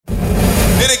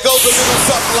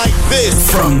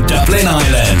this. From Dublin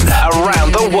Island,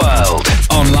 around the world,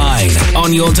 online,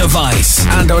 on your device,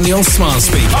 and on your smart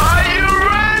speaker. Are you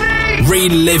ready?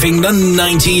 Reliving the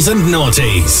 90s and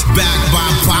noughties. Back by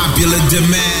popular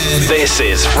demand. This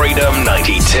is Freedom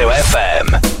 92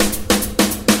 FM.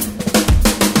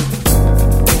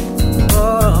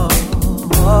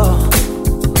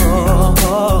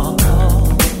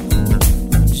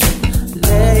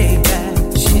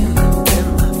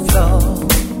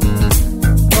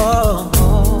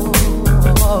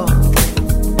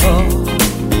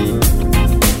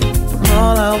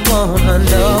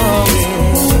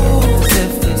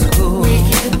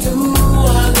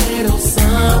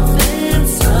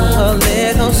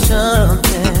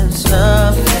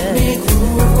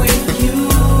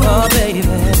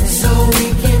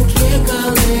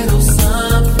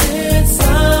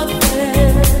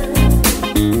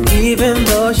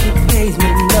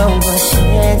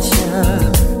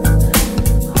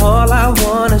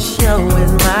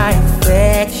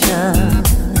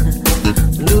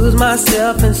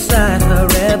 Myself inside her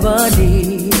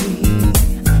ebony,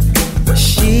 but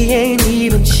she ain't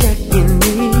even checking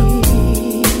me.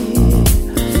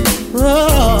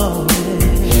 Oh,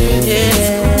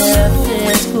 yeah,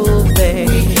 it's cool, babe.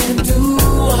 We can do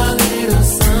a little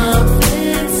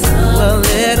something, something. A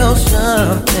little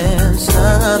something,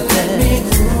 something. Make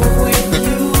room with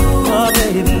you, oh,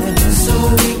 baby. So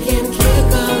we can kick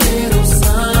a little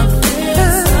something,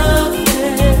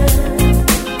 something.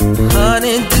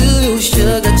 Honey,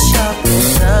 sugar chocolate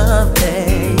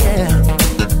something, yeah.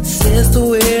 Sister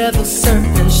with a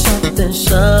certain something,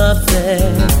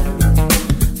 something.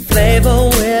 Flavor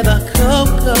with a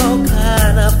cocoa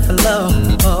kind of flow.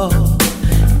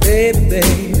 Baby,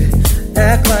 baby,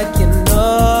 act like you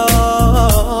know.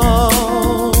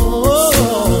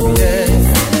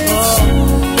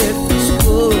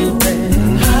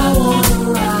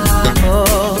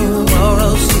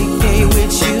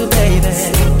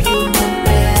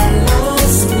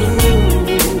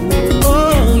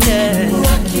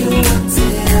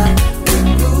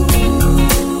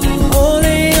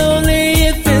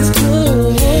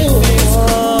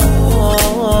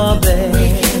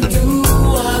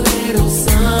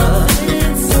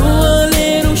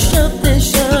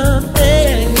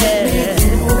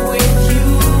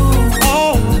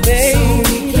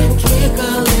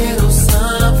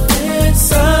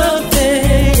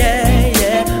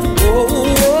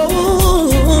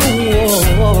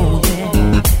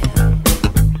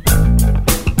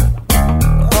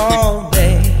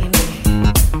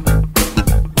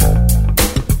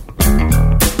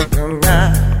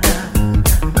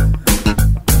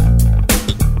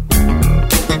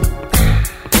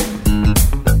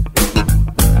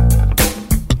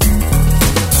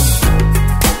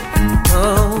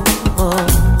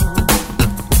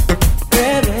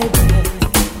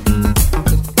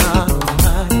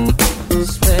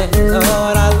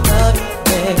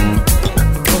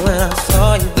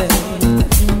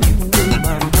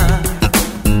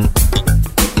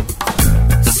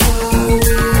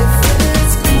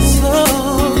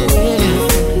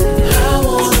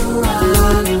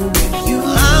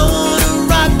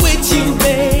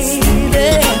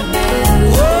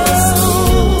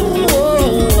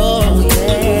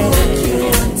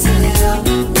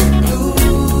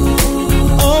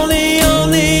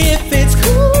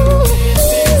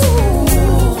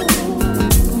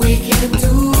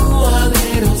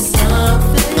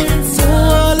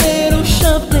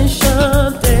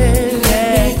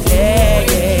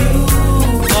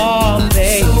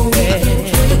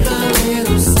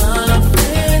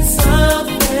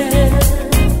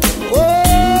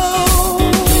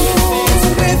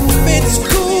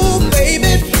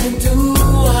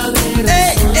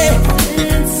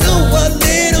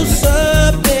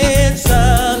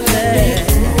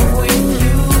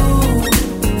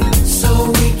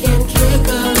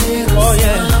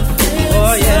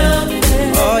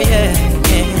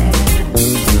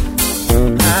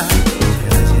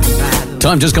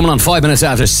 Time just coming on 5 minutes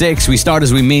after 6. We start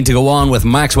as we mean to go on with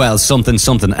Maxwell's Something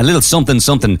Something. A little something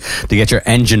something to get your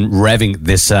engine revving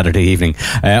this Saturday evening.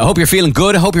 I hope you're feeling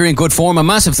good. I hope you're in good form. A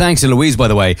massive thanks to Louise, by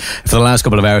the way, for the last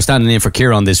couple of hours, standing in for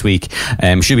Kieran this week.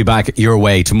 She'll be back your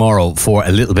way tomorrow for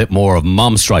a little bit more of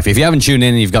Mom Strife. If you haven't tuned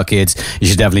in and you've got kids, you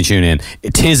should definitely tune in.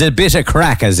 It is a bit of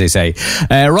crack, as they say.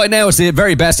 Right now, it's the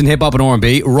very best in hip-hop and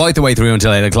R&B, right the way through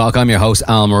until 8 o'clock. I'm your host,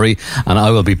 Al Murray, and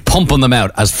I will be pumping them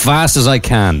out as fast as I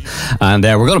can. And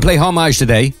we're going to play homage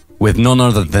today with none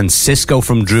other than Cisco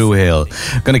from Drew Hill.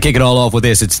 Going to kick it all off with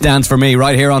this. It Stands For Me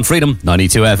right here on Freedom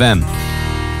 92 FM.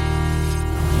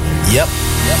 Yep.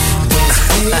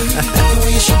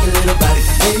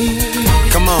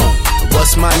 Come on. What's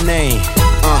what's my name?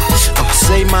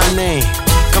 Say my name.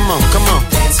 Come on, come on.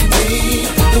 Dance with me,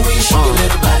 the way you shake your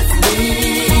little body for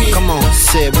me. Come on,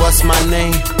 say what's my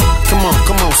name? Come on,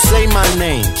 say my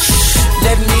name.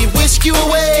 Let me whisk you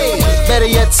away. Better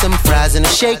yet, some fries and a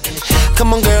shake.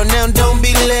 Come on, girl, now don't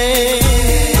be late.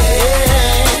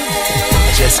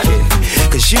 Just kidding.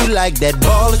 Cause you like that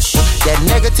ballage, that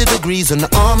negative degrees on the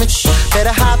armage.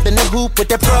 Better hop in the hoop with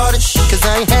that prodigy. Cause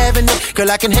I ain't having it, girl,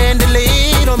 I can handle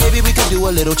it. Or maybe we could do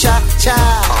a little cha-cha.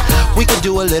 We could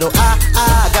do a little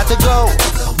got to go.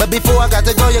 But before I got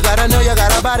to go, you gotta know you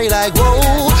got a body like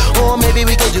whoa. Or maybe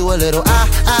we could do a little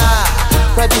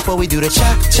right before we do the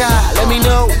cha-cha. Let me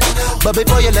know. But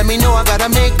before you let me know, I gotta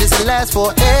make this last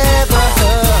forever.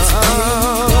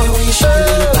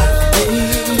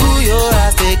 Ooh, your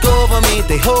eyes take over me,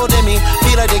 they holding me,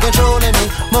 feel like they controlling me,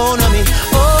 more on me.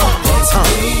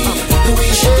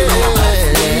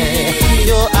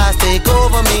 Your eyes take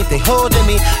over me, they holding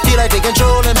me, feel like they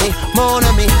controlling me, more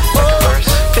on me.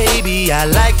 Baby, I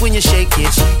like when you shake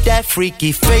it, that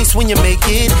freaky face when you make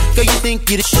it. Girl, you think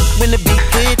you the when the beat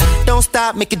hit. Don't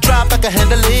stop, make it drop, I can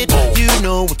handle it. You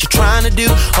know what you're trying to do.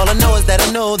 All I know is that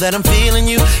I know that I'm feeling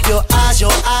you. Your eyes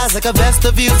like a vest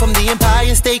of view from the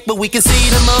Empire State, but we can see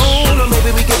the moon. Or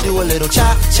maybe we could do a little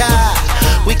cha-cha.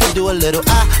 We could do a little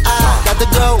got to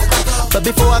go. But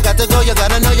before I got to go, you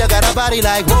gotta know you got a body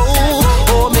like whoa.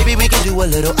 Or maybe we could do a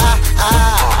little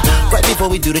right before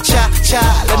we do the cha-cha.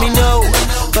 Let me know.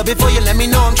 But before you let me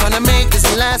know, I'm trying to make this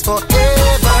last forever. Ooh,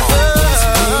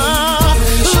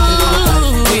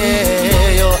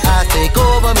 yeah, your eyes take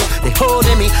over me, they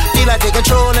holding me, feel like they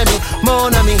controlling me, more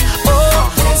on me.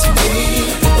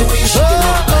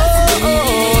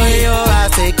 Your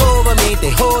eyes take over me, they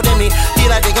holding me, feel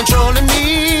like they controlling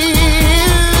me.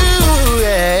 Ooh,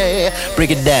 yeah,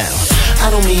 break it down. I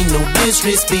don't mean no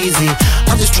disrespect,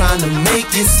 I'm just trying to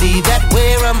make you see that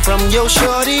where I'm from, yo,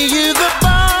 shorty, you the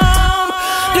bomb.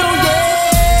 Don't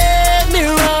get me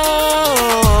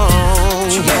wrong.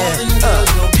 You're more than good,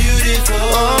 you're beautiful.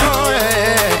 Oh,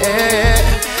 yeah.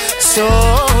 So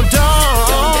don't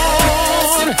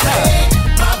hesitate,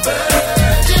 my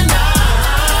virgin eye.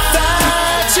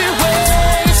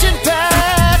 Situation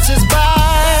passes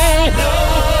by. No,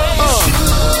 you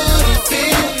shouldn't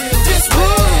feel this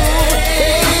way.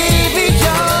 Baby,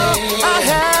 I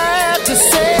have to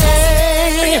say.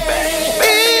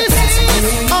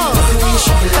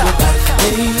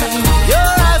 Your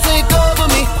eyes take over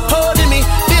me, holding me,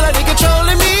 feel like they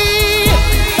controlling me.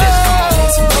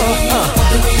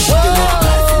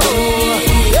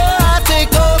 Your eyes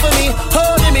take over me,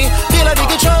 holding me, feel like they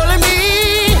controlling me.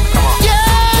 Yeah.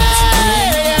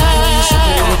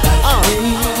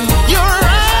 Your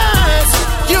eyes,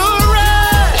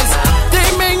 they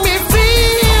make me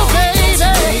feel, baby.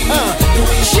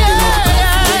 Yeah.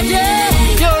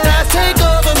 Your eyes take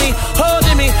over me,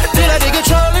 holding me, feel like they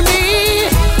controlling me.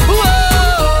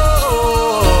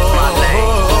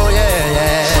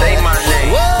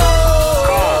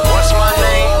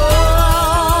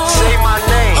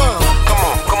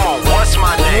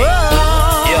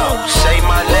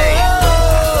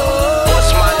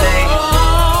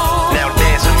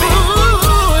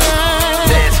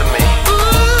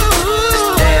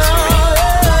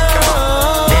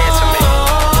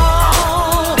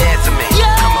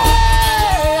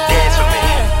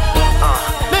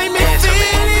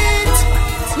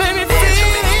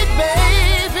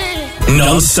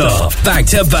 Non-stop,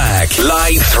 back-to-back,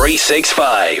 live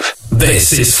 365.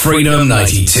 This is Freedom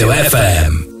 92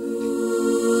 FM.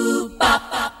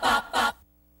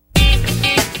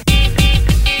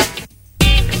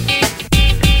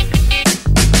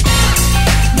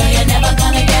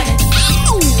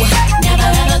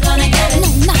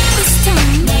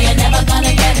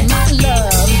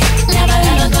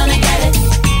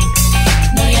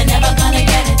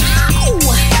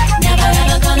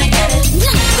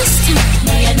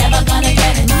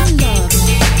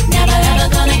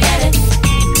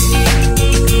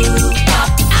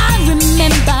 I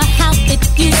remember how it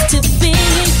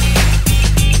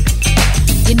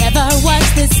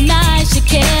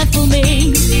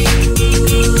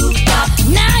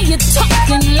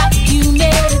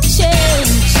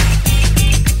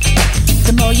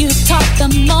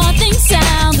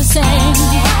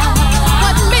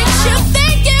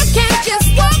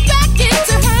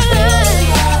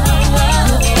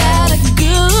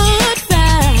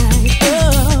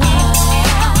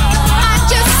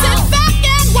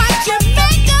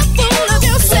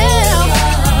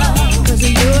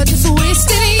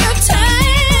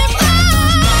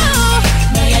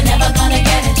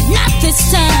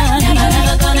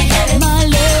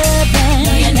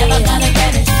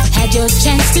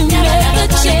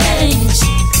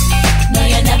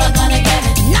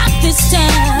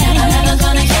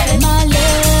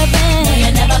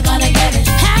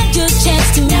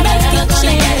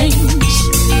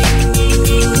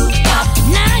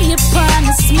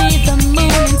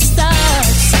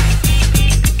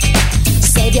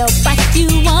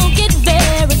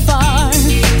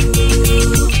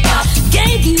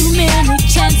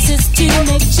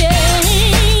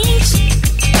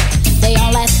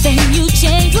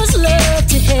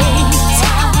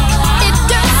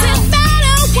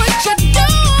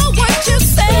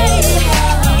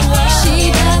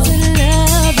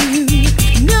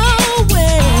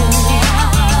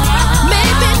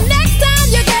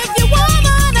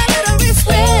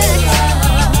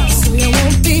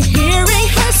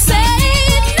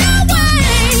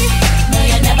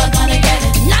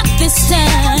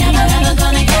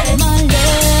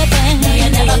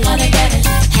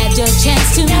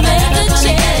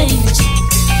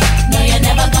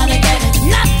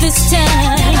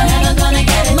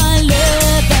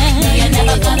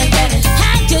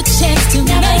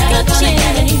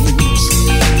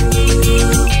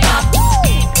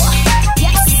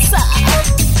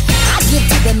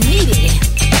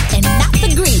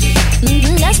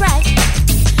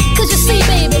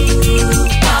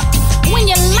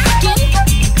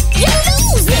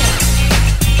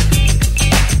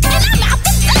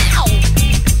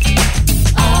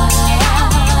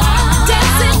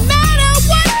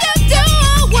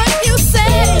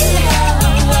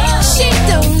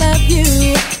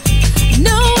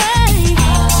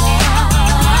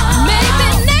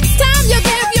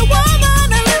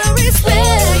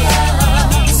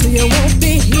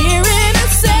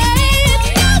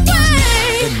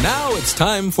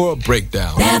time for a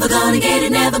breakdown. Never gonna get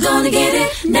it, never gonna get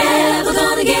it, never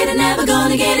gonna get it, never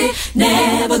gonna get it,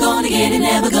 never gonna get it,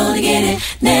 never gonna get it,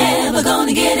 never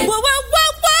gonna get it. Whoa, whoa,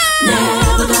 whoa, whoa.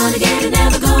 Never gonna get it,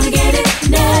 never gonna get it,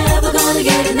 never gonna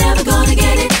get it, never gonna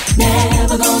get it,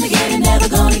 never gonna get it, never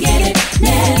gonna get it,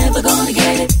 never gonna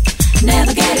get it,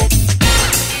 never get it.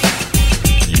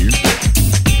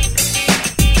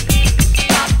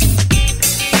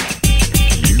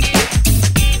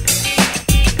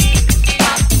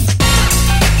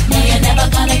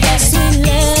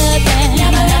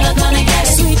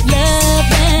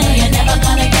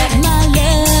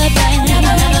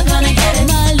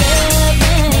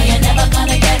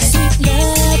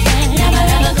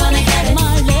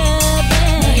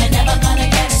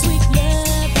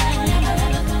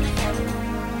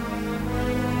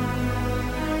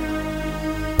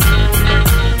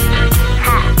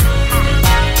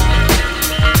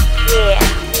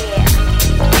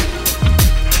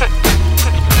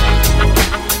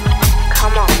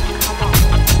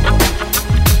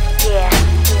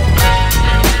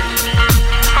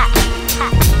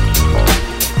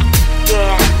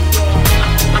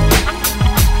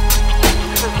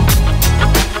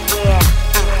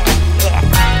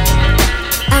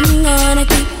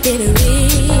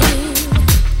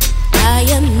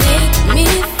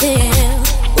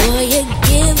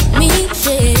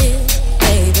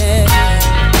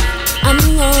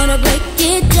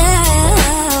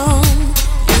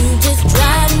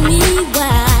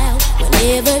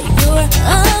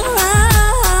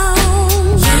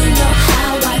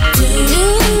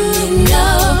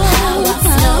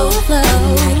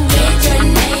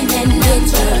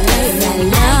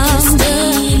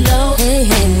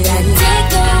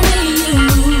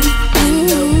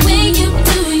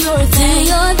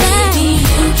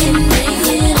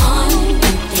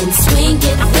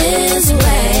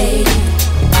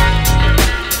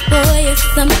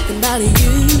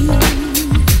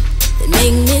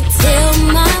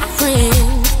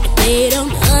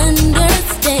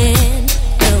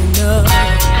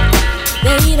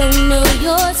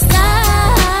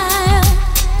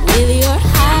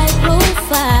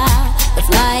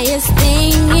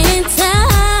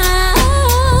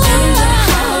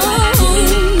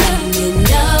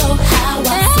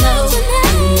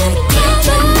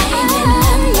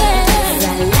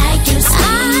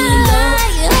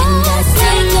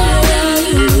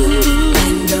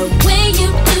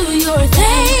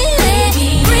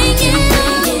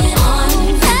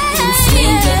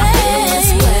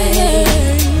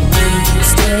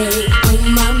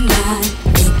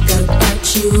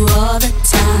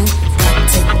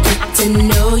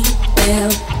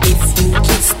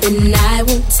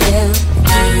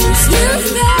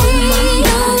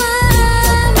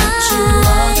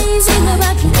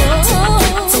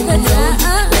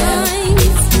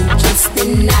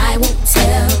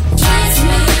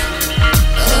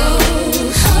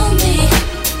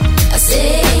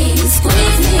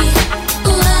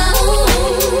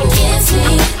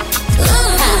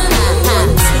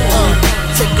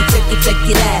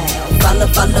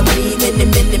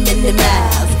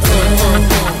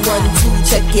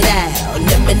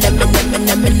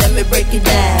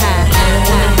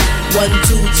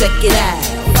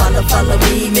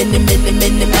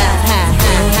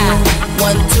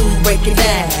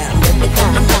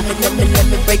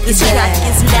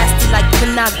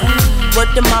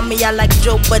 I like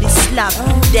Joe, but he's sloppy.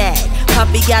 Dad,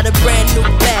 Poppy got a brand new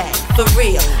bag. For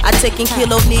real, I take and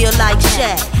kill O'Neal like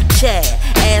Shaq. Chad,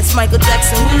 ask Michael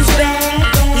Jackson who's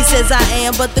bad. He says I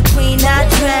am, but the queen I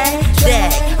drag.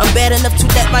 Dad, I'm bad enough to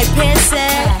let my pants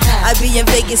sag. I be in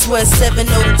Vegas where 702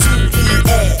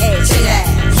 EA.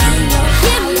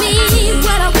 Give me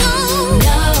what I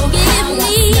want. Give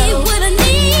me what I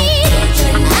need.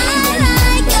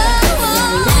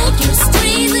 I like you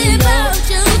screaming about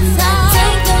your song.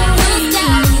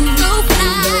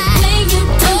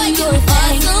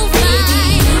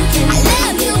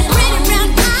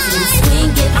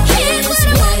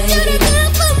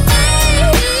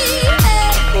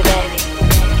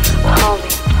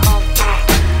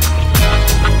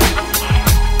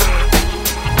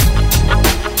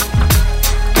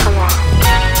 Come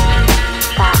on.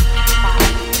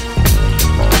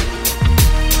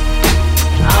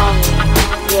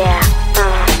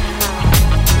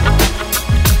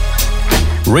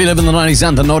 Reliving the 90s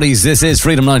and the noughties. This is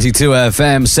Freedom 92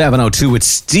 FM 702 with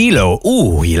Stilo.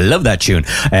 Ooh, you love that tune.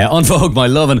 On Vogue, My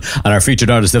Lovin', and our featured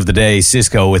artist of the day,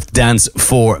 Cisco, with Dance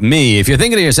For Me. If you're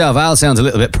thinking to yourself, Al sounds a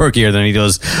little bit perkier than he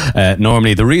does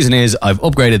normally, the reason is I've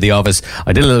upgraded the office.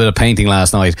 I did a little bit of painting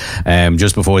last night,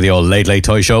 just before the old Late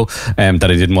Toy Show that I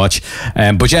didn't watch.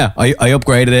 But yeah, I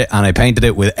upgraded it and I painted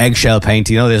it with eggshell paint.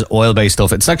 You know, this oil-based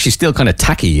stuff. It's actually still kind of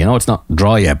tacky. You know, it's not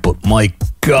dry yet, but my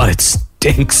God, it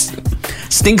stinks.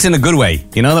 Stinks in a good way.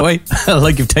 You know that way?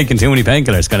 Like you've taken too many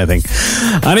painkillers kind of thing.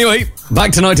 Anyway,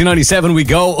 back to 1997 we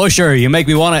go. Usher, You Make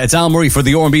Me Wanna. It's Al Murray for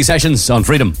the R&B Sessions on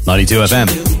Freedom 92 FM.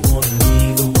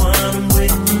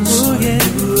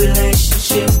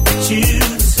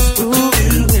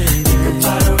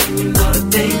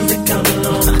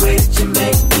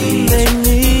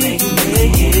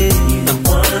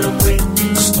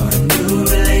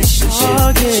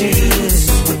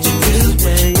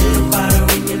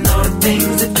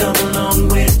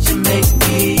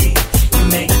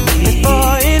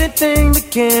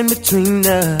 In between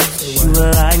us, you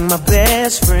were like my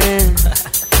best friend,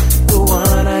 the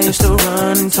one I used to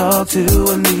run and talk to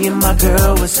when me and my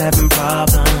girl was having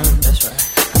problems. That's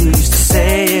right. You used to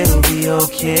say it'll be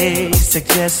okay,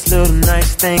 suggest little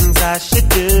nice things I should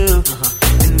do.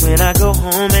 And when I go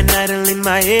home at night and lay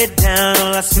my head down,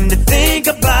 all I seem to think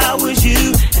about was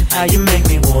you and how you make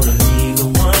me wanna leave the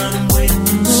one I'm with.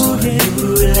 So a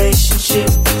new relationship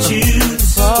with you,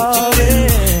 this is what you do.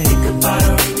 Think about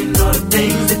her and all the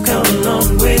things that come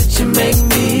along with you. Make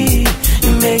me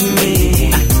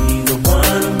the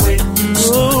one I'm with.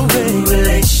 So a new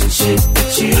relationship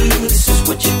with you, this is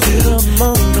what you do.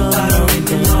 Think about her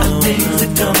and all the things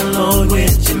that come along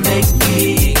with you. Make me.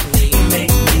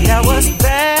 That was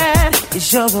bad, 'cause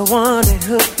you're the one that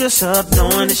hooked us up,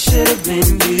 knowing it should have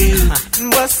been you.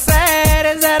 And what's sad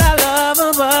is that I love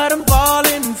her, but I'm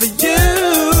falling for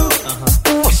you.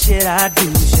 What should I do?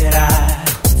 Should I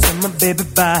tell my baby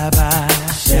bye-bye?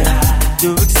 Should I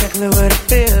do exactly what I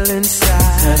feel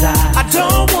inside? I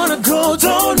don't wanna go,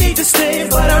 don't need to stay,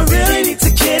 but I really need to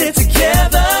get it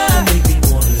together. Make me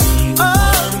wanna leave the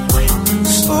one with.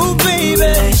 Oh baby,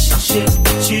 relationship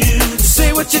with you.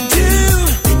 Say what you do.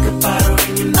 Think about her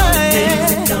and you know the things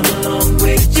that come along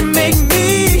with. You make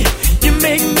me the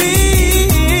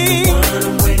one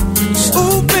I'm with.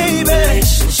 Oh baby,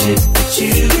 relationship with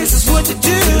you. This is what you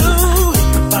do.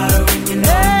 Think about her and you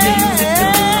know the things that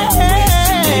come along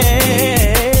with. You make me.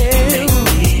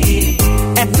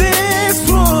 At this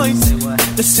point,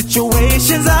 the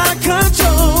situation's out of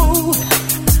control.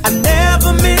 I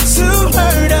never meant to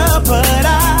hurt her, but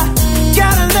I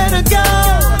gotta let her go.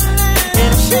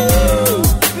 And she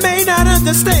may not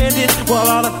understand it while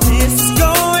all of this is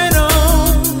going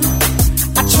on.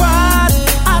 I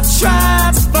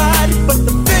tried to fight it, but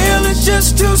the feeling's just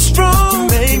too strong.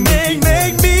 Make me.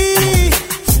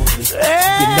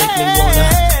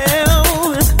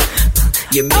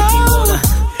 You make me wanna.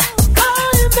 Oh,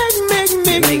 you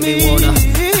make me wanna.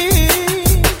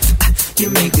 You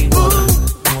make me wanna.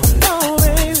 Oh,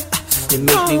 baby. You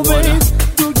make me wanna.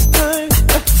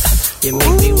 You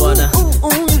make me wanna.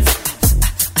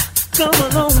 Come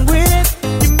along with it.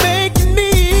 You're making me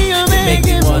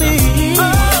wanna.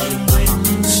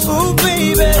 Oh, baby.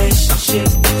 Relationship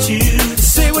with you.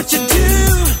 Say what you do.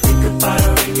 Think about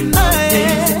her and you know the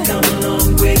things that come along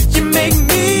with. You make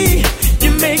me.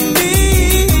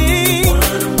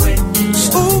 One with.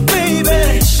 Oh, baby.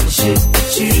 Relationship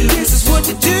with you. This is what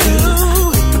you do.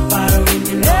 Think about her and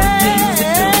you know the things that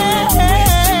come along with.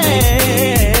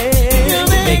 You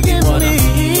make me wanna.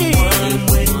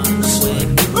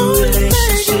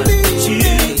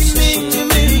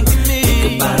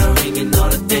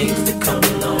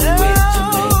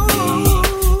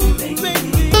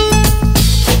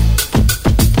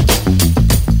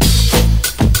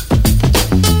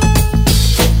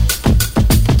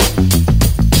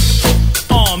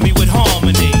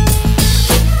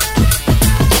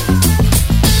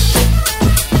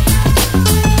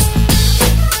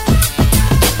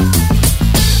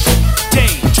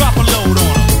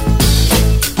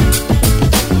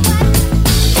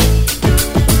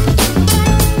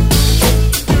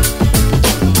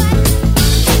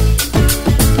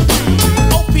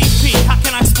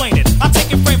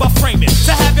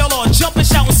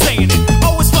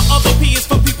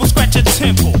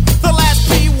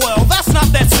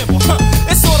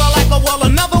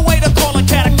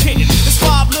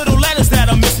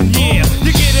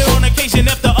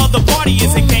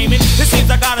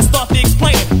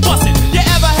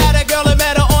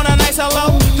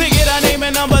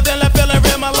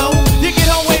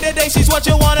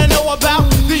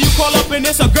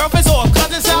 It's a girlfriend's or a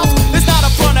cousin's house. It's not a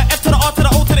front, a F to the R to the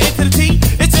O to the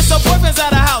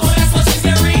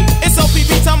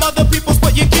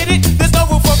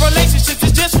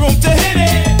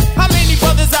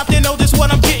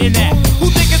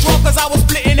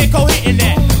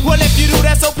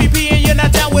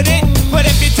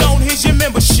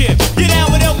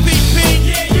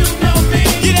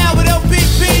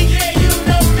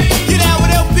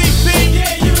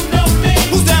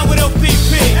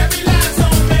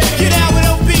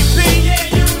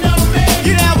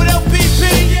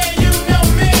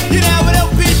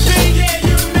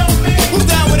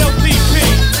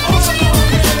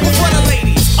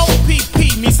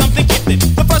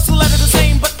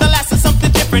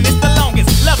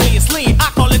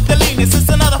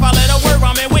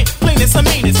the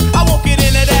meanest. I won't get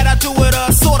into that, I do it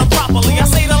sort of properly. I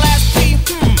say the last P,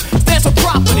 stands for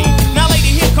property. Now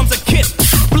lady, here comes a kiss,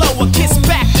 blow a kiss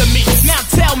back to me. Now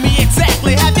tell me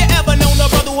exactly, have you ever known a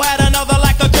brother who had another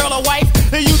like a girl or wife?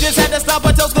 And you just had to stop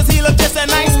a toast cause he looked just that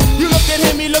nice. You looked at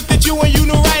him, he looked at you and you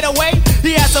knew right away.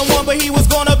 He had someone but he was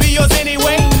gonna be yours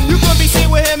anyway. You couldn't be seen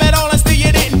with him at all and still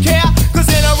you didn't care. Cause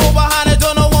in a room behind the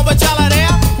door no one but y'all are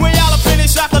there. When y'all are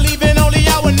finished, y'all can leave and only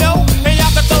y'all would know. And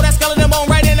y'all can throw that skeleton bone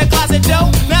right in the closet door.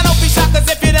 Now don't be shocked cause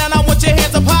if you're down I want your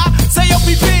hands up high. Say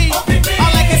OPP, I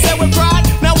like it said with pride.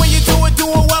 Now when you do it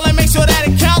well and make sure that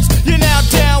it counts. You're now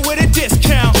down with a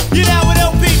discount. You're down with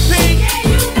OPP. Yeah,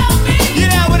 you know me. You're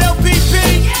down with OPP.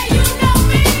 Yeah, you know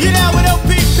me. You're down with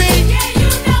OPP. Yeah, you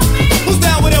know me. Who's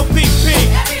down with OPP?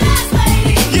 Every last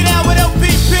lady. You're down with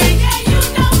OPP. Yeah, you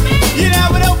know me. You're down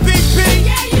with OPP.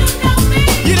 Yeah, you know me.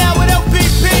 You're down with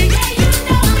OPP. Yeah, you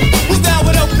know me. Who's down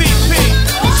with OPP?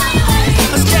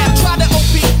 A scab tried to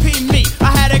OPP me.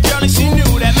 I had a girl and she knew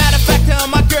that. Matter of fact, her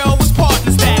and my girl was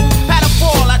partners that had a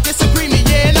fall, a disagreement,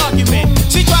 yeah, an argument.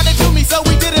 She tried to do me, so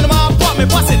we did it in my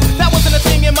apartment. Busted. That wasn't a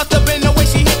thing, it must have been the way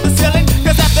she hit the ceiling.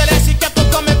 Cause after that, she kept on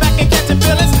coming back and catching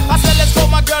feelings. I said, let's go,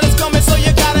 my girl is coming, so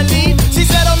you gotta leave. She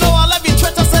said, oh no, I love you,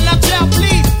 Trench. I said, now, child,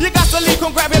 please. You got to leave,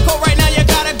 come grab your coat right now, you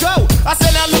gotta go. I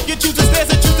said, now look, you choose to stairs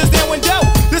and choose to stand window.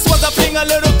 This was a thing, a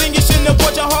little thing, you shouldn't have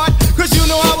brought your heart. Cause you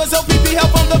know I was OPP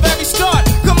help from the very start.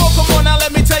 Come on, now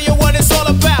let me tell you what it's all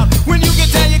about. When you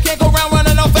get down, you can't go around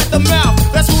running off at the mouth.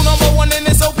 That's rule number one in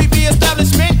this OPP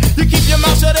establishment. You keep your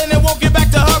mouth shut and it won't get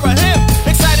back to her or him.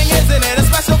 Exciting, isn't it? A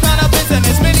special kind of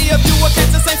business. Many of you will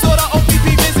catch the same sort of OPP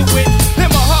visit with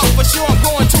him or her. For sure, I'm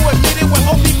going to admit it. When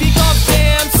OPP comes,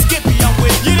 damn skippy, I'm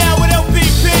with you. Down with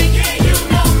OPP. Yeah, you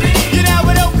know me. You down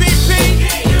with OPP.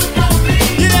 Yeah, you know me.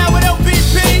 You down with OPP.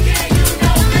 Yeah, you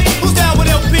know me. Who's down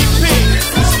with OPP?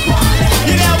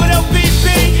 You down with OPP.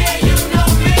 Yeah, you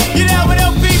know me. You down with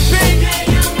OPP. Yeah,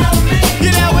 you know me. You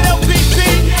down with OPP.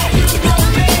 Yeah, you know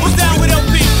me. Who's down with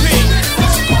OPP?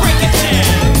 Break it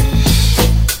down.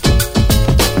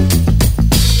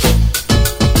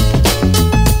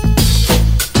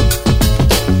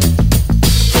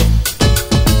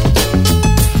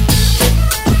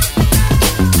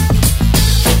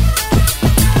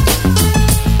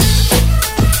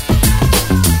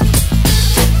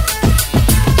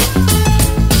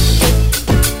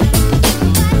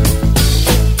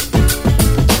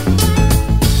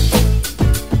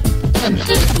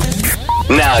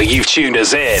 Now you've tuned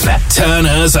us in. Turn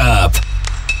us up.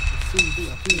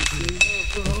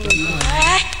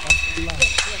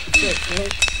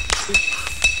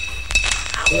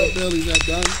 Billy's that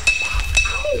done.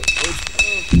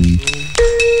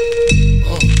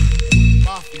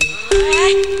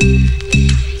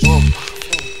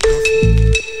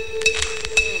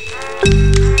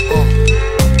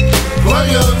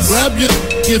 Players, grab your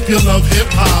if you love hip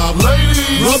hop.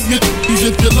 Ladies, rub your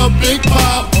if you love Big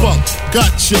Papa.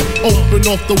 Gotcha. Open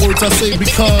off the words I say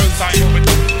because.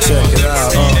 Check it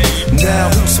out. Now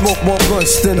who smoke more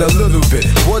blunts than a little bit?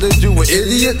 What are you, an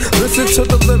idiot? Listen to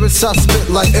the lyrics I spit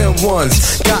like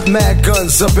M1s. Got mad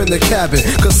guns up in the cabin.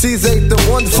 Cause these ain't the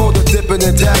one for the dipping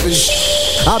and dabbing.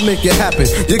 I make it happen.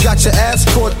 You got your ass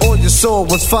caught on your soul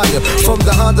was fire. From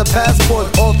the Honda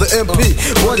Passport or the MP.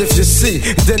 What if you see?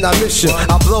 Then I miss you.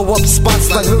 I blow up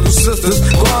spots like little sisters.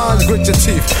 Grind, grit your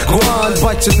teeth. Grind,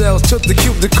 bite your nails. Took the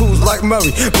cuticles like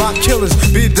Murray. My killers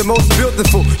be the most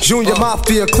beautiful. Junior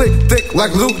Mafia click thick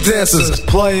like Luke dancers.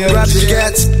 Players, grab your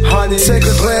gats, honey. Take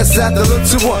a glance at the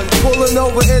little one. Pulling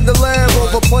over in the Land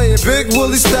Rover. Playing Big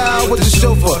Willie style with the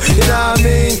chauffeur. You know what I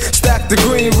mean? Stack the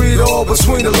green, read all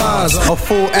between the lines. A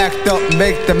full act up,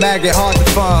 make the maggot hard to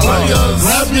find. Players,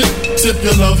 grab your if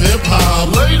you love hip hop.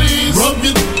 Ladies, rub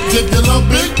your if you love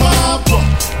Big Papa.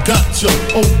 Gotcha.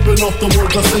 Open off the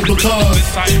words I say because.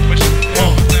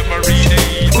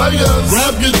 Players,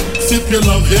 grab your if you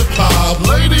love hip hop.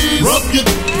 Ladies, rub your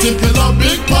if you love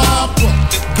Big Papa.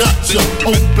 Gotcha.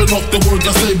 Open off the words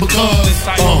I say because.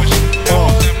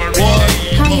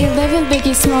 How you living,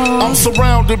 Biggie Small? I'm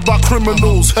surrounded by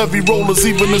criminals, heavy rollers,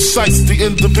 even the shiesty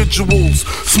individuals.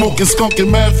 Smoking skunk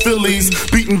and mad Phillies,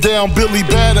 beating down Billy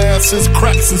badasses,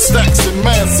 cracks and stacks and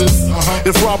masses.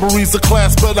 If robbery's a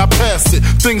class, but I pass it.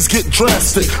 Things get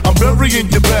drastic, I'm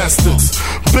burying you bastards.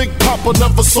 Big Papa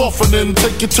never softening,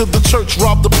 take you to the church,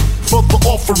 rob the for the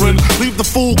offering. Leave the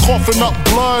fool coughing up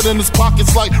blood in his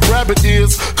pockets like rabbit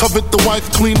ears. Covet the wife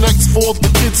Kleenex for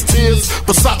the kids' tears.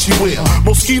 Versace wear,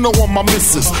 Moschino on my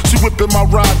missus. She whipping my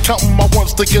ride, counting my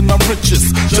ones, thinking I'm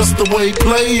richest. Just the way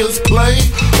players play,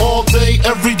 all day,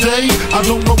 every day. I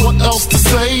don't know what else to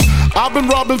say. I've been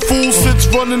robbing fools since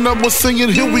running them was singing,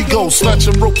 here we go.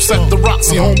 Snatching ropes at the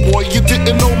Roxy, homeboy, you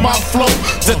didn't know my flow.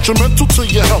 Detrimental to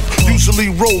your health, usually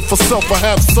roll for self. I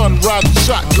have son riding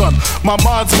shotgun. My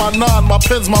mind's my 9, my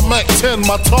pen's my Mac 10.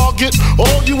 My target,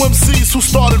 all you MCs who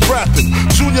started rapping.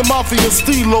 Junior Mafia and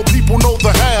Stilo, people know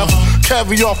the half.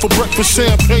 Caviar for breakfast,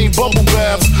 champagne, bubble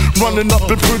baths. Running up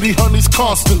in pretty honeys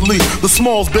constantly. The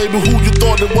Smalls, baby, who you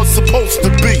thought it was supposed to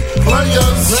be.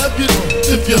 Players, rap it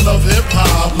if you love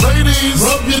hip-hop. Ladies,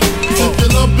 rub it if you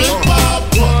love Big Pop.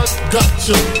 What got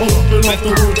you open up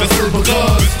the road that's because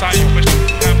players,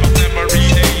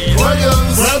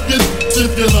 rap it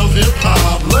if you love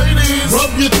hip-hop. Ladies,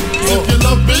 rub it if you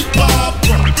love Big Pop.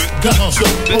 Got you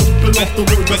open up the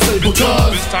road that's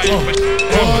because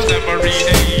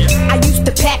I used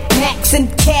to pack Macs and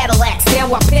Cadillacs.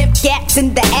 Now I pimp gats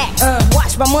in the act.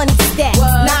 Watch my money stack.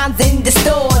 Nines in the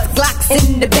stores, Glocks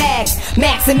in the bags.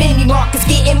 Max and Mini Marcus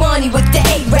getting money with the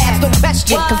A-Raps. No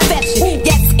question, confession.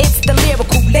 Yes, it's the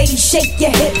lyrical. Ladies, shake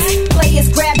your hips. Players,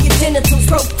 grab your genitals.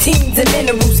 Proteins and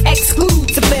minerals. Exclude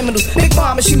subliminals. Big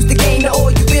Mama shoots the game to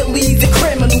all you billies and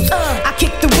criminals. I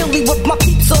kick the wheelie with my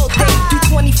peeps all day.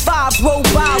 225 roll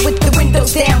by with the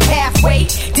windows down halfway.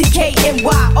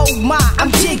 DKNY, oh my,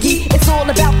 I'm jiggy. It's all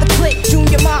about the click,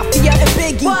 Junior Mafia and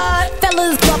Biggie. What?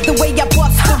 Fellas love the way I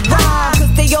bust the rhyme,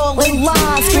 cause they all in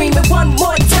line, screaming one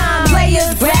more time.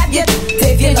 Players, grab your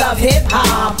if you love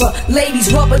hip-hop.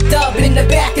 Ladies, rubber dub in the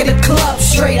back of the club,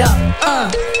 straight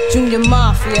up. Junior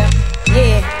Mafia,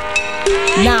 yeah.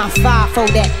 9-5 for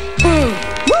that. Woo!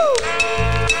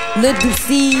 Little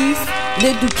C's,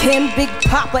 Little Kim, Big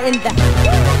Papa in the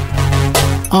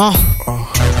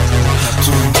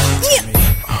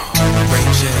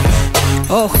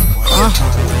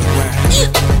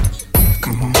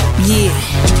yeah.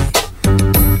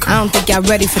 I don't think y'all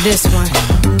ready for this one.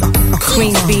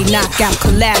 Queen Bee knockout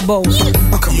collabo.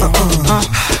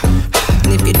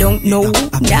 And if you don't know,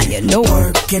 now you know.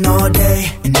 Working all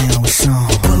day, and now it's on.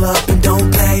 Pull up and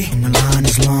don't pay, and the line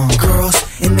is long. Girls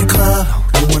in the club,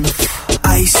 they wanna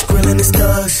ice, grilling the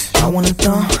thugs. I wanna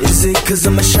thump. Is it cause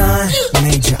I'm a shine?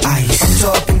 Major ice.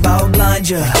 I'm talking about blind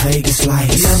ya, Vegas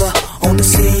lights. Never on the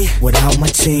scene without my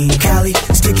team. Cali,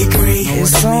 sticky green.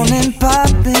 It's on and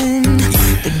poppin'.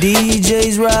 The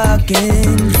DJ's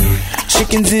rockin'.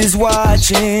 Chickens is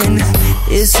watching.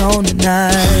 It's on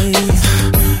tonight.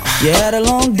 You had a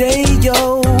long day,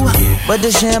 yo, but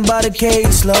the sham by the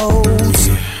caseloads.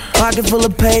 Pocket full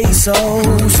of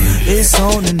pesos. It's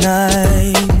on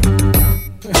tonight.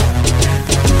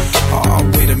 Oh,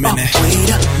 wait a minute. Oh, wait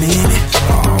a minute.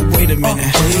 Oh, wait a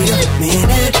minute. Oh, wait a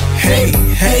minute. Hey,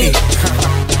 hey.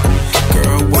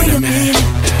 Girl, wait a minute.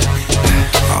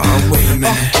 Oh, wait a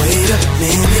minute. Oh, wait a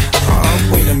minute. Oh,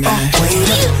 wait a minute. Oh, wait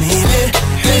a minute.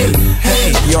 Hey,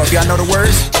 hey. Yo, if y'all know the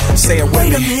words, say it with me.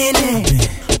 Wait a minute.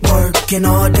 Working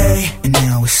all day, and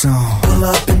now it's on. Pull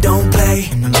up and don't play,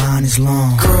 and the line is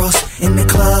long. Girls in the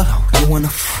club, they wanna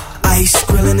ice,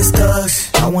 grilling the thugs.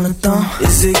 I wanna thump.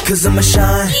 Is it cause I'm a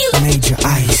shine? Major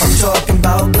ice. I'm talking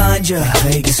about blind ya,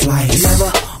 Vegas lights.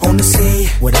 Never on the scene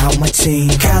without my team.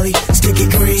 Cali, sticky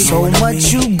green. So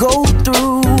much you go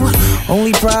through,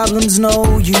 only problems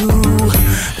know you.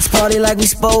 Let's party like we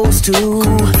supposed to.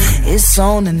 It's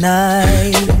on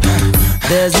tonight.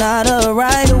 There's not a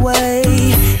right away.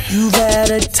 You've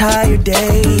had a tired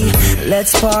day.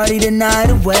 Let's party the night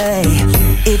away.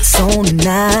 It's on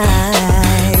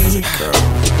tonight. Girl.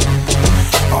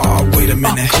 Oh, wait a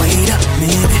minute. Oh, wait a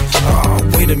minute. Oh,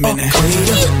 wait a minute. Oh, wait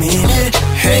a minute.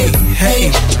 Hey,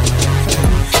 hey.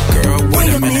 Girl,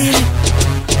 wait a minute.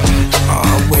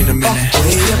 Oh, wait a minute. Oh,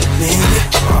 wait a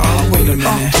minute. Oh, wait a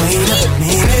minute. Oh, wait a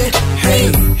minute.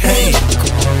 Hey, hey.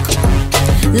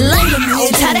 Light a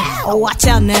minute. Ta-da! Watch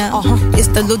out now. It's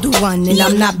the little one, and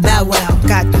I'm not Bow Wow.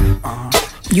 Got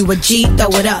you a G, throw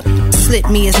it up. Slip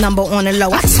me his number on the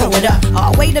low, I tow it up.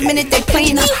 Oh, wait a minute, they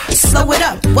playing up. Slow it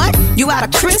up. What? You out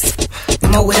of crisp?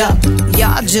 Mow it up.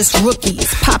 Y'all just rookies,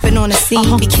 popping on the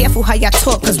scene. Be careful how y'all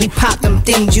talk, cause we pop them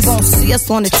things. You gon' see us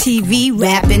on the TV,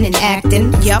 rapping and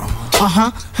acting. Yup.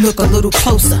 Look a little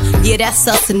closer. Yeah, that's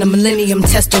us in the Millennium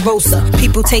Testarossa.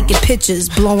 People taking pictures,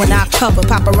 blowing our cover.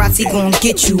 Paparazzi gon'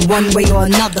 get you one way or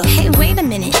another. Hey, wait a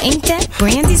minute, ain't that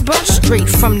Brandy's brush? Straight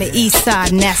from the east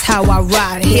side, and that's how I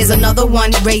ride. Here's another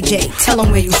one, Ray J. Tell them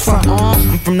where you from.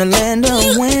 I'm from the land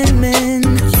of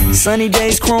women. Sunny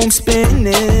days, chrome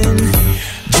spinning.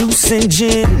 Juice and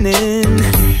gin and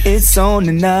it's on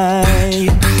tonight.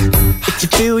 If you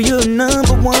feel you're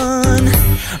number one,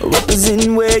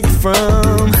 representing where you're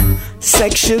from,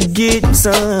 sex should get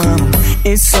some.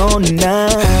 It's on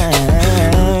tonight.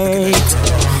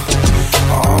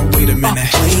 Oh, wait a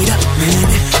minute. Wait a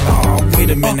minute. Oh, wait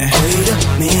a minute. Wait a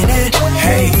minute.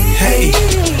 Hey, hey.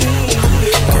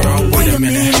 Girl, wait a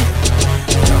minute.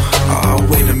 Oh,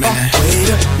 wait a minute. Wait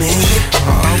a minute.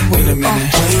 Oh, wait a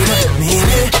minute. Wait a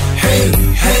minute. Hey,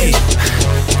 hey.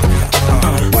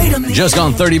 Wait a minute. Just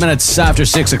gone 30 minutes after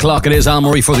 6 o'clock. It is Al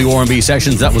Murray for the R&B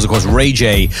sessions. That was, of course, Ray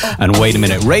J. And wait a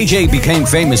minute. Ray J became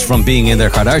famous from being in their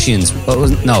Kardashians.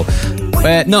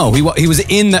 No, he was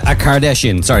in a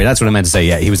Kardashian. Sorry, that's what I meant to say.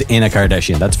 Yeah, he was in a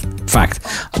Kardashian. That's fact.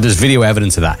 There's video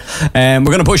evidence of that. We're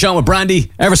going to push on with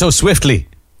Brandy ever so swiftly.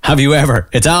 Have you ever?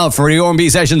 It's Al for the R&B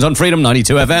sessions on Freedom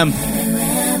 92 FM.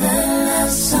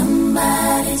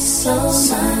 Somebody so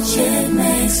much it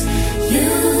makes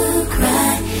you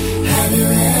cry. Have you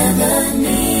ever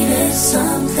needed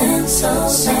something so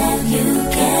sad you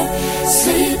can't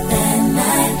sleep at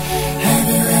night? Have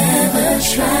you ever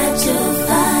tried to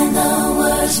find the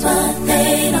words but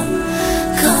they don't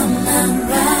come out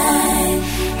right?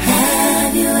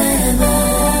 Have you ever?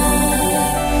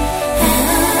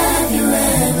 Have you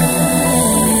ever?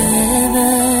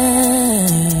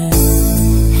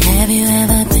 Have you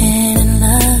ever been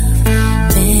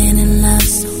in love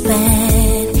so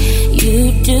bad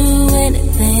you do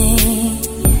anything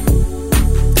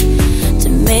to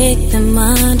make them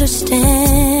understand?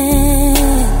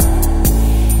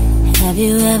 Have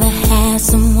you ever had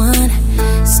someone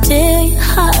steal your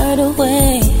heart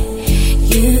away?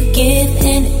 You give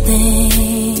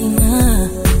anything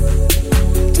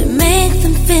to make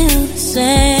them feel the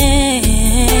same.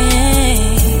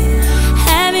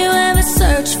 Have you ever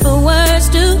searched for words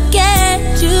to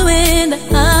get you in the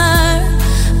heart,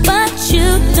 but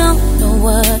you don't know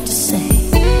what to say,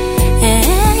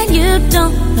 and you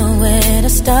don't know where to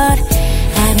start?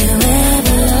 Have you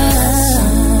ever loved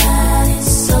somebody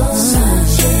so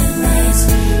much it makes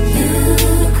you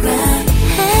cry?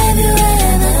 Have you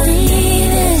ever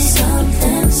needed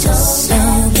something so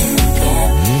sad you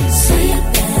can't sleep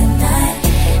at night?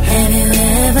 Have you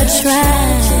ever tried?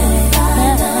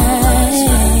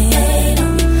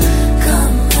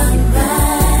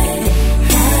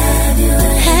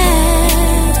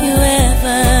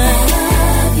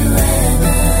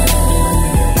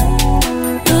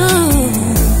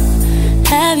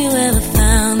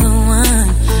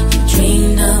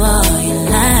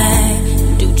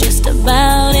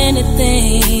 About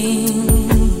anything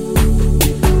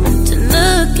to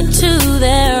look into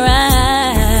their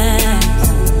eyes.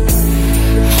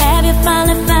 Have you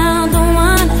finally found the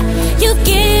one you've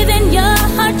given your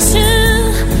heart to,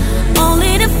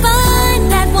 only to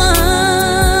find that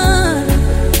one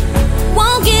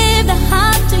won't give the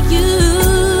heart to you?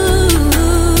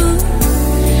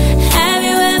 Have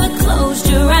you ever closed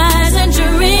your eyes and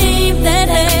dreamed that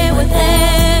they were there?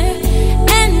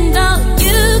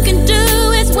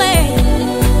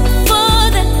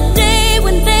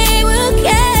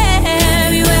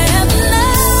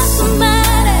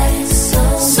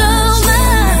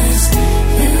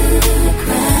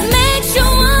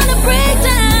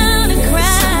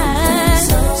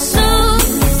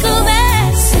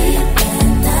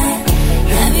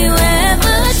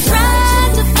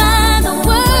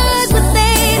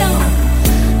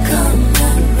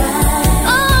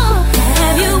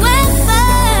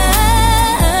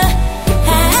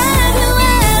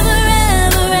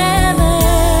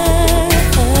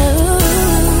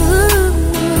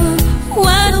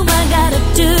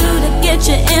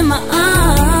 In my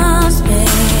arms, baby.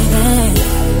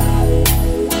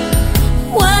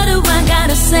 What do I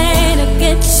gotta say to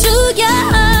get to your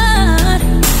heart,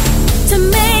 to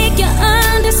make you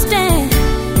understand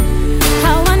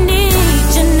how I need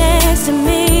you next to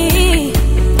me?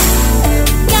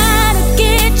 Gotta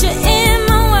get you in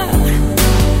my world,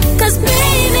 'cause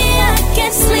baby I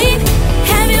can't sleep.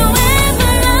 Have you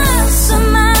ever loved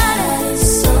somebody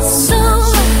so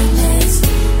much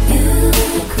you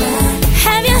cry?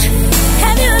 Have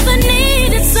you ever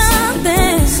needed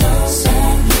something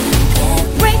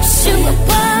breaks you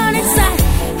apart inside?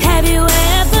 Have you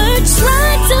ever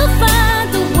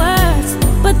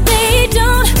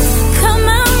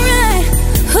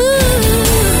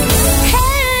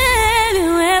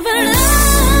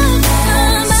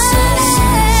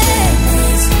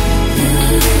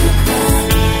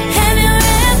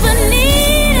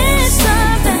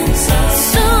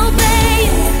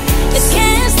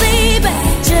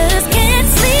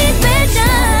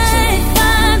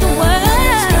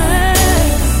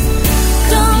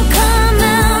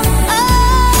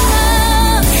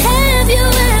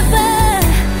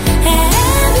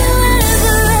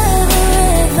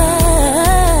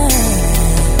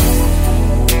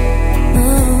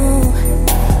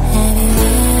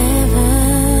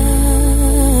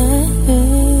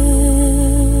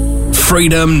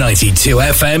Freedom 92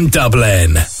 FM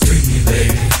Dublin. Treat me,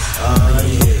 baby. Oh,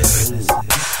 yeah.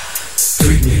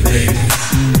 Treat me, baby.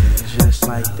 Just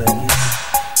like that.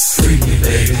 Treat me,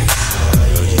 baby.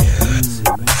 Oh, yeah.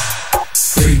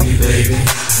 Treat me, baby.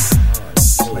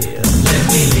 Let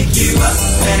me lick you up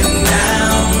and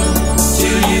down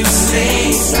till you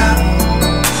say stop.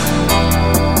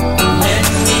 Let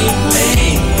me play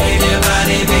with your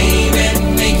body, baby,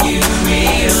 make you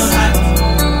real hot.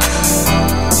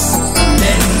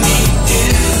 Let me do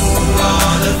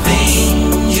all the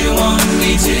things you want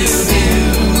me to do.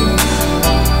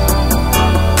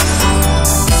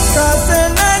 'Cause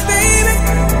tonight, baby,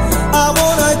 I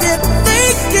wanna get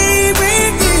freaky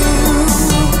with you.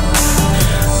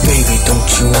 Baby, don't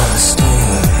you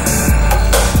understand?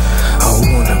 I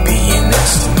wanna be an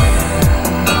estimate.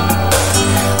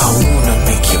 I wanna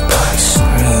make your body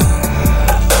scream.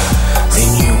 Then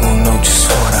you will know just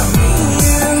what I mean.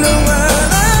 You know what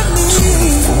I mean.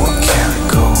 24 karat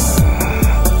gold.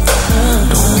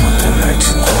 Don't want the night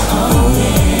to go.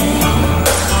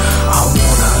 I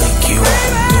wanna lick you up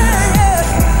and down.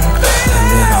 And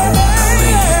then I wanna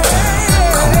lay you down.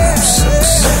 Come on,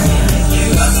 sexy. You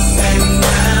up and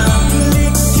down.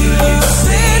 Till you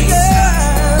say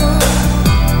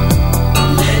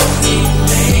let me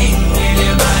play with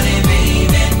your body,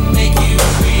 baby, make you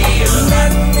real.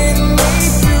 Let me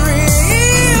make you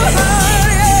real hot,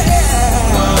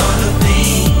 yeah. All the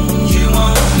things you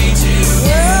want me to.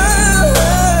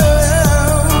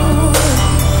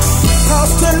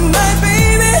 'Cause tonight,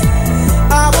 baby,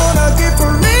 I wanna get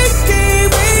freaky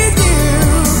with you.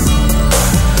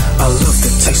 I love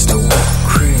the taste of whipped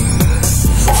cream.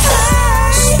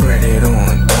 Spread it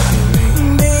on,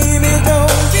 Baby,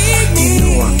 don't leave me. you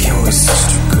know I can't resist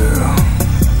you, girl.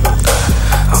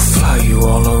 I'll fly you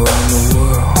all around the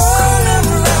world. All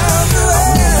around the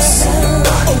Wanna see your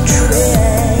body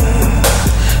drip.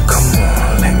 Come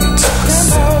on, let me take a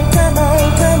sip. Come on,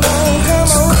 come on, come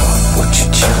So on. come what you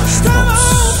cherish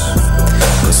most.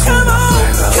 'Cause when Come I on,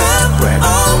 brag, I like to brag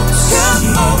come on, most. come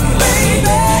on,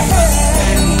 baby.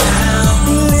 And now,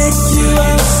 Lick you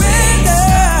up and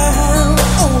down.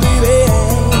 Oh, baby.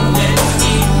 let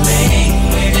me play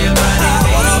with your body,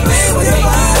 I wanna play with your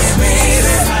body,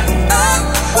 baby. I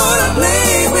wanna play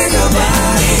with your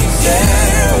body,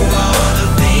 yeah. all the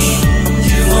things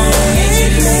you want me to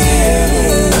do.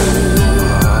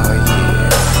 Oh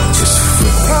yeah, just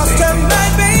freak me, 'Cause baby.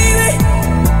 tonight, baby,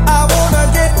 I wanna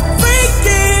get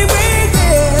freaky with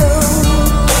you.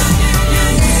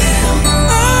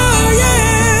 Oh,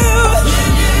 yeah.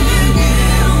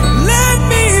 Let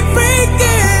me freak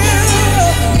you.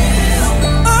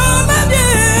 All of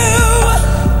you.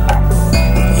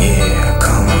 Yeah,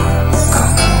 come on,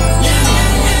 come on.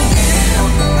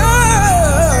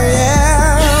 Oh,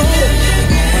 yeah.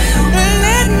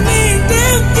 Let me do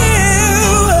you.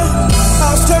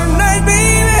 'Cause tonight,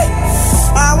 baby,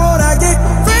 I wanna get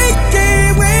freaky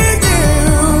with you.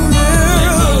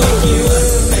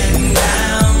 And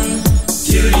down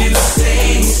till you say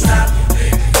stop.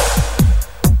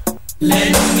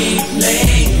 Let me play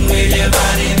with your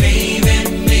body, baby,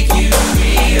 make you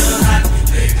real hot.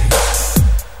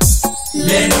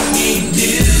 Let me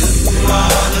do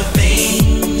all the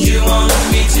things you want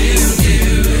me to do.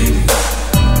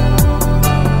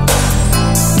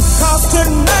 'Cause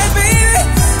tonight, baby,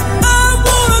 I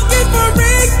wanna get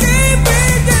freaky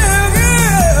with you,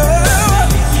 girl.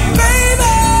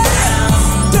 Baby,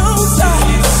 don't stop.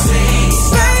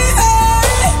 Baby,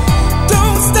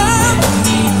 don't stop.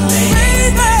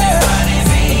 Baby,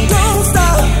 don't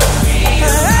stop.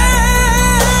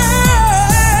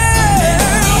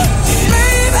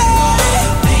 Baby,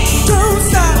 don't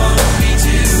stop.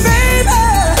 Baby,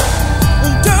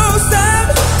 don't stop.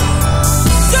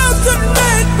 So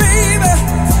tonight, baby,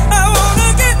 I wanna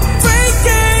get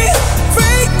freaky,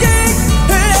 freaky.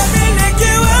 Let me lick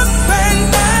you up and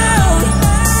down,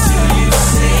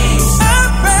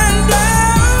 up and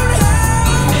down,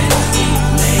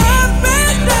 up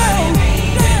and down.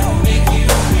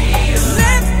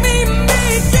 Let me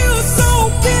make you so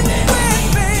wet,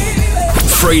 baby.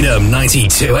 Freedom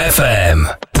 92 FM.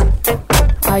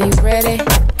 Are you ready?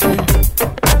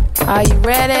 Are you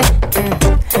ready?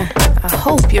 I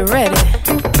hope you're ready.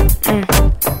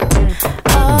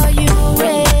 Are you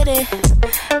ready?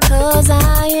 'Cause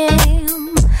I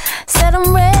am. Said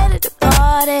I'm ready to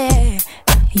party.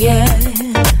 Yes.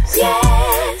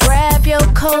 Yes. Grab your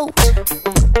coat.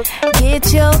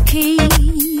 Get your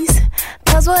keys.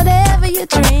 'Cause whatever you're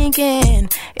drinking,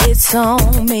 it's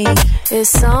on me.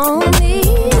 It's on me.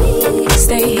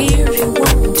 Stay here if you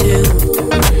want to.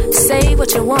 Say what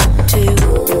you want to.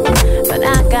 But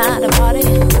I got a party.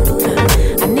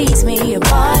 I needs me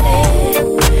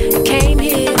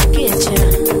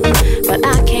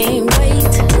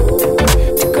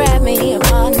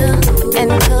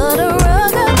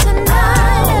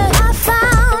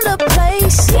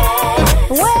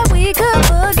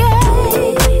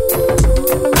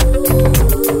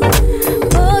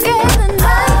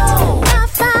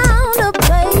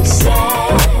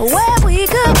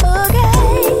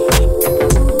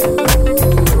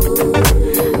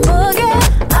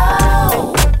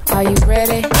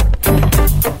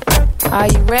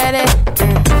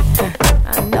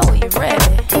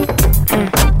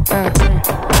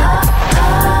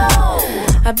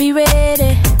I'll be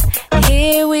ready.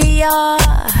 Here we are.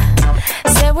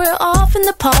 Said we're off in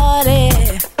the party.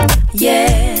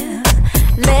 Yeah.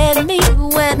 Let me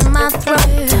wet my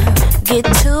throat. Get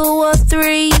 2 or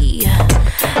 3.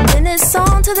 Then it's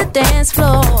on to the dance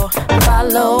floor.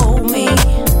 Follow me.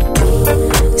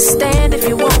 Stand if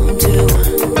you want to.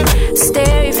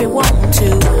 Stare if you want to.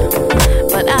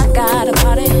 But I got a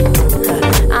party.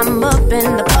 I'm up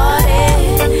in the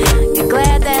party. You're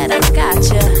glad that I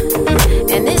got you.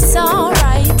 And it's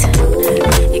alright.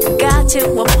 You got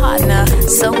you a partner.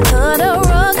 So put a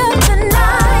rug up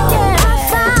tonight. Yeah, I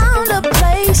found a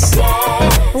place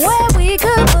where we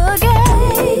could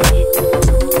boogie.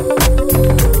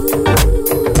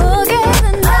 Boogie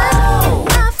the night.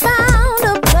 I found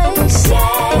a place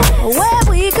where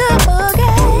we could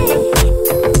boogie.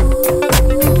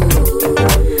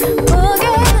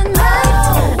 Boogie the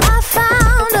night. I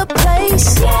found a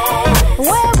place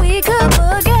where we could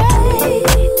boogie.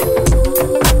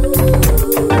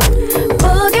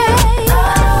 Boogie.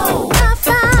 I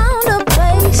found a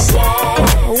place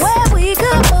where we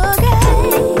could boogie.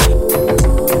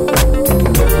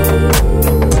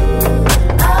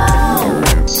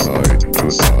 Side to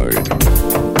side.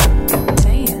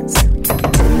 Dance.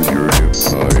 Your hip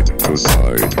side to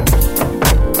side.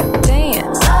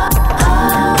 Dance.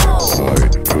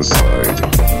 Side to side.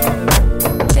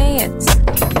 Dance.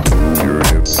 Your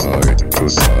hip side to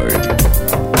side.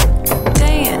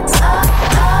 Dance. I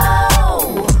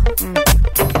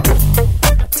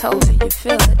told you, you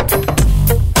feel it.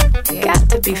 You got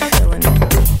to be feeling it.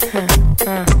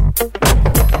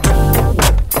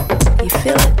 You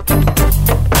feel it?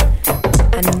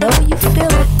 I know you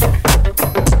feel it.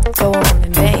 Go on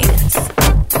and dance.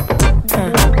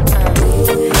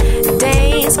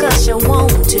 Dance 'cause you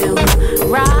want to.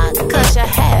 Rock 'cause you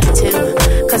have to.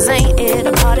 'Cause ain't it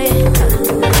a party?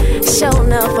 Show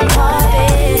enough a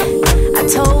party. I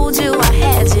told you I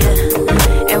had you.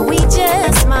 And we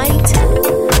just might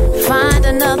find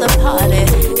another party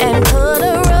and put a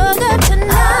rug up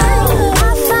tonight.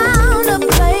 I found a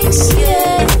place,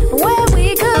 where we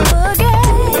could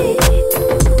boogie.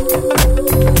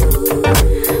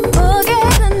 Boogie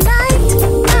the night.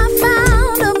 I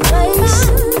found a place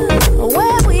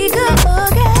where we could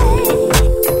boogie.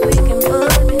 We can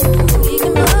boogie,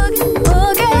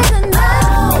 boogie the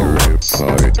night. Your hip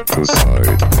side to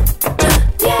side.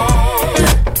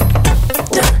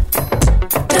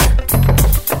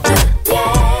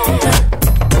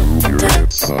 Your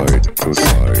hip side to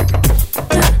side.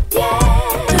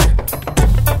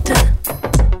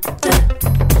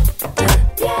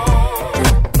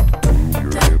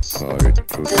 Your hip side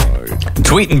to side.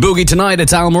 Tweet and Boogie tonight.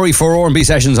 It's Al Murray for R&B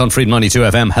Sessions on Freedom 92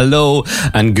 FM. Hello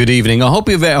and good evening. I hope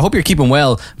you're keeping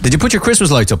well. Did you put your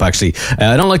Christmas lights up, actually?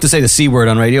 I don't like to say the C word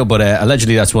on radio, but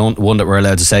allegedly that's one that we're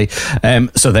allowed to say.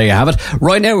 So there you have it.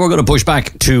 Right now we're going to push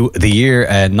back to the year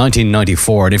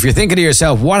 1994. And if you're thinking to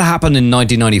yourself, what happened in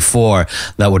 1994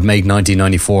 that would make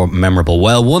 1994 memorable?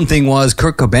 Well, one thing was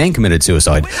Kurt Cobain committed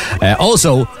suicide.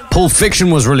 Also, Pulp Fiction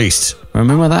was released.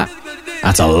 Remember that?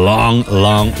 That's a long,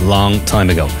 long, long time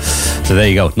ago. So there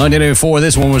you go. 1984,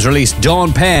 this one was released.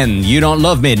 Dawn Penn, You Don't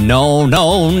Love Me. No,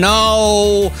 no,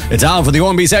 no. It's Al for the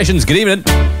R&B Sessions. Good evening.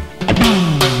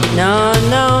 No,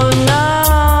 no,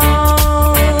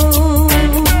 no.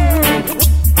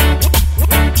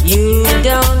 You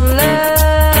don't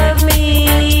love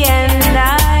me, and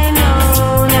I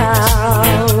know now.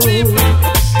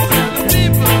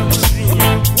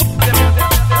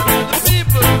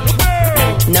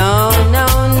 No, no,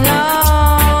 no.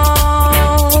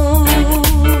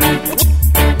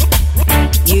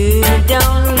 You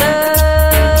don't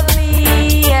love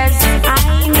me, as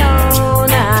I know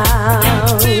now.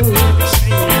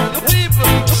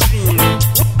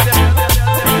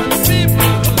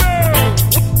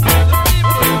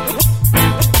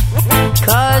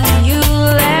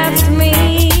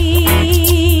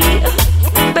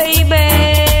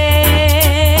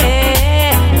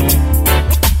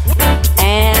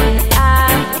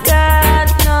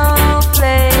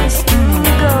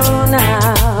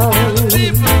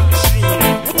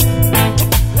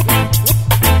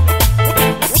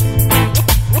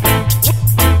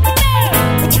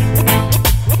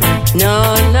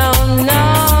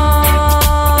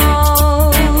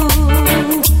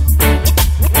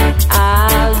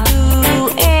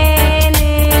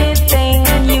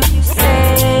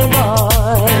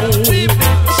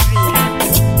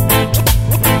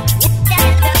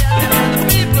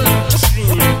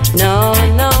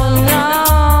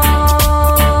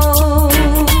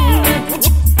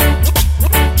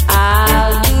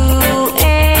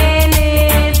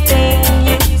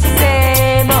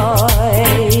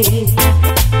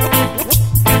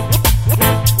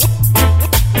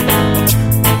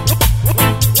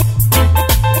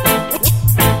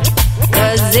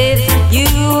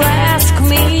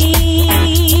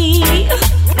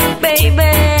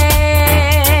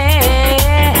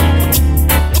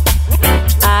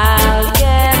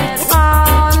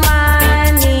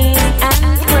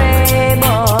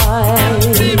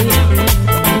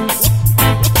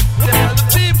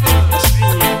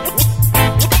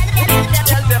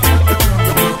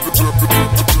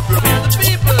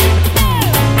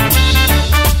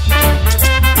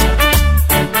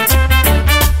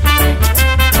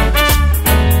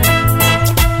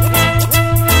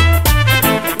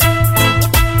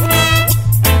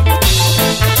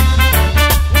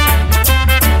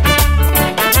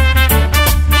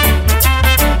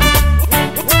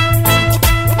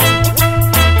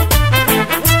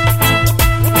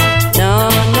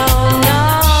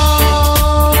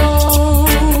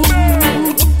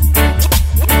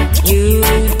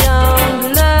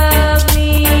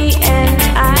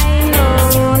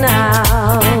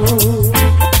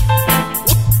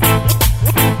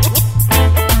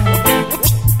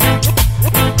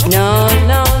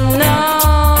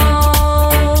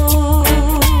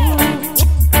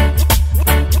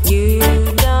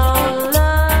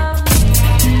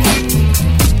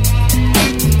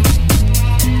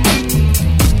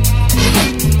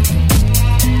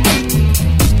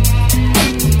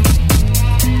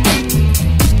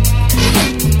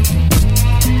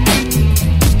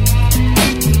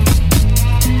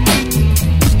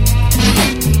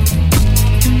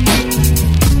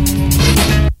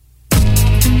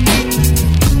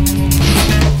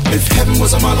 If heaven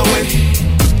was a mile away,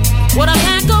 would I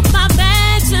pack up my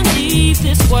bags and leave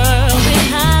this world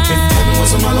behind? if heaven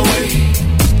was a mile away,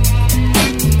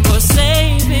 or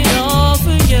save it all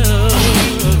for you?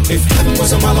 if heaven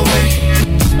was a mile away,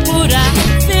 would I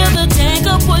fill the tank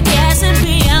up with gas and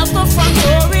be out the front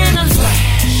door in a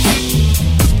flash?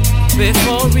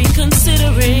 Before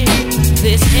reconsidering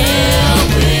this hell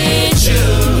with you,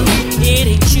 it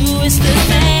ain't you, it's the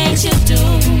things you do.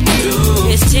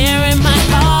 It's tearing my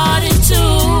heart in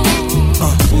two.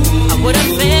 I would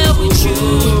have failed with you.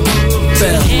 To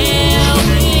hell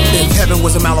with if heaven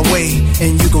was a mile away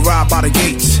and you could ride by the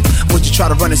gates, would you try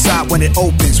to run inside when it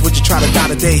opens? Would you try to die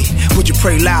today? Would you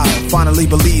pray loud and finally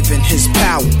believe in his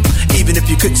power? Even if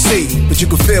you couldn't see, but you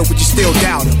could feel, would you still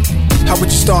doubt him? How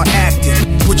would you start acting?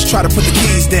 Would you try to put the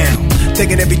keys down?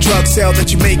 Thinking every drug sale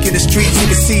that you make in the streets he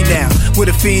can see now. Would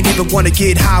a fiend even want to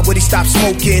get high? Would he stop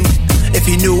smoking? If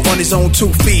he knew on his own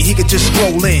 2 feet he could just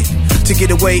stroll in to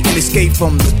get away and escape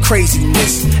from the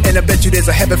craziness. And I bet you there's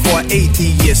a heaven for an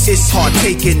atheist. It's hard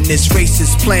taking this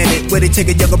racist planet where they take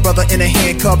a younger brother in a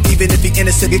handcuff. Even if he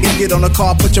innocent, you can get on a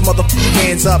car, put your motherfucking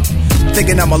hands up.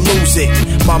 Thinking I'ma lose it.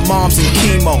 My mom's in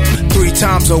chemo 3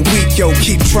 times a week, yo,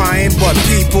 keep trying. But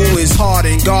people is hard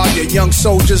and God, your young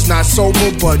soldiers not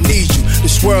sober but need you.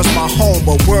 This world's my home,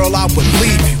 but world I would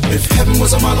leave you. If heaven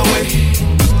was a mile away,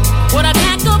 would I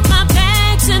pack up my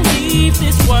bags and leave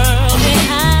this world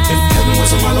behind? if heaven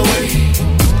was a mile away,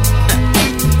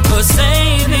 or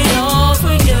save it all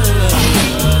for you?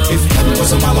 if heaven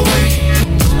was a mile away,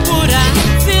 would I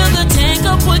fill the tank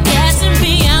up with gas and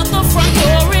be out the front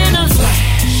door in a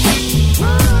flash?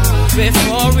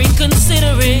 Before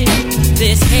reconsidering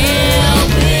this hell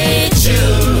with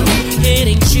you, it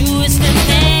ain't you, it's the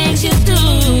things you do.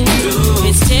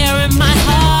 It's tearing my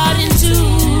heart in two.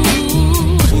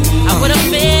 I would have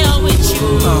failed with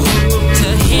you. To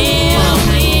hell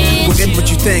with forget what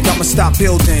you think, I'ma stop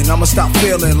building. I'ma stop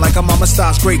feeling like I'm Mama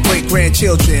Star's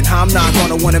great-great-grandchildren. How I'm not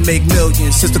gonna wanna make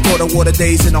millions. Since the quarter water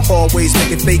days in the hallways,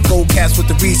 making fake gold cats with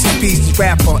the Reese's Pieces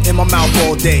wrapper in my mouth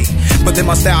all day. But then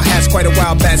my style has quite a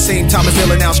while back. Same time as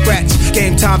ill and now scratch.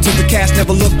 Game time took the cash,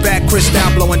 never look back. Chris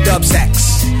down blowing dub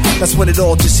sacks. That's when it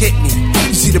all just hit me.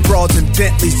 You see the broads and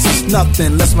Bentleys, it's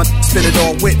nothing less my spin it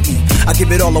all with me. I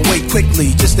give it all away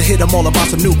quickly, just to hit them all about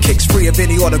some new kicks, free of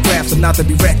any autographs and not to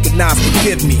be recognized.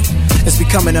 Forgive me, it's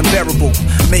becoming unbearable.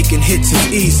 Making hits is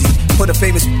easy. Put a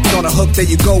famous on a hook, there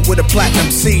you go with a platinum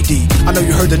CD. I know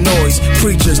you heard the noise,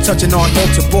 preachers touching on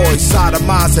altar boys,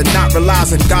 sodomizing, not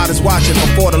realizing God is watching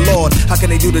before the Lord. How can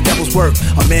they do the devil's work?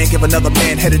 A man give another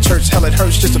man head of church, hell it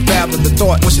hurts just to fathom the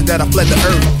thought, wishing that I fled the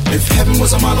earth. If heaven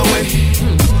was a mile away,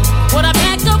 would I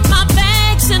pack up my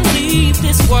bags and leave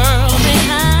this world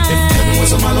behind? if heaven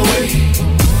was a mile away,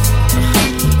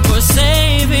 or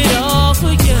save it all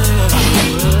for you?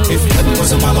 if heaven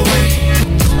was a mile away,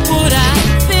 would I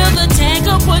fill the tank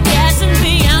up with gas and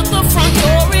be out the front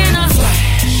door in a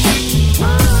flash?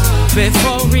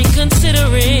 Before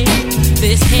reconsidering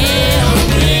this hell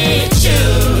with you,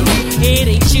 it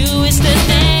ain't you, it's the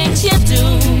things you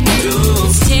do.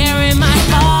 It's tearing my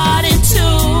heart in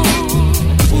two.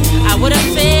 I would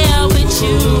have failed with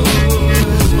you.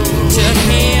 To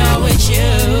hell with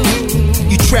you.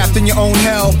 you trapped in your own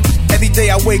hell. Every day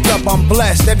I wake up, I'm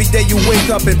blessed. Every day you wake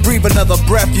up and breathe another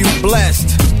breath, you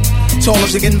blessed. Tall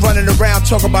as again running around,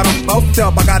 talk about I'm buffed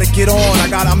up. I gotta get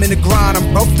on, I'm in the grind,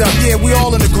 I'm buffed up. Yeah, we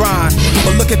all in the grind.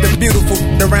 But look at the beautiful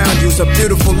around you, it's a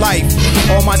beautiful life.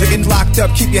 All minds are getting locked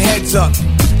up, keep your heads up.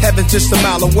 Heaven's just a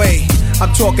mile away.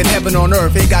 I'm talking heaven on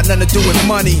earth, ain't got nothing to do with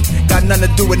money, got nothing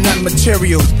to do with nothing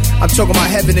material. I'm talking about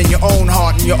heaven in your own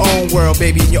heart, in your own world,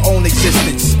 baby, in your own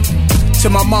existence. To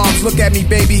my moms, look at me,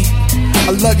 baby.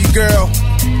 I love you, girl.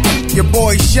 Your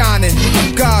boy's shining.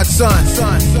 I'm God's son.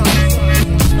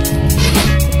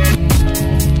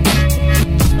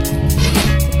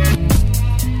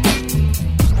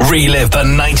 Relive the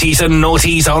 90s and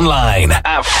noughties online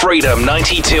at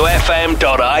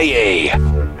freedom92fm.ie.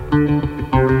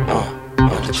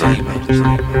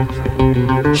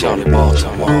 Shawty balls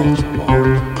on walls,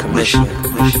 commission,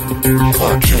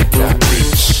 fuck it, got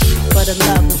beats. For the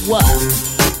love of what?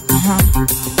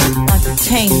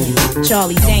 Entertainment,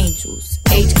 Charlie's Angels,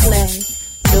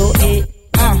 H-Class, do it,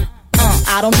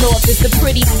 I don't know if it's the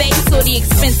pretty face or the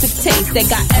expensive taste that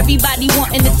got everybody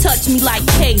wanting to touch me like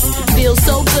Case. Feels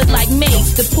so good like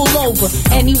Mace to pull over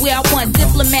anywhere I want.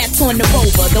 Diplomats on the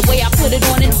rover. The way I put it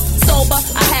on it sober,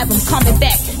 I have them coming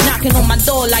back, knocking on my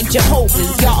door like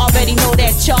Jehovah's. Y'all already know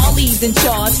that Charlie's in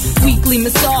charge. Weekly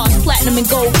massage, platinum and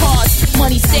gold cards.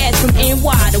 Money stashed from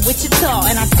NY to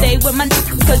Wichita, and I stay with my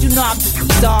cause you know I'm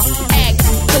star. Act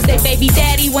Cause they baby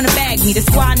daddy wanna bag me. That's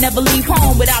why I never leave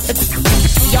home without the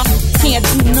y'all can't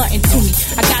do nothing to me.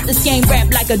 I got this game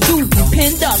wrapped like a doobie,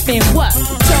 pinned up in what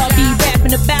y'all be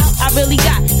rapping about. I really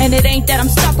got, and it ain't that I'm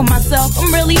stuck on myself.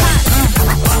 I'm really hot.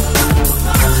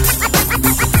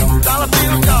 Dollar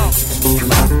bill, dog.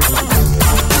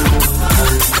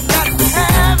 Got to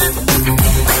have it.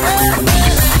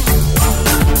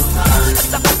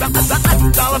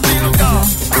 Dollar bill, dog.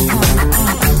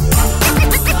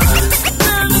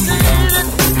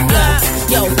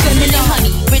 Yo, feminine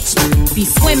honey, rich be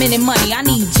swimming in money. I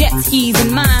need jet skis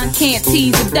in mine, can't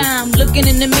tease a dime. Looking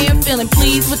in the mirror, feeling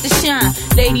pleased with the shine.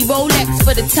 Lady Rolex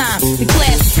for the time, the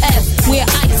class is S. Wear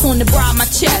ice on the bra of my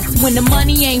chest. When the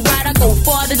money ain't right, I go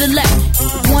far to the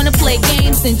left. Wanna play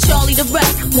games, then Charlie the rep.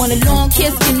 Want a long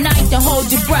kiss goodnight, then hold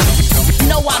your breath.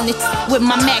 Know I'm the with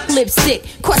my MAC lipstick.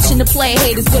 Crushing the play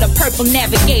haters with a purple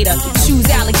navigator. Shoes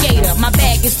alligator, my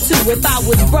bag is two. If I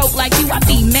was broke like you, I'd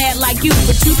be mad like you.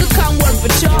 But you could come work for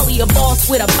Charlie, a boss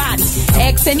with a body.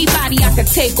 Ask anybody, I could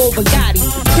take over Gotti.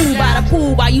 Pool by the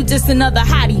pool, while you just another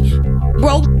hottie.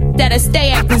 Broke, that'll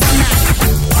stay acting snotty.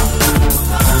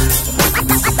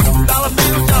 Dollar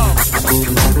bill, dog.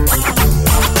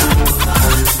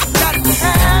 Got to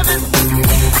have it.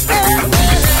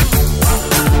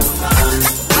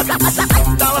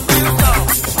 Dollar bill, dog.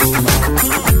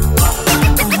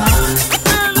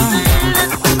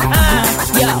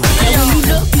 Yo, and when you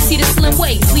look, you see the slim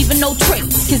waist, leaving no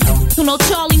trace. Cause you know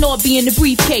Charlie know it be in the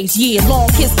briefcase. Yeah, long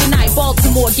kiss goodnight,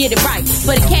 Baltimore, get it right.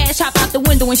 For the cash, hop out the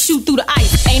window and shoot through the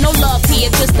ice. Ain't no love here,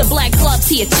 just the black gloves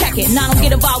here, check it. And I don't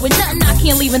get involved with nothing, I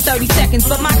can't leave in 30 seconds.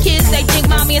 But my kids, they think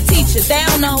mommy a teacher. They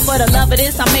don't know, for the love of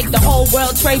this, I make the whole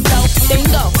world trade blow.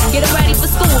 Bingo, get it ready for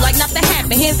school like nothing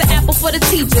happened. Here's an apple for the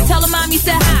teacher, tell her mommy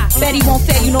said hi. Betty won't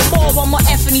fail you no more, one more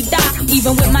F and he die.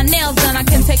 Even with my nails done, I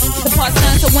can take the parts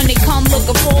done. So when they come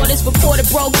looking for this reported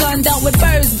broke gun done with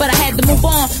birds, but I had to move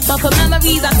on. But for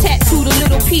memories, I tattooed a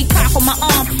little peacock on my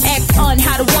arm. Asked Un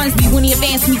how the ones be when he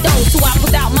advanced me those. So I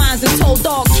put out mines and told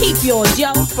dog, keep yours,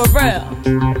 yo, for real.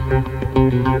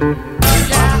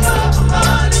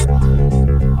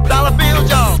 Dollar bill,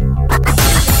 dog.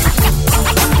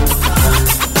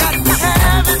 Got to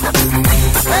have it.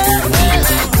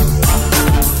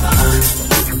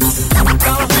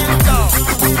 Dollar bill, dog.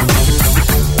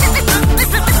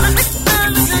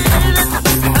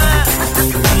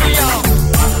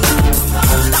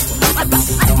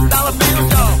 Dollar bill,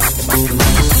 dog.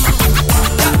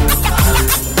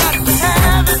 Got to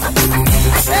have it.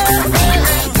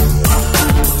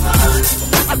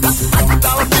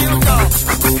 Dollar bill, dog.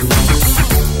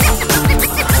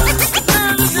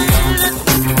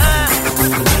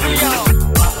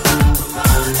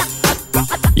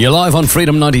 You're live on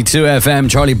Freedom 92 FM,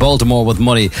 Charlie Baltimore with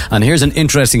Money. And here's an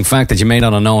interesting fact that you may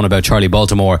not have known about Charlie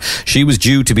Baltimore. She was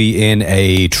due to be in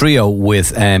a trio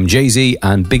with Jay-Z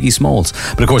and Biggie Smalls.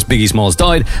 But of course, Biggie Smalls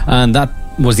died, and that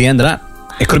was the end of that.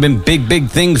 It could have been big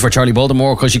things for Charlie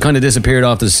Baltimore, because she kind of disappeared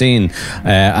off the scene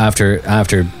after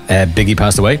Biggie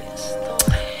passed away.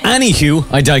 Anywho,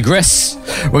 I digress.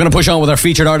 We're going to push on with our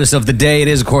featured artist of the day. It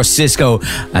is, of course, Cisco,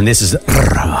 and this is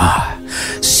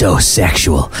so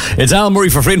sexual. It's Al Murray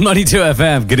for Freedom 92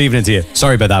 FM. Good evening to you.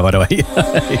 Sorry about that, by the way.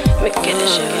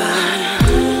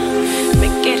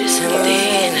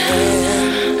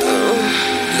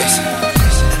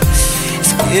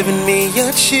 It's giving me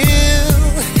a chill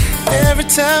every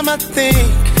time I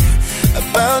think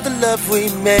about the love we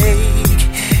make.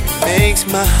 It makes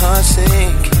my heart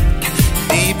sink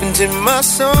deep into my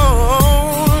soul.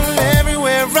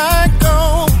 Everywhere I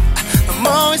go, I'm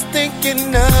always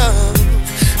thinking of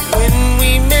when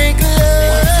we make love.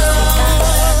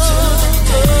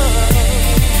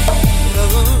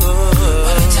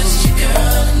 But I touch you,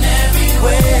 girl, in every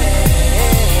way.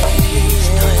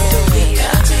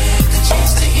 Gotta take the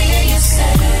chance to hear you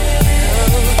say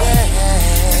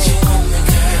that you want me,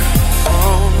 girl.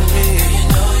 Want me. You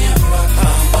know you're my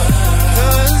world.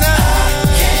 'Cause I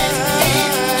can't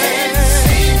even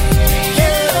see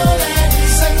you that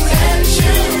it's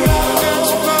unnatural.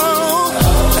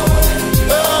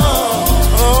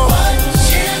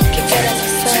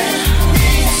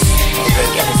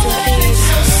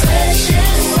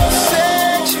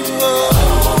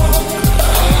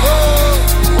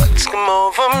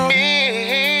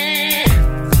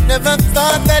 Never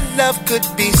thought that love could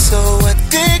be so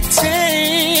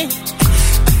addicting.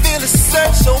 I feel a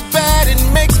surge so bad it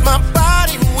makes my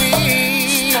body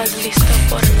weak.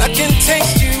 I can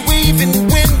taste you even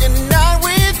when you're not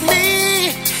with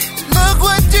me. Look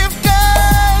what you've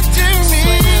done to me.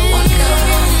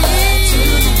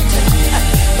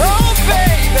 Oh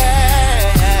baby,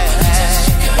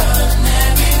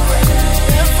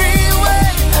 everywhere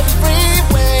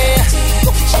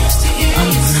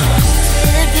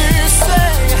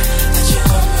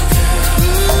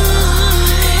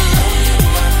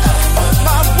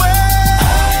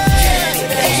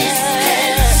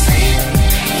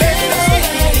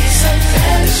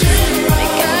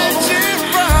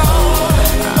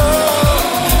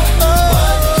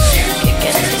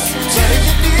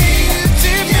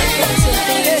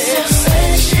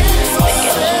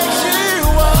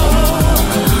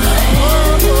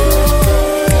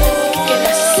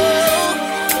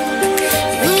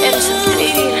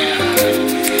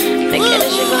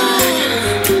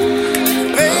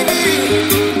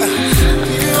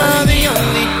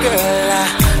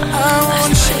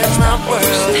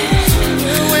world.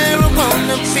 Where I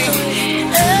wanna be,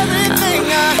 everything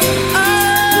I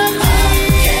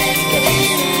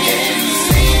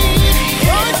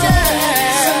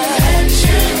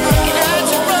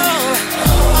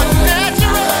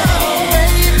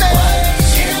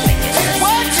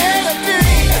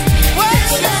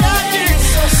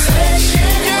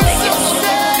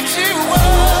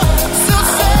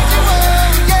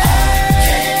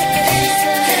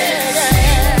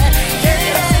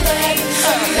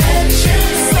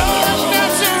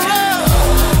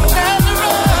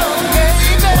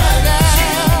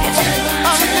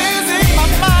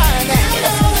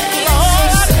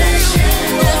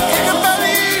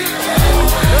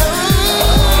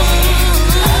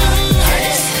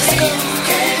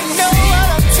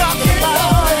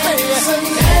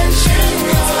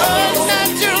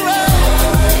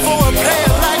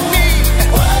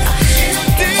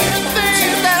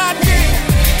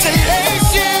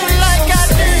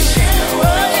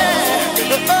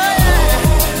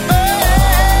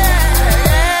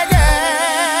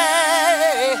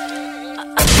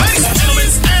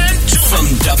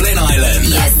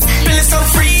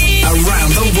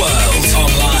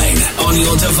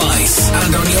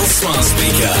and on your smart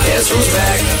speaker. Guess who's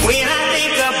back? When I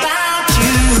think about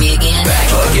you, back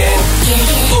again.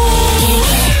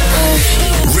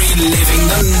 Reliving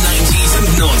the 90s and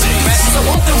noughties. I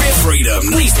want the real freedom.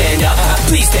 Please stand up.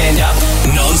 Please stand up.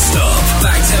 Non-stop,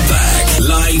 back to back,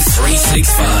 live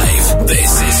 365.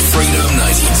 This is Freedom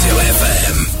 92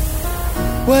 FM.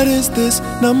 What is this?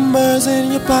 Numbers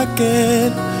in your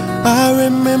pocket. I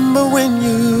remember when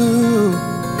you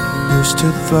used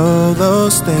to throw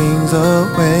those things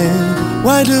away.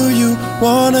 Why do you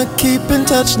wanna keep in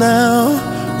touch now?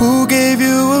 Who gave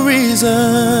you a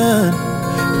reason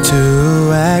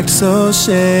to act so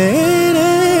shady?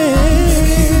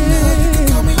 Maybe you know you can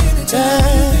call me anytime.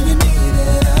 Anything you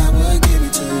needed, I would give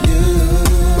it to you.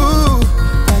 Ooh,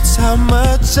 that's how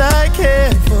much I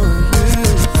care for you.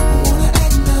 I wanna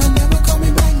act now, never call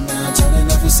me back now. Turning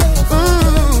off your cell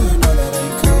phone. You know that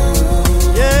ain't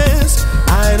cool. Yes,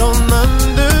 I don't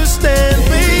understand,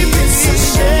 baby. It's a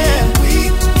shame we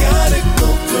gotta go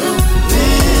through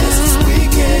this. We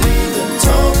can't even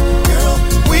talk, girl.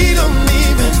 We don't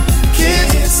even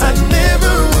kiss. I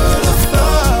never would have thought.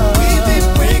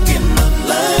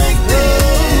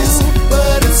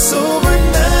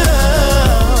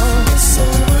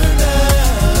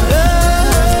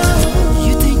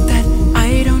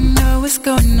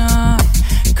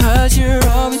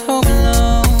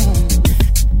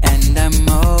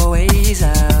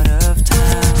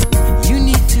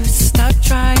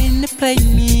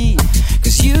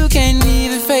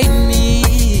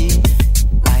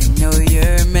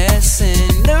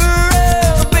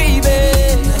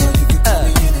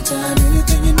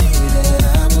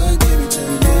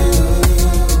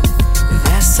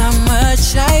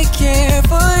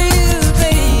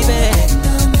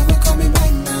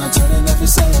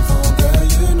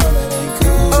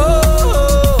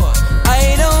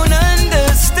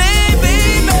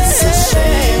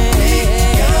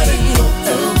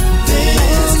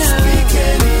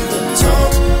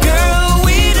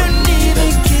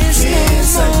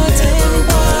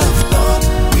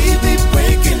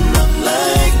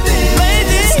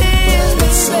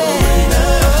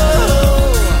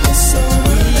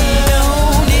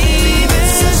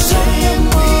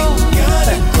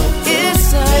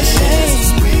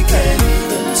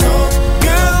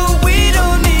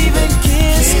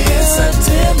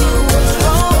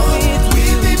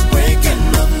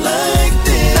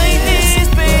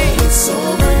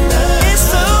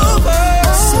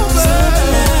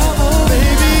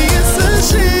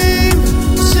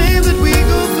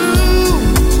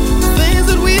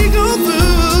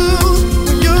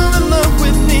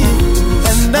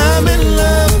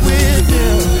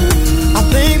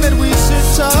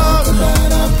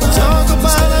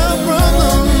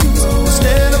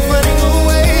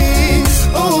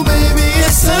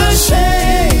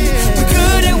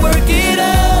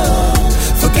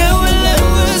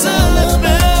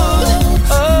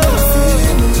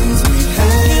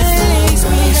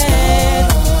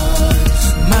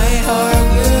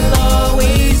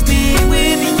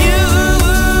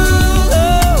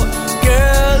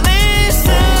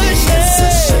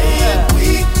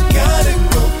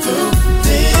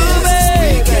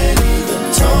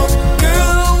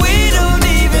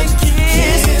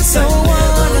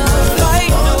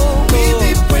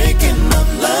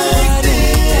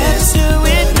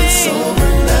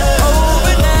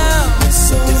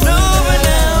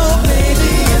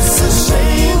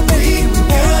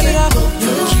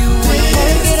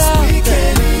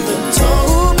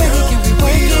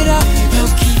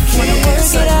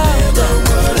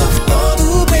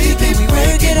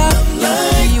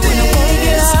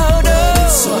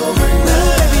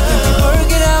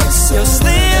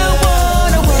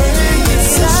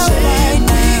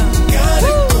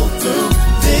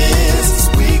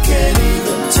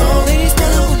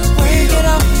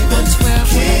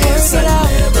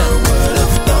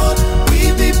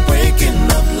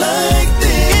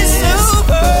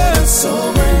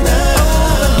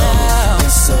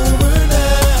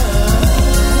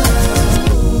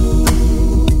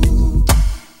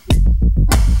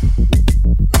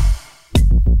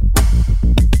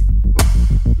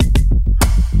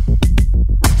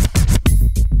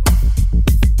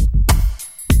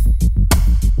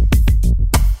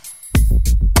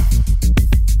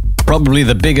 probably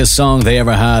the biggest song they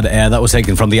ever had. That was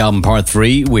taken from the album Part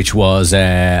 3, which was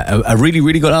a really,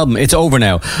 really good album. It's Over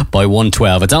Now by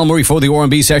 112. It's Al Murray for the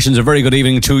R&B Sessions. A very good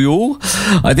evening to you.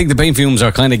 I think the paint fumes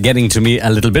are kind of getting to me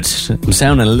a little bit. I'm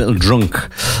sounding a little drunk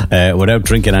without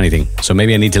drinking anything. So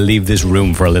maybe I need to leave this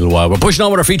room for a little while. We're pushing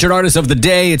on with our featured artist of the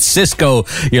day. It's Cisco.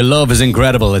 Your love is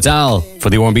incredible. It's Al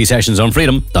for the R&B Sessions on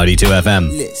Freedom 92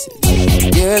 FM.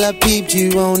 Listen, girl, I peeped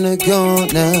you on the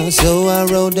corner, so I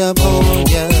rolled up on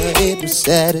ya. It was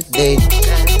Saturday.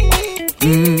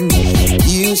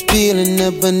 You was peeling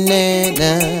a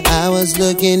banana. I was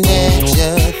looking at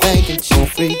ya, thinking you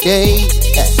freaky.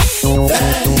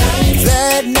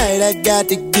 That night I got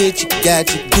to get you, got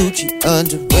your Gucci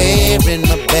underwear in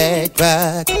my back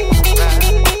pocket.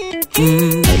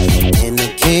 And I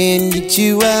can't get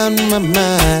you out of my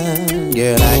mind,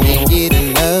 girl. I can't get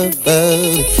enough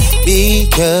of it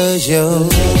because you're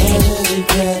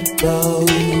incredible.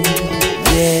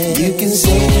 Yeah, you can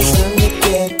say it's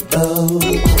unforgettable.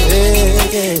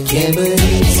 Yeah, can't believe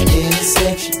it's been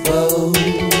sexual.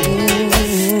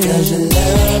 Cause your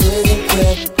love is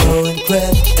incredible,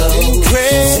 incredible.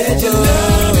 Said your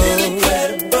love is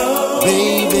incredible,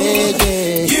 baby.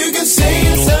 Yeah, you can say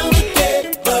it's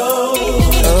unforgettable.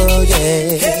 Oh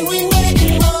yeah, and we make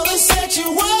it more than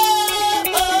sexual.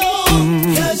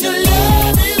 Cause your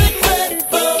love is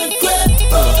incredible,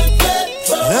 incredible,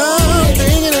 incredible. I'm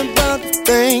thinking about the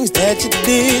things that you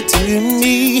did to me.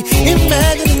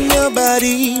 Imagining your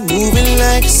body moving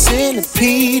like a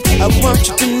centipede. I want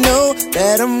you to know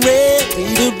that I'm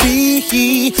ready to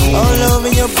be all over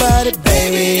your body,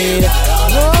 baby.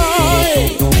 Oh,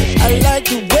 I like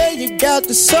the way you got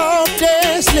the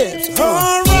softest lips.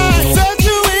 Alright,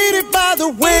 infatuated by the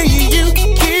way you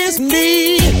kiss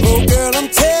me. Oh girl, I'm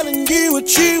telling you a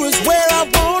true is where I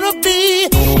wanna be.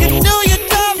 You know you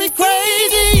drive me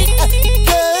crazy,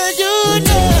 cause you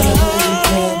know,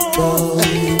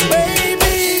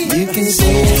 baby, you can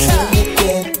say it's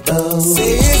unforgettable.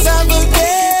 Say it's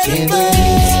unforgettable.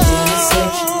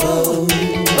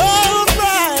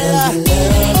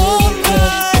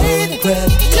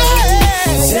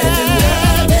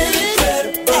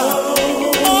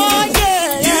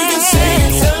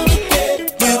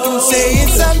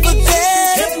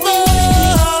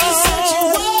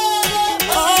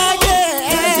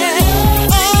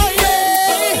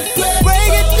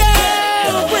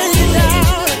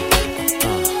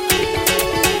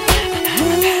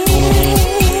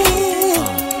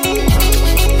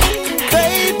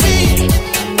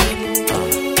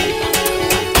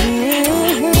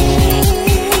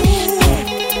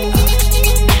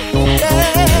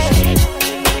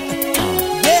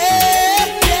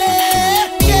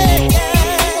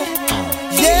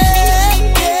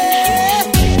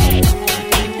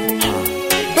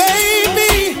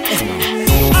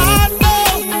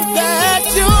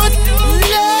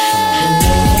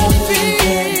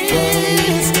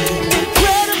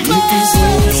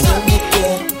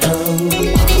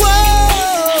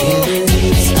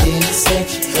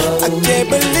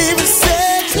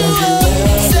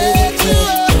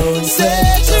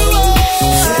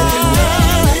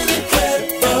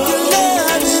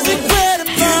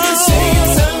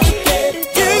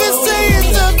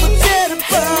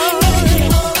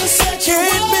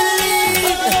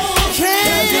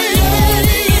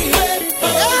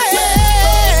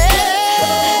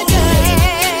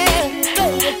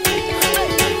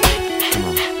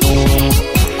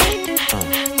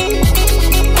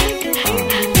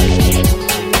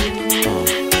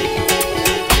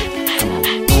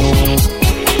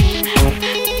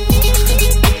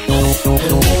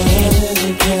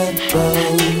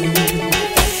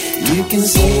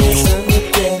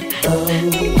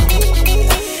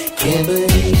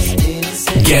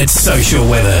 Get social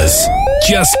with us.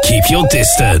 Just keep your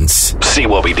distance. See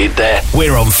what we did there?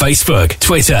 We're on Facebook,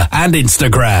 Twitter, and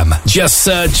Instagram. Just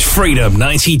search Freedom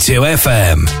 92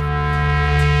 FM.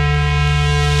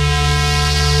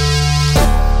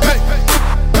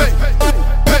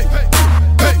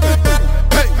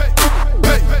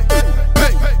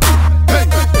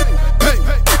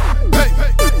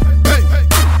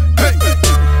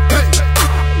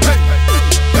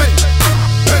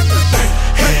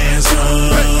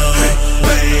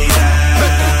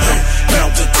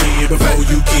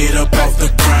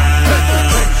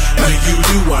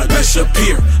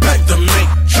 Disappear like the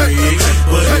Matrix.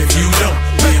 But if you don't,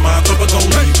 then my papa gon'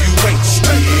 leave you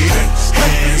wasted.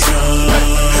 Hands up,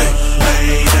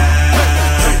 lay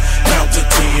down. Count to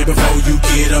 10 before you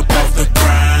get up off the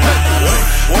ground.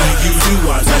 When you do,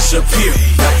 I disappear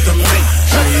like the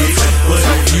Matrix. But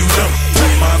if you don't,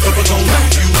 then my papa gon'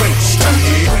 leave you wasted.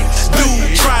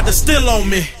 Dude tried to steal on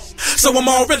me. so I'm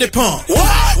already pumped.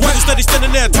 Niggas steady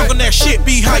standing there talking that shit,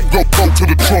 be hype. Go to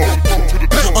the trunk.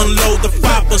 Unload the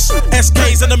flippers,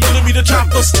 SKs and the millimeter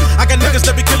choppers. I got niggas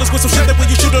that be killers with some shit that when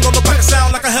you shoot it on the back, it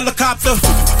sound like a helicopter.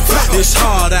 It's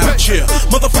hard out here,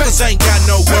 motherfuckers ain't got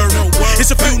no word.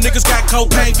 It's a few niggas got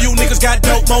cocaine, few niggas got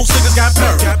dope, most niggas got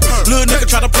perk. Little nigga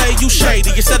try to play you shady,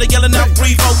 instead of yelling out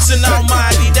free folks and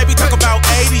almighty. They be talking about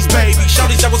 80s, baby.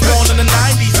 Shorties that was born in the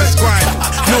 90s is grinding.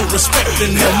 No respect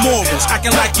and no morals,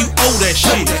 acting like you owe that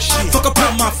shit. Fuck up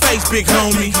on my face, big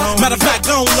homie. Matter of fact,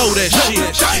 gon' load that shit.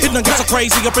 It done get so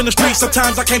crazy up in the streets,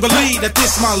 sometimes I can't believe that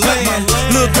this my land.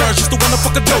 Little girls used to wanna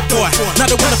fuck a dope boy, now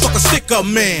they wanna fuck a stick-up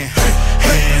man.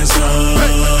 Hands up,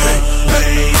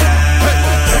 lay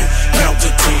down, count to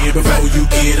 10 before you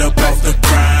get up off the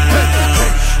ground.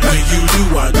 When you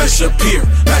do, I disappear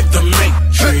like the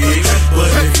Matrix.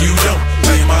 But if you don't,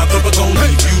 then my thumper gon'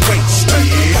 leave you wasted.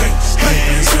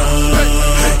 Hands up,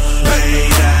 lay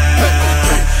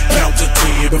down, count to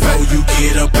 10 before you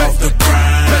get up off the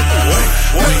ground.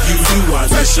 When you do, I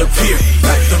disappear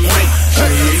like the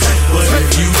Matrix. But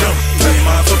if you don't, then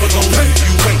my thumper gon' leave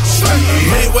you wasted.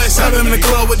 Midwest, shot him in the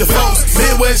club with the folks.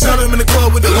 Midwest, shot him in the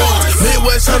club with the lords.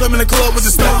 Midwest, shot him in the club with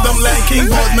the stones. I'm Latin King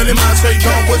Horse, million miles straight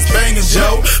gone. What's bangin',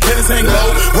 Joe? Pennies hang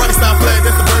low. Rockstar flag,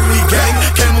 that's the Burger League gang.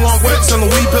 Came a long way, selling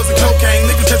weed, pills, and cocaine.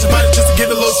 Niggas catch your body just to get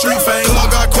a little street fame.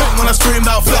 Claw got caught when I screamed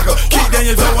out Flocka. Keep down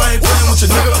your dough, I ain't playing with your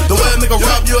nigga. The way a nigga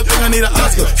rob you, I think I need an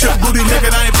Oscar. Trip booty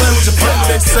nigga, I ain't playing with your partner.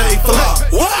 They say flop.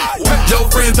 Your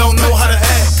friends don't know how to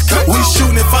act. We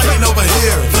shooting and fighting over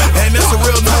here, and that's a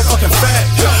real motherfucking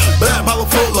fact. Black bottle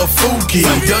full of Fuki,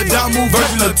 the Damu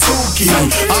version of Tuki.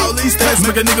 All these stats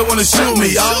make a nigga wanna shoot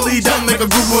me. All these dumb make a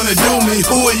group wanna do me.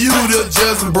 Who are you to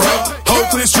judge me, bro? Whole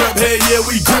clean strap head, yeah,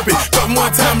 we gripping. Couple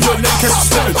more time, your neck catch you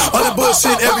slipping. All that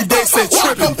bullshit every day said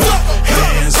tripping.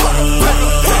 Hands up,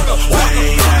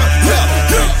 lay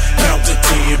down, count to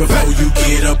 10 before you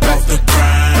get up off the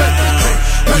ground.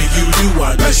 When you do,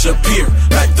 I disappear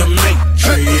like the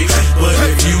Matrix. But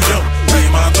if you don't,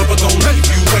 then my thumper gon' leave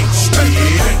you wasted.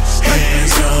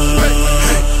 Hands up,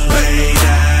 lay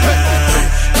down,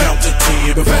 count to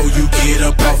 10 before you get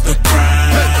up off the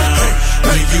ground.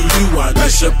 When you do, I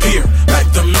disappear like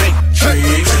the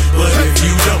Matrix. But if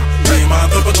you don't, then my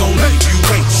thumper gon' leave you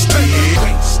wasted.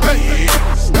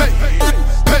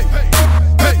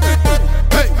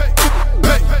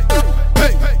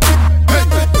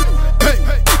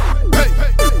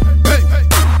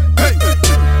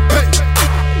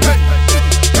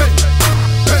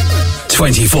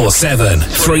 24/7,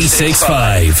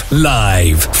 365,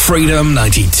 live, Freedom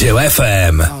 92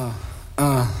 FM.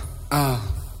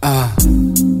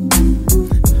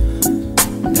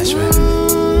 That's right.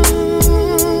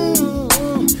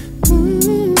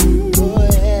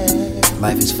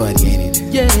 Life is funny, ain't it?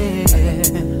 Yeah.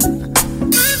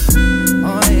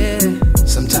 Oh yeah.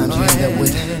 Sometimes you end up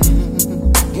with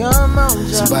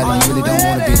somebody you really don't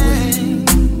want to be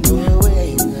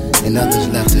with, and others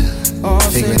left to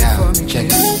figure it out. Check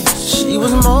it. She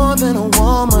was more than a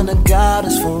woman, a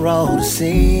goddess for all to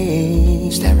see.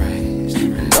 Is that right?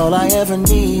 And all I ever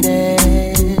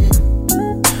needed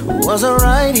was her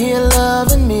right here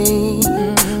loving me.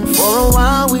 For a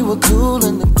while we were cool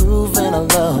in the groove and our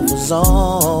love was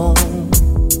on.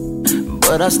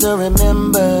 But I still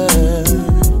remember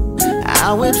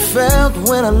how it felt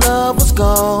when our love was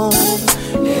gone.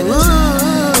 And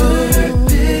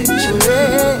picture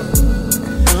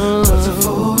was a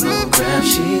photograph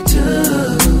she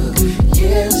took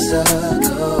years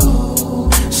ago.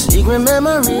 Secret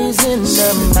memories in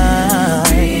her mind.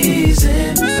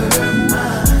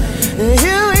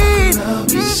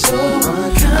 So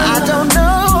I don't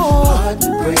know.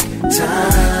 Heartbreak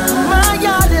time. My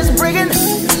heart is breaking.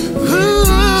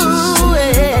 Ooh,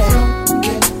 yeah.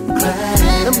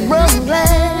 The broken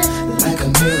glass. Like a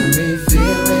mirror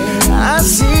feeling. I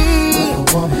see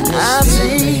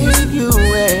you.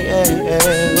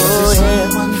 Oh, yeah.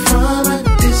 Someone from a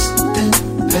distant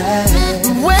past.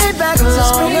 Way back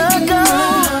long ago.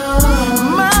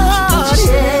 My heart,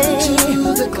 yeah.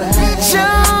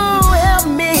 Joe, help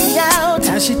me out.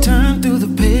 As she turned through the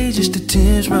pages, the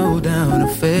tears rolled down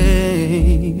her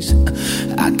face.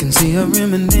 I can see her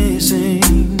reminiscing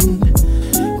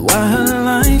why her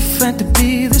life had to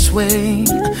be this way.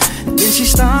 Then she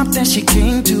stopped and she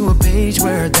came to a page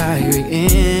where her diary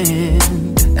ended.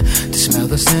 To smell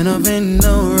the scent of an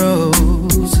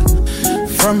rose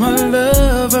from her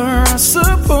lover, I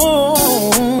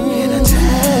suppose. In a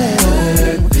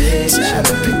tattered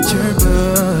picture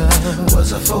book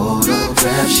was a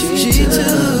photograph she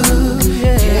took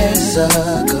years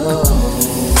ago.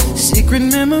 Secret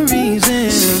memories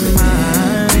in her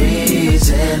mind.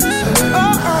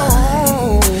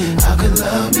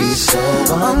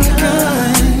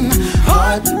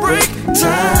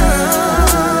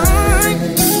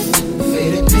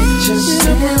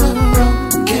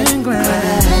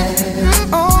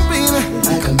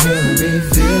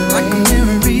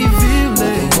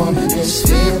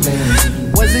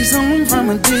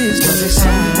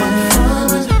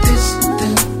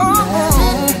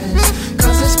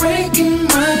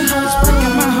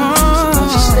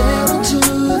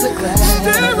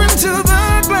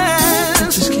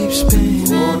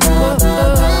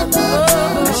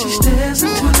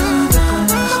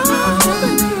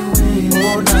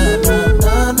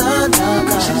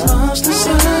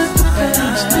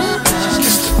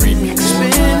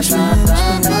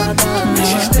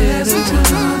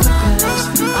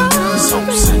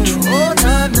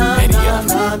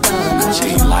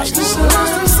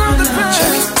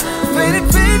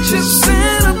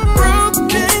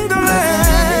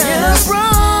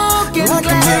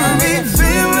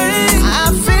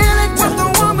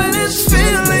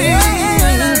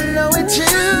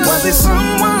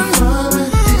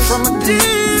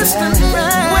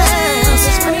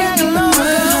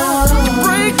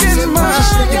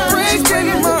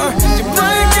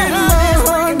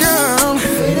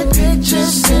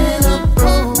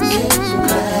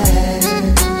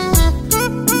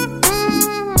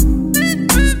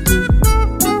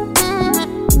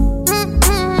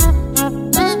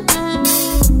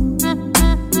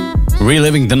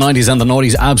 Reliving the 90s and the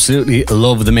noughties. Absolutely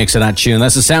love the mix of that tune.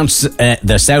 That's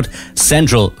the South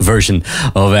Central version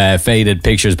of Faded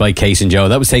Pictures by Case and Joe.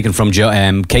 That was taken from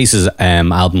Case's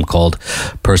album called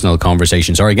Personal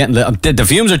Conversation. Sorry, the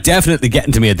fumes are definitely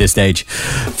getting to me at this stage.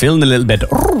 Feeling a little bit,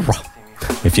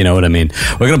 if you know what I mean.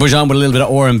 We're going to push on with a little bit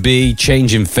of R&B,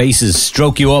 Changing Faces,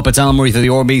 Stroke You Up. It's Alan Murray for the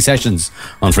R&B Sessions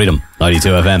on Freedom 92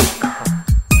 FM.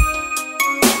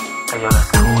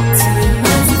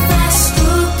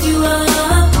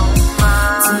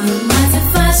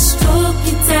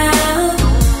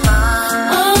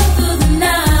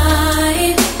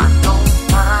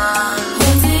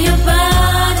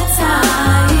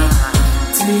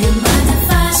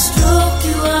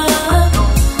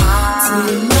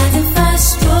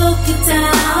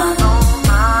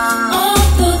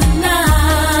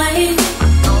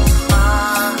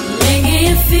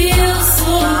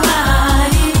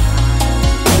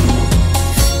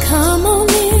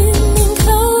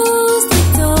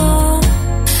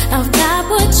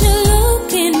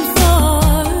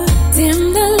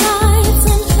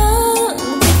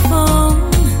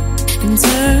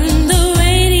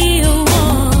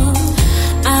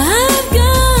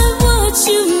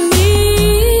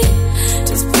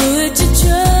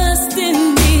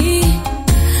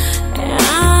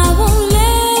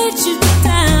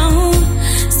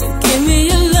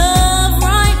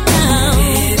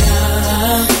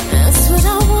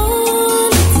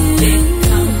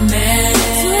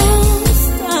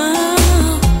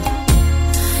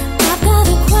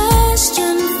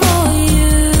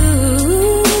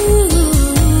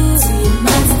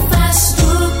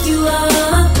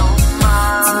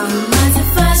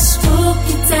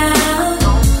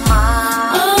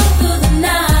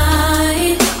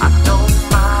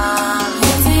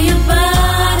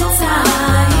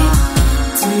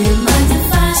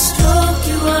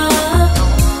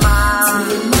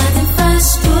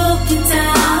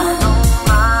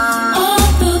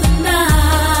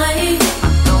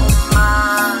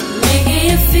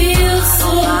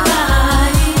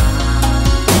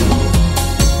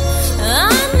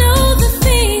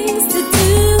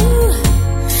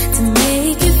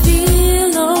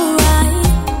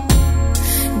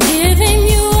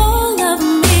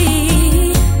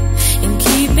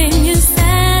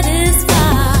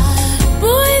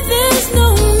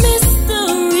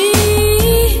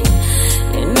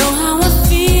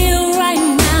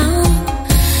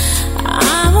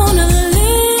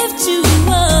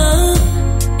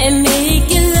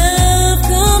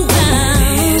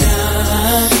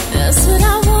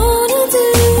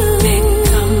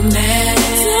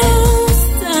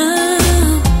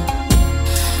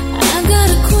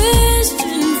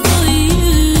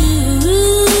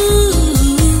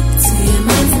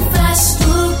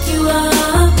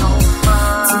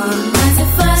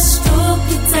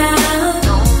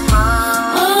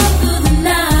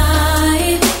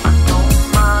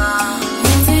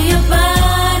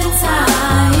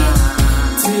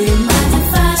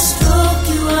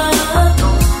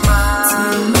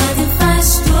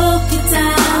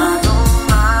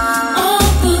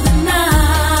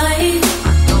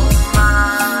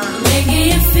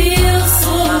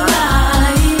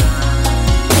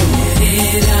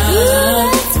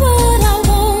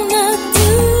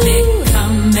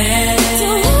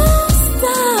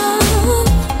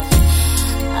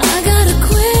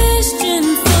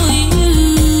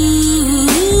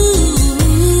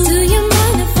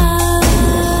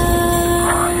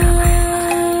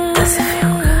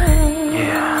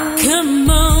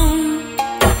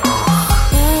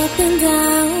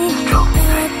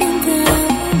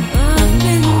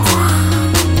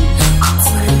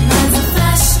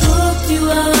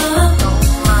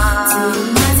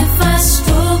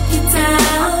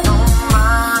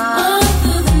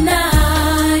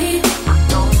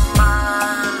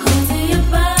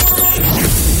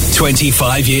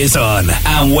 Years on,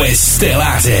 and we're still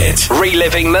at it.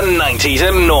 Reliving the 90s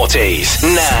and noughties.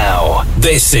 Now,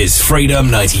 this is Freedom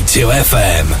 92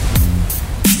 FM. 'Cause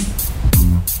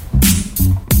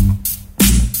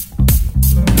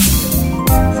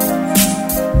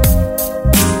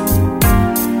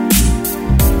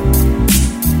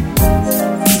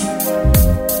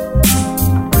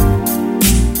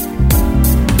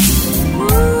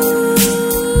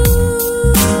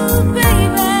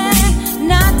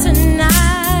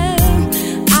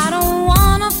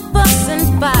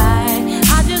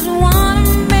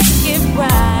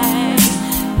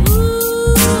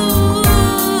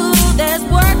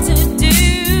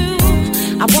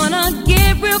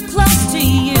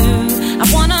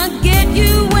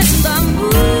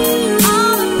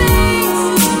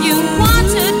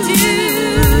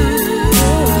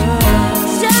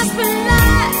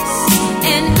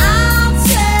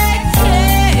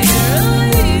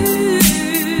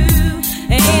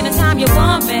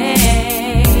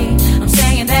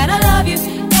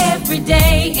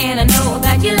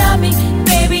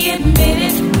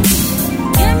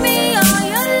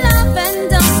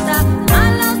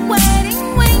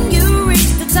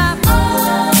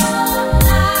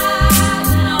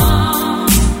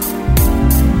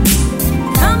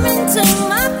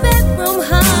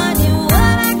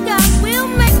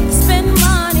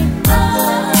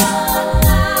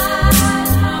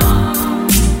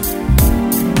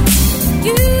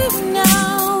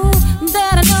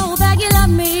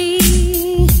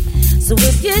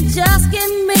just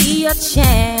give me a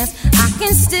chance, I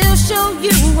can still show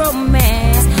you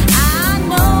romance. I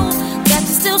know that you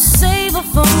still savor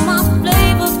for my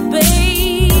flavor,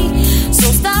 babe.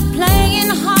 So stop playing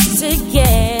hard to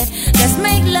get. Let's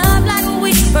make love like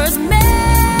we first met.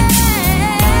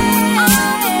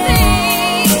 All the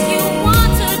things you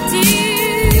want to do,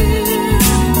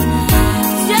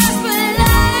 just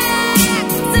relax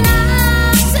and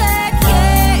I'll take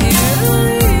care of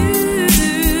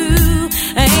you.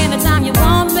 Anytime you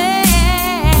want me,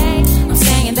 I'm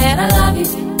saying that I love you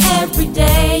every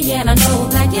day, and I know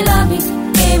that you love me,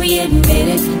 baby, admit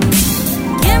it.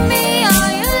 Give me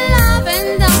all your love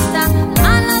and don't stop. I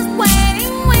love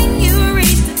waiting when you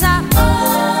reach the top.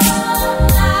 All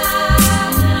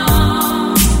night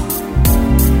long.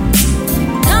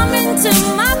 Come into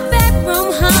my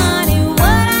bedroom, honey. What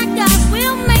I got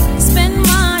will make you spend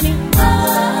money.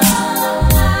 All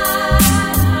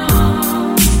night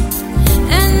long.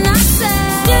 And I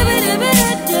said,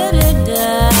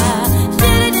 shibba-dibba-da-da-da-da,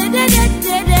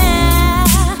 shibba-da-da-da-da-da,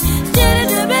 give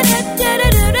me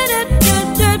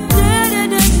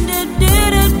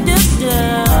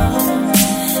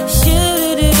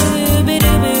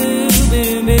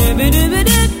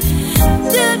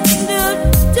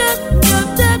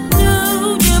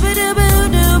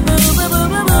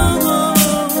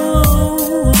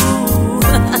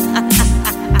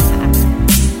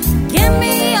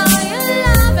all your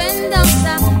love and don't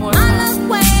stop. I love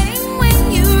waiting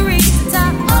when you reach the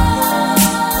top.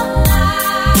 All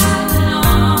night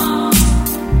long.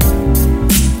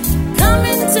 Come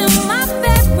into my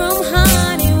bedroom,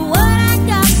 honey. What I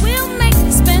got will make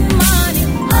you spend money.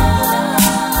 All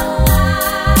night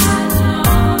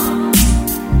long.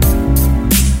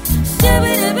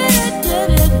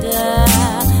 Shibba-dibba-da-da-da-da,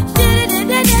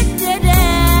 shibba-da-da-da-da-da,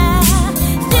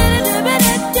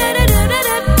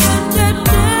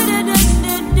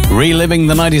 shibba-da-da-da-da-da-da-da-da-da-da-da. Reliving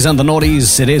the 90s and the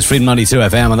noughties, it is Freedom 92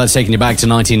 FM, and that's taking you back to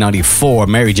 1994.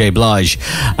 Mary J. Blige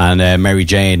and Mary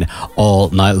Jane,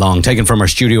 All Night Long, taken from her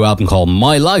studio album called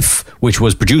My Life, which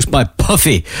was produced by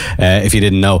Puffy, if you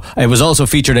didn't know. It was also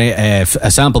featured a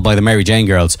sample by the Mary Jane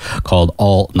Girls called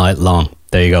All Night Long.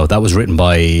 There you go. That was written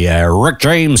by Rick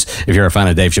James. If you're a fan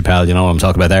of Dave Chappelle, you know what I'm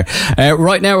talking about there.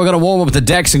 Right now, we're going to warm up the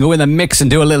decks and go in the mix and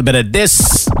do a little bit of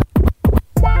this.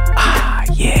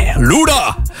 Yeah,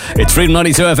 Luda! It's Freedom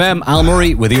 92 FM. Al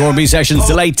Murray with the R&B sessions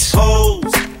till 8.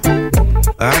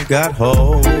 I've got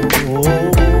holes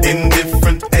in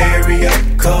different area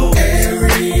codes.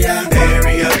 Area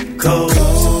codes.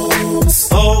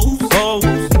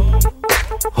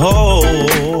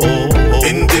 Holes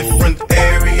in different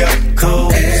area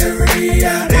codes.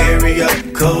 Area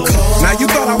codes. Now you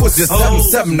thought I was just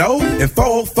 770 and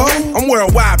 404? I'm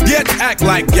worldwide, bitch. Act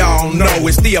like y'all know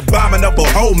it's the abominable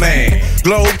hoe man.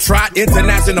 Globe Trot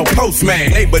International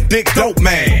Postman. Neighbor Dick Dope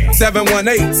Man.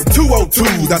 718s,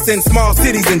 202s. I send small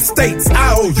cities and states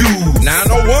IOUs.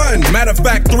 901, matter of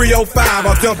fact 305.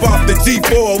 I'll jump off the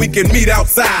G4, we can meet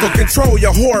outside. So control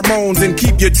your hormones and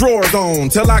keep your drawers on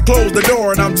till I close the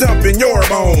door and I'm jumping your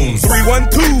bones.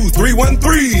 312s,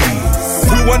 313s,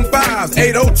 215s,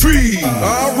 803.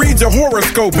 I'll read your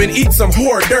horoscope and eat some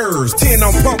hors d'oeuvres. 10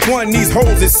 on pump 1, these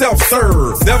hoes is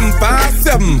self-serve.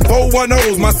 757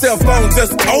 410s, my cell phone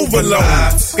just overload.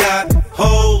 I've got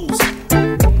holes.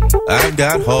 I've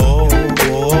got holes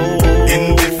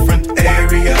in different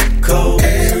area codes.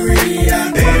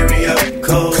 Area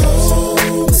codes.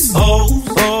 Holes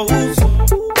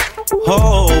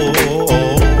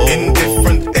in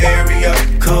different area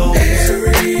codes.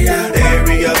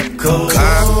 Area codes.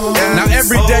 Now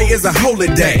every day is a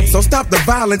holiday, so stop the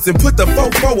violence and put the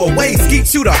fofo away.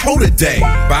 Skeet you the whole day.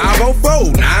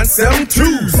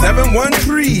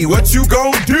 504-972-713. What you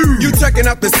gon' do? You checking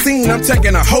out the scene, I'm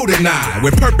checking a hoe tonight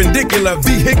with perpendicular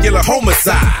vehicular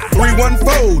homicide.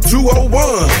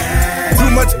 314-201. Too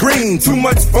much green, too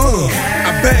much fun.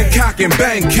 I Bangkok and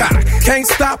Bangkok. Can't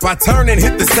stop, I turn and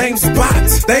hit the same spot.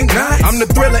 Think not, I'm the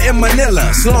thriller in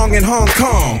Manila, Slong in Hong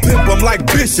Kong. Pimp 'em like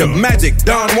Bishop, Magic,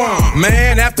 Don Juan.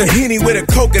 Man, after Henny with a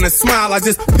Coke and a smile, I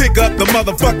just pick up the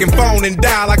motherfucking phone and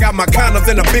dial. I got my condoms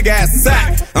in a big ass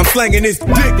sack. I'm slanging this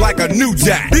dick like a new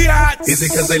jack. Is it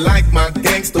cause they like my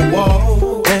gangster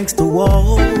wall? Gangster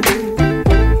wall.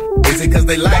 Is it cause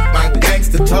they like my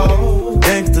gangster talk?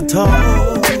 Gangster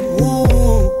talk.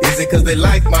 Is it cause they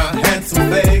like my handsome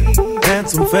face?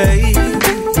 Handsome face.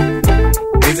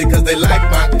 Is it cause they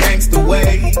like my gangster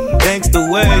way?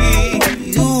 Gangster way.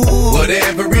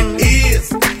 Whatever it is,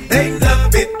 they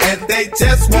love it and they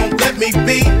just won't let me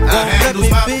be. I handle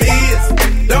my biz.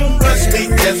 Don't rush me,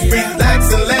 just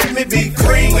relax and let me be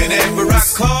cream. Whenever I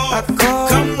call,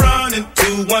 come running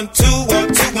 212 or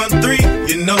 213.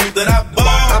 You know that I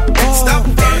ball. Stop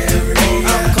every day.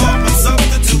 I call my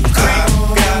substitute. I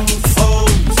got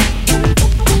hoes.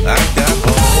 I got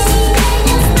hoes.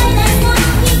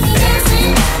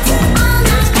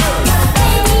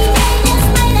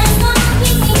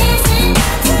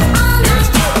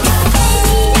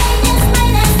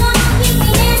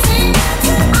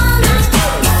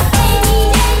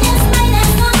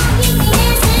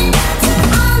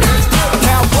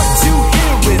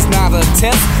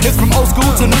 It's from old school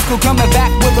to new school, coming back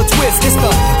with a twist. It's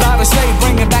the lighter shade,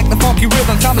 bringing back the funky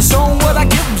rhythm. Time to show 'em what I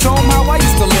give 'em, show 'em how I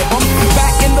used to live 'em.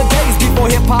 Back in the days before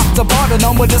hip-hop departed,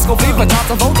 on with disco fever, time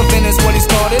to vote to finish what he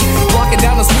started. Rocking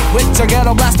down the street with your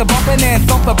ghetto blaster bumping and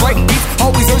thumping break beats,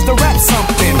 always urge to rap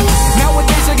something.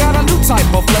 Nowadays you got a new type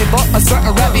of flavor, a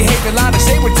certain rap behavior, lighter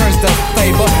shade returns the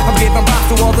favor. I'm giving props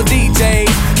to all the DJs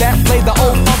that play the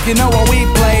old funk, you know what we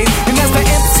played. And as the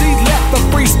MC let the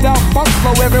freestyle funk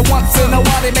flow, every once in a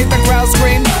while they make the crowd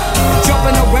scream.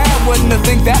 Jumping around, wouldn't have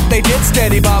think that they did,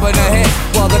 steady bobbing their head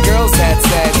while the girls had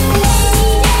said.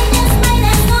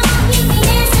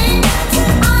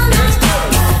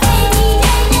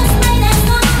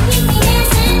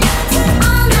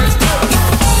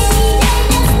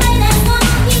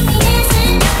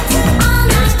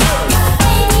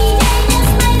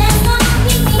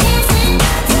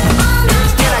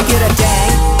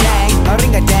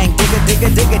 Digga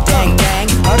digga dang dang,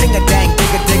 a ring a dang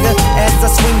digga digga. As I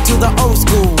swing to the old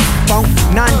school funk,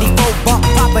 94 bump,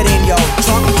 pop it in your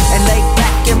trunk and lay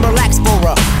back and relax for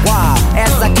a while.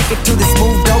 As I kick it to the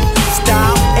smooth dope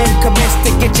style and commence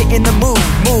to get you in the mood.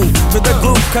 Move to the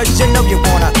groove 'cause you know you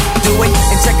wanna do it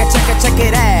and check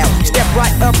it out. Step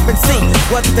right up and see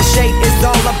what the shade is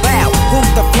all about.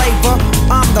 Who's the flavor?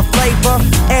 I'm the flavor,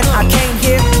 and I came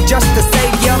here just to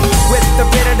save ya with a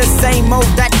bit of the same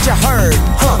old that you heard.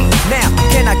 Now,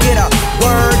 can I get a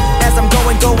word as I'm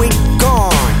going,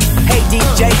 gone? Hey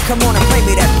DJ, come on and play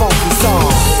me that funky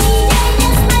song.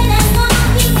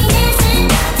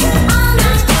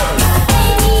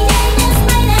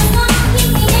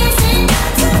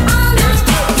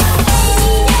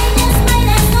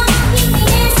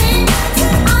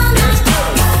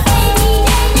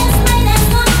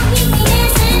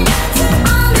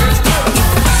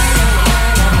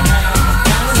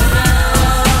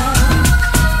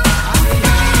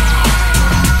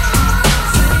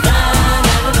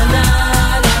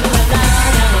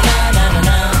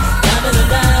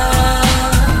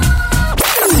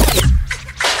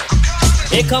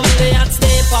 Here come the hot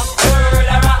stepper.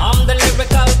 I'm the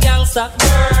lyrical gangster.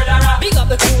 Big up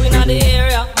the crew in the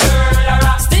area.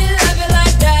 Still have it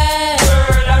like that.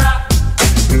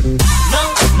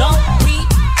 No, we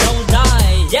don't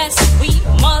die. Yes, we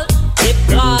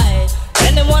multiply.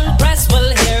 Anyone press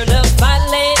will hear the fat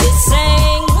lady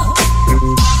sing.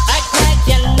 Act like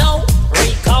you know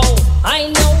Rico. I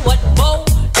know what Bo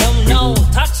don't know.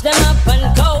 Touch them up and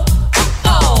go.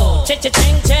 Oh, ching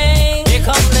ching. Here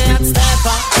come the hot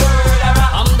stepper.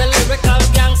 I'm the lyrical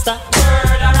gangster.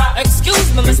 Excuse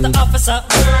me, Mr. Officer.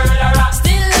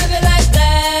 Still have it like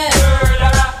that.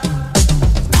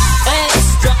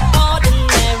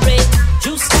 Extraordinary.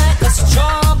 Juice like a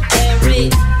strawberry.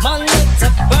 Money to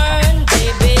burn,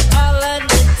 baby, all of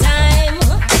the time.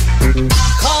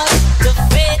 Call it the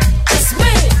fate, it's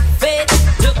me. Fate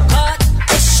to cut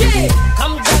the shit.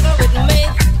 Come juggle with me.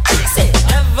 Say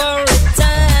every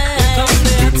time. Come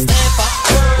the hot stepper.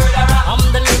 I'm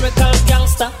the lyrical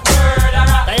gangster.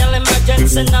 Dial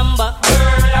emergency number.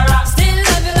 Still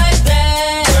love you like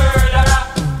that.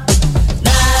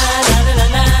 Na na na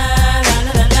na na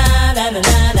na na na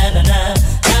na na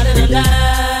na na na.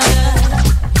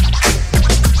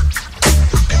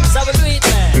 So we do it,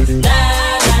 man. Na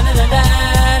na na na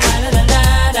na na na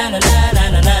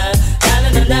na na na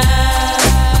na na.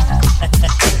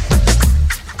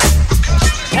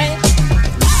 Hey,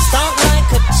 start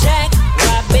like a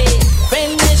jackrabbit,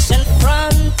 finish in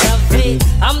front of it.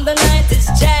 I'm the 90s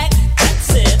Jack, that's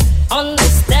it,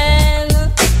 understand?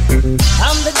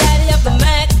 I'm the daddy of the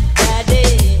Mac, daddy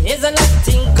is a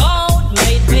Latin gold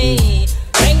made me.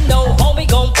 Ain't no homie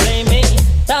gon' play me,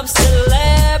 top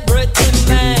celebrity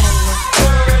man.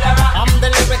 I'm the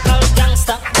lyrical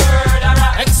gangster.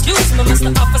 Excuse me,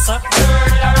 Mr. Officer.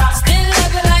 Still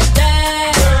love you like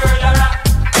that.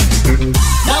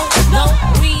 No,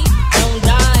 we don't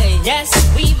die. Yes,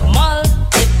 we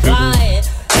multiply.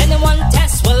 Anyone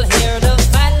test will hear the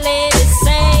fat lady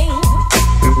sing.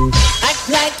 Act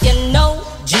like you know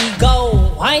G-Go.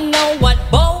 I know what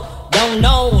Bo don't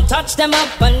know. Touch them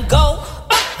up and go.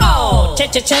 Oh,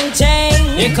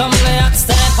 cha-cha-ching-ching. Here come the hot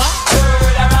stepper.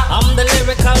 I'm the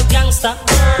lyric lyrical gangster.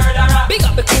 Big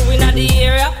up the crew in the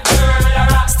area.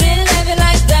 Still living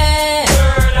like that.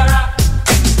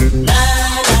 Na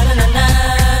na na na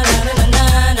na na na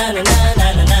na na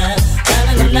na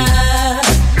na na na.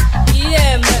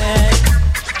 Yeah, man.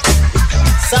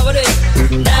 Somebody.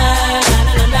 Na na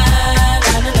na na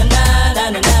na na na na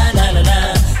na na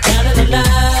na na na.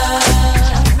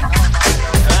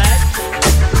 Right?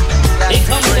 They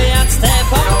come there and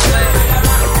step up.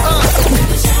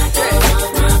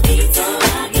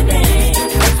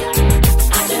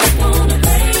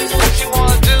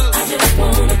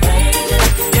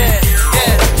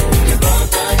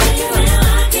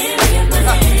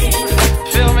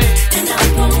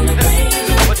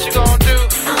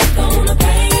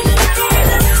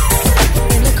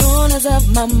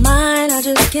 My mind, I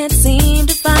just can't seem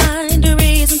to find a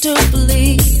reason to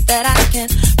believe that I can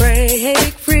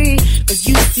break free. Cause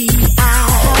you see, I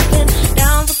have been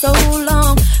down for so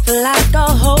long, feel like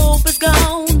all hope is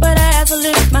gone. But as I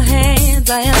lift my hands,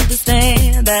 I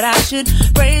understand that I should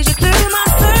praise you through my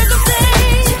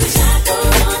circumstance. Take the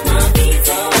shackles off my feet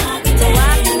so I can dance.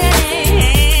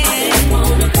 I just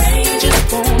wanna praise you.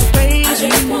 Just wanna praise you.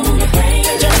 Just wanna praise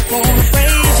you. Just wanna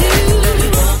praise you.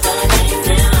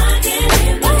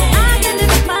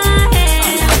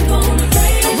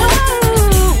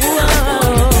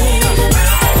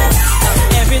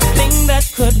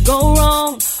 Could go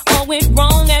wrong, all went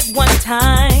wrong at one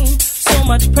time. So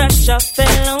much pressure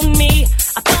fell on me.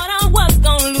 I thought I was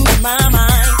gonna lose my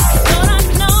mind. Thought I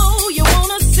know you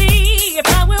wanna see if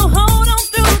I will hold on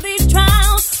through these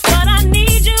trials. But I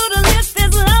need you to lift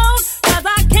this load, cause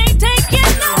I can't take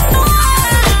it no more.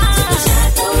 Take the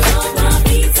shackles off my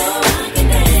feet so I can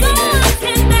dance. So I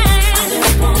can dance. I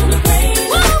just wanna praise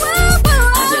you. I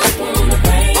just wanna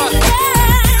praise you.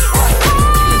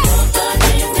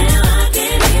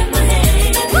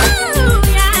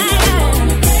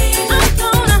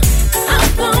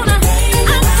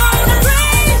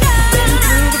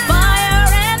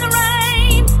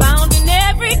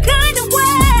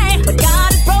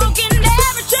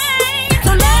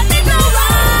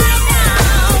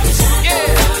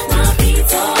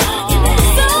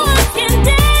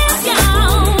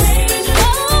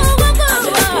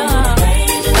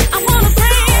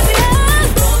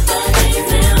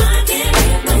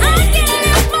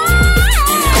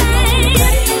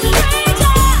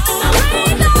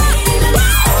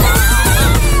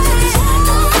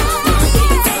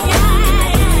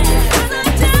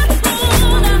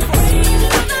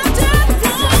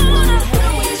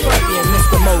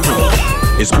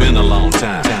 It's been a long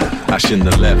time, I shouldn't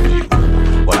have left you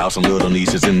without some little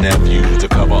nieces and nephews to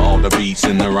cover all the beats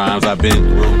and the rhymes I've been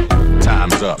through.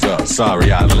 Time's up,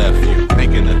 sorry I left you.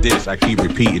 Thinking of this, I keep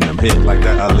repeating them hits like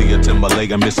that Aaliyah, Timberlake,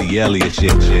 and Missy Elliott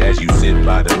shit. As you sit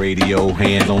by the radio,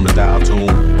 hands on the dial tune.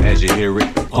 As you hear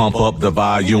it, pump up the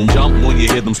volume. Jump when you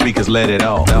hear them speakers, let it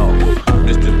off.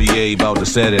 Mr. B.A. about to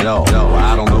set it off.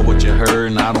 I don't know what you heard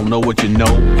and I don't know what you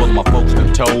know, but my folks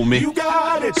done told me. You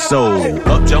got it. So,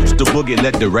 up jumps the boogie,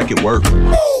 let the record work.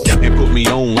 And put me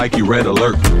on like you Red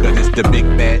Alert. Cause it's the big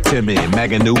bad Timmy,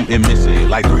 Maganu and Missy.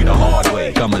 Like 3 the hard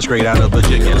way, coming straight out of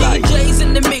Virginia. Like DJs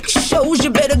in the mix shows, you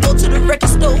better go to the record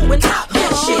store and pop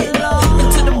that shit.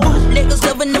 Into the bootleggers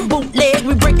loving the bootleg,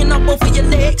 we breaking up both of your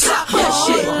legs. Pop that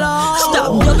shit.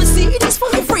 Stop loving CDs for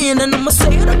your friend, and I'ma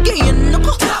say it again.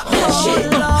 Pop that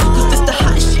shit. Cause this the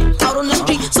hot shit out on the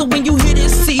street. So when you hear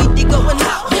this CD going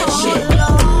out, that shit.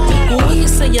 When you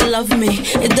say you love me,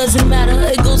 it doesn't matter.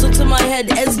 It goes into my head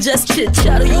as just chit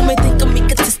chatter. You may think I'm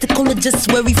egotistical or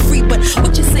just very free, but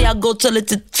what you say, I go tell it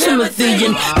to Timothy.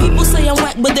 And people say I'm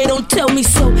whack, but they don't tell me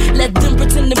so. Let them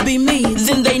pretend to be me,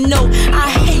 then they know. I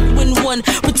hate when one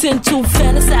pretend to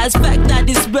fantasize. Fact, I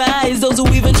despise those who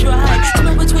even try.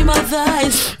 Smell between my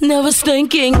thighs, never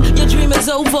stinking. Your dream is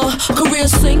over, career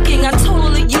sinking. I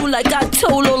totally you like I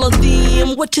told all of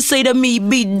them. What you say to me,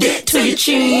 be dead to your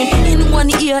chin. In one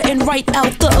ear and right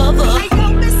out the other.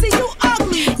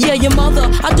 Yeah, your mother.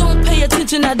 I don't pay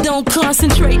attention, I don't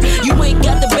concentrate. You ain't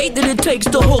got the bait that it takes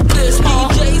to hook this.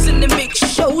 DJs in the mix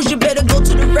shows, you better go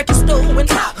to the record store and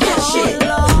pop that shit.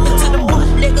 Into the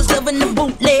bootleggers loving the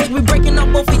bootleg, we breaking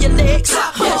up both of your legs.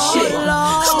 Pop that shit.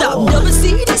 Stop loving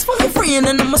CDs for your friend,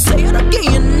 and I'ma say it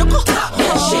again. Pop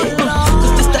that shit.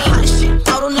 Cause this the hot shit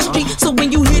out on the street. So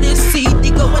when you hear this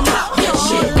CD going out, that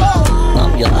shit.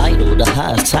 I'm your idol, the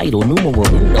highest title. potato, numero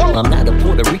uno. I'm not a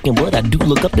Puerto Rican, but I do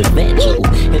look up to Fat Joe.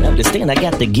 And understand I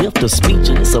got the gift of speech,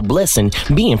 and it's a blessing.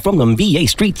 Being from them VA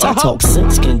streets, I talk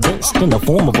sense condensed in the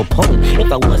form of a poem.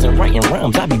 If I wasn't writing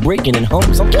rhymes, I'd be breaking in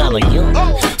homes. I'm kinda young,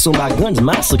 so my gun's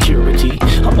my security.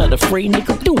 I'm not afraid,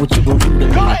 nigga, do what you gon' do to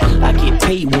me. I get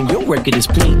paid when your record is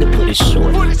played, to put it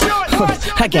short.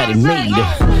 I got it made.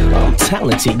 I'm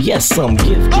talented, yes, I'm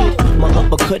gifted. My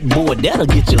uppercut board, that'll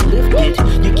get you lifted.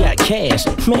 You got cash,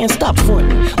 man, stop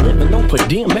frontin'. Living on per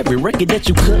diem, every record that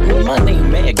you cut. My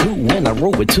name Mad Goo, and I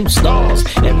roll with 2 stars.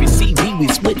 Every CD we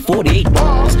split 48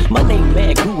 bars. My name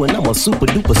Mad Goo, and I'm a super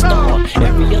duper star.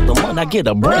 Every other month I get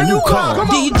a brand new car.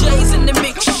 DJs in the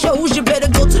mix shows, you better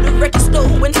go to the record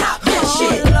store and hop that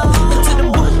shit. And to the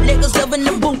bootleggers loving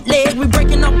the bootleg, we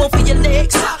breaking up both of your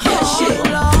legs. Hop that shit.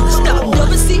 Stop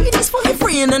double CDs for your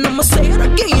friend, and I'ma say it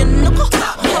again, nigga.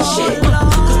 Hop that shit.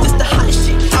 Cause this the hottest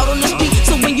shit out on the street.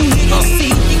 So when you hear this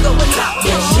CD, you go and hop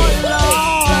that shit.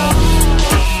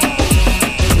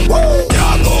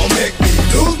 Y'all gon' make me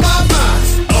lose my mind.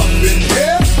 Up in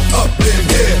here, up in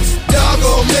here. Y'all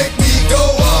gon' make me go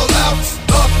all out.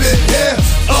 Up in here,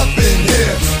 up in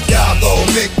here. Y'all gon'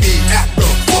 make me act a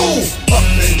fool. Up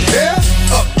in here,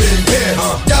 up in here.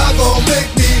 Y'all gon'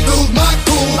 make me lose my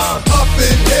cool. Up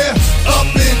in here, up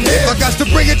in here. If I got to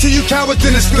bring it to you cowards,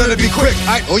 then it's gonna be quick.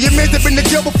 All your men that been to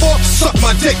jail before, suck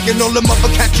my dick. And all them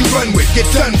other cats you run with, get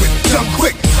done with, dumb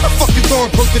quick. I fuck you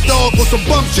throwing poke the dog with some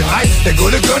bum shit. They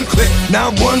go to gun click, now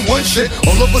I'm one shit.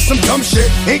 All over some dumb shit,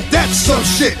 ain't that some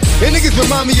shit? And niggas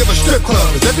remind me of a strip club.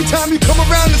 Cause every time you come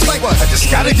around, it's like, what? I just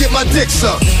gotta get my dick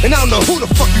sucked. And I don't know who the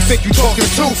fuck you think you talking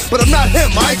to, but I'm not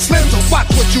him, I ain't Slim, so watch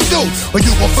what you do. Or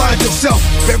you gon' find yourself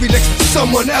very next to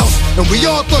someone else. And we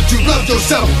all thought you loved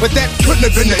yourself, but that couldn't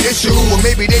have been the issue. Or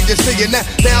maybe they just saying that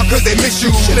now cause they miss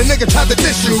you. Shit, a nigga tried to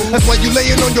diss you. That's why you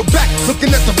laying on your back, looking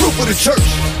at the roof of the church.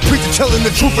 Preacher telling the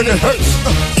truth and it hurts.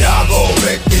 Y'all gon'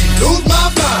 make me lose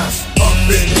my mind. Up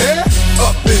in here,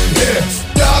 up in here.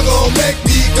 Y'all gon' make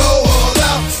me go all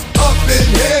out. Up in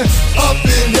here, up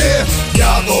in here.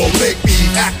 Y'all gon' make me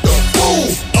act a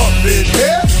fool. Up in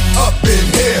here, up in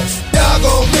here. Y'all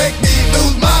gon' make me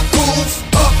lose my cool.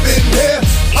 Up in here,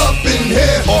 up in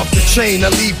here. Off the chain, I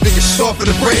leave niggas soft of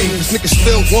the brain. Cause niggas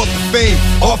still want the fame,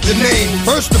 off the name.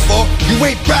 First of all, you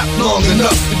ain't rap long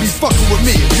enough to be fucking with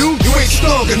me. You ain't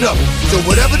strong enough. So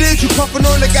whatever it is you puffin'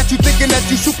 on, that got you thinking that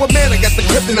you Superman. I got the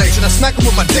kryptonite, and I smack him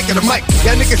with my dick in the mic.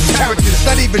 Y'all niggas characters,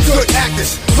 not even good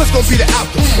actors. What's gonna be the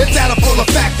outcome? It's out of full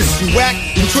of factors. You whack,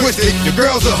 you twisted, your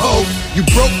girl's a hoe. You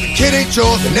broke, the kid ain't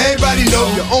yours, and everybody know.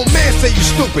 Your own man say you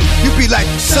stupid. You be like,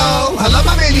 so, I love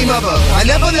my baby mother, I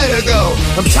never let her go.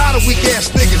 I'm tired of weak ass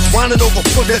niggas whining over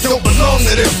foot that don't belong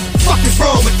to them. Fuck is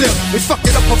wrong with them? They fuck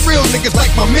it up for real niggas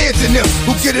like my mans and them,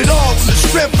 who get it all with the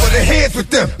strength for their hands with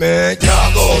them. Man,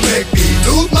 y'all gon' make me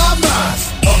lose my mind.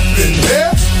 Up in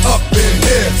here, up in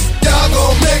here. Y'all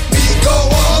gon' make me go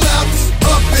all out.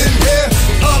 Up in here,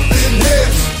 up in here.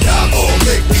 Y'all gon'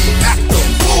 make me act a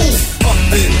fool. Up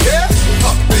in here,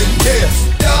 up in here.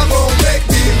 Y'all gon' make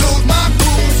me lose my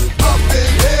cool. Up in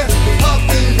here, up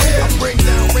in here. I bring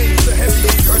down rain to heavy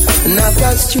curse. And I've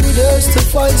got studios to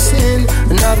voice in,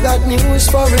 and I've got news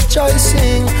for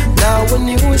rejoicing. Now a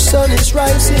new sun is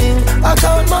rising, I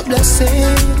count my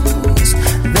blessings.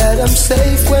 That I'm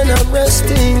safe when I'm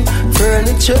resting,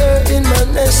 furniture in my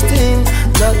nesting.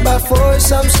 Not by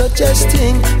force I'm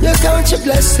suggesting, you count your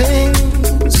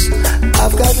blessings.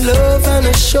 I've got love and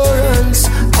assurance,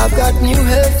 I've got new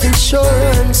health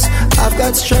insurance, I've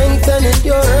got strength and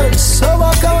endurance, so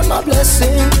I count my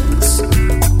blessings.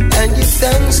 And give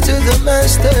thanks to the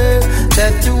Master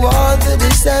that through all the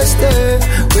disaster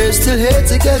we're still here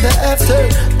together after.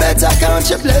 Better count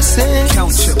your blessings. Count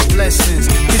your blessings.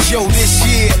 Cause yo, this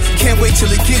year, can't wait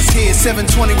till it gets here.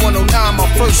 7/21/09, my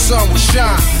first son will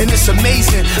shine. And it's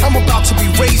amazing, I'm about to be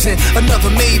raising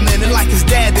another made man. And like his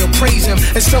dad, they'll praise him.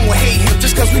 And some will hate him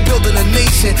just cause we building a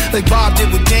nation. Like Bob did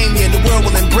with Damien, the world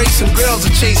will embrace him. Girls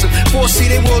will chase him, 4C,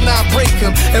 they will not break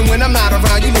him. And when I'm not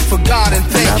around, you look for God and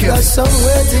thank him. I've got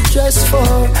somewhere to dress for,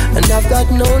 and I've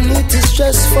got no need to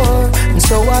stress for, and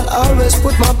so I'll always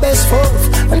put my best forth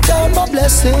and count my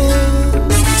blessings.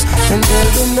 And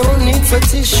there'll be no need for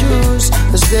tissues,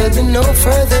 cause there'll be no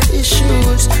further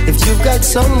issues. If you've got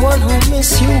someone who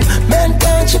miss you, man,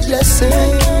 count your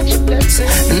blessings.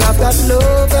 And I've got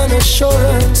love and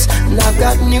assurance, and I've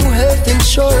got new health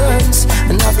insurance,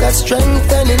 and I've got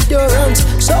strength and endurance,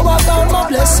 so I count my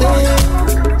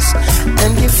blessings.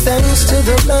 And give thanks to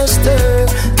the Master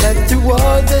that through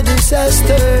all the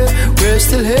disaster we're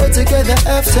still here together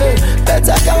after.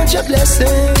 Better count your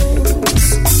blessings.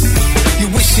 You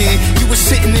wishing you was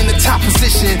sitting in the top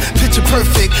position. Picture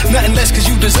perfect, nothing less cause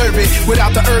you deserve it.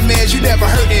 Without the Hermes, you never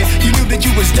heard it. You knew that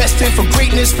you was destined for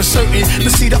greatness for certain.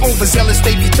 But see the overzealous,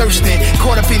 they be thirsting.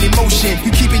 Caught up in emotion,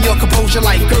 you keeping your composure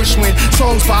like Gershwin.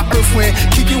 Songs by Earthwind,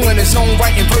 keep you in the zone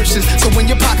writing verses. So when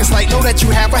your pocket's light, know that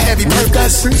you have a heavy purpose. We've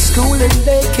got preschool and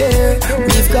daycare.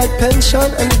 We've got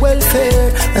pension and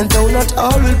welfare. And though not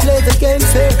all will play the game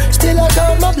fair, still I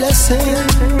got my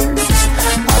blessings.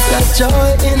 I've got joy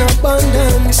in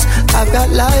abundance. I've got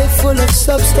life full of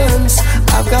substance.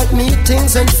 I've got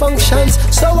meetings and functions,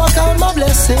 so I count my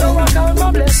blessing.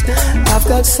 I've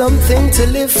got something to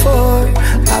live for.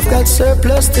 I've got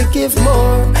surplus to give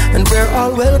more. And we're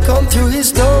all welcome through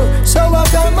his door, so I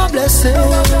count my blessing.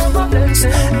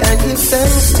 And give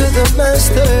thanks to the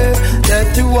master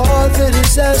that through all the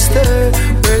disaster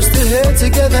we're still here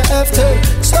together after,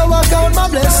 so I count my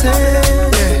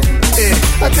blessing.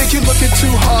 I think you're looking too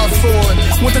hard for it.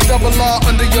 With the double R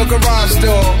under your garage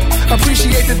door.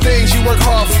 Appreciate the things you work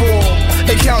hard for.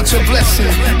 And count your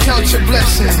blessings, count your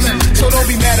blessings. So don't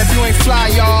be mad if you ain't fly,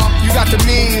 y'all. You got the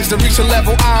means to reach the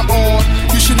level I'm on.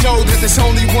 You should know that there's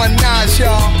only one notch,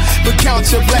 y'all. But count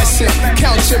your blessing,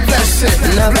 count your blessing.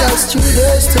 And I've got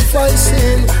students to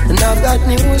voicing, and I've got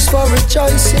news for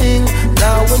rejoicing.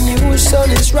 Now a new sun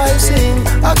is rising,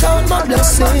 I count my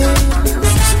blessings.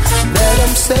 That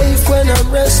I'm safe when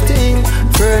I'm resting.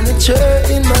 Furniture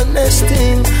in my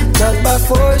nesting. Not by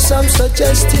force I'm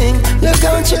suggesting. You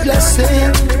count your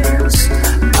blessings.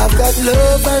 I've got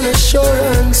love and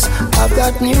assurance. I've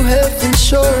got new health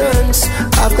insurance.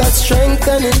 I've got strength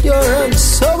and endurance.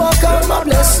 So I count my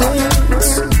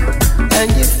blessings. And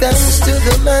give thanks to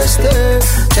the master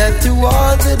that through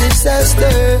all the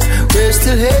disaster we're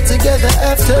still here together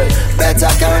after.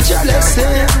 Better count your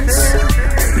blessings.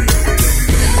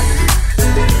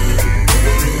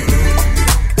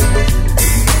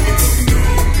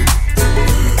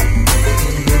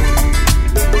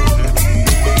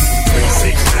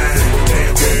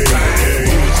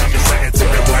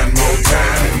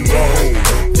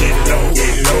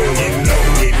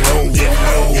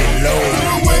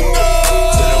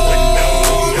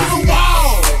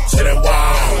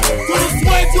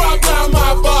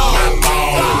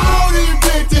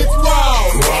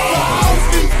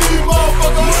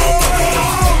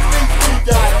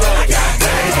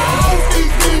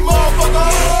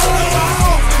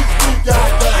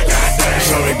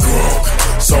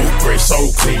 So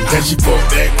clean, can she put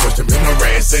that question in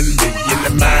harassing me in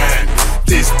the mind?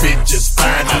 This bitch is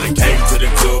fine. I done came to the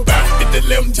club out at the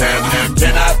 11 time. Now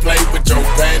can I play with your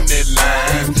panty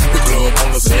line? The club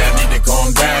wanna say I need to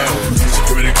calm down.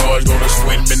 Security guards gonna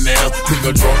swing me now. Pick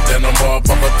a drunk, then I'm up,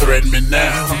 I'ma threaten me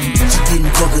now. She getting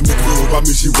drunk in the club, I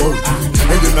mean she working.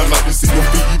 And then I like to see them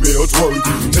females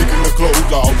twerking. Taking the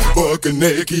clothes off, fucking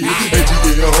naked. And she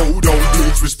hold on,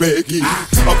 disrespect it.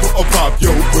 I pop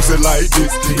your pussy like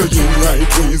this. Cause you ain't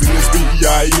twins in this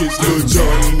B.I.H. Lil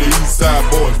Jon and the East Side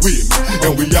boys with me.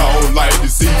 And we all like to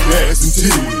see ass and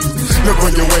titties. Now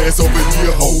bring your ass over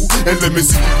here, ho, and let me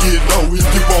see you get low. If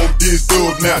you want this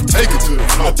dub, now take it to the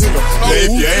floor. Now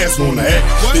if your ass wanna act,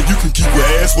 then you can keep your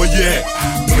ass where you at.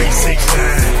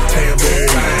 369, damn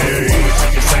fine.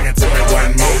 You sing it to me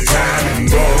one more time and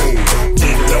go.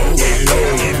 Get low, get low,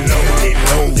 get low, get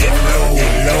low, get low,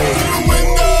 get low. To the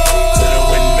window, to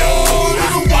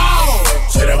the wall,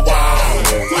 to the wall.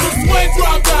 To the sweat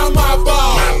drop down my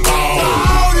ball.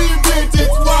 All these bitches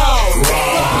raw.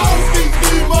 All these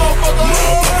motherfuckers.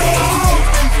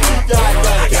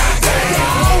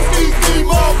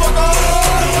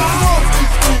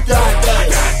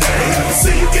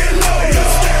 See you get low,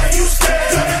 you stay.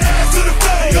 Turn that ass to the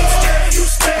floor, you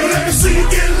stay. Let me see you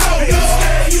get low,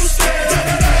 you stay.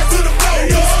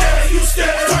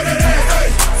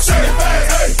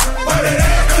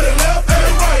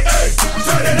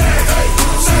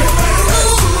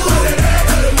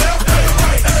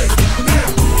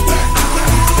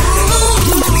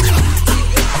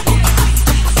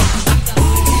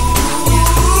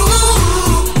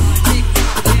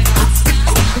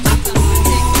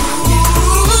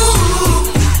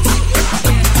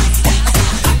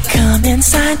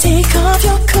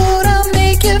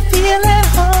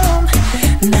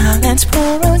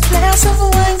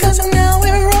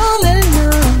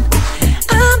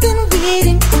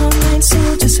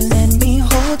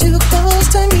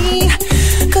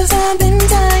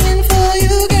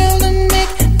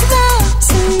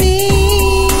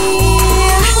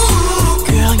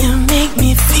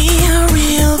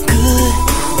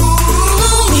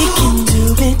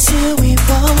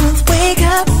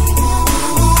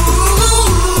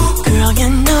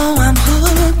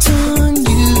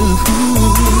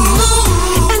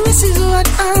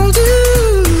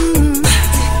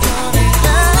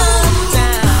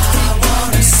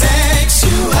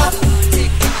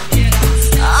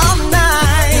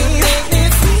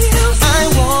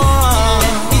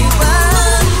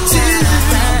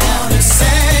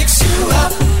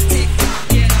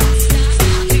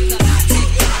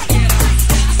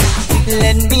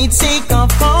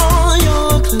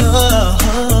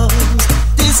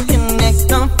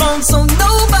 down so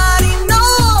nobody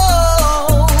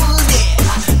knows.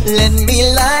 Yeah. Let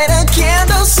me light a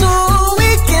candle so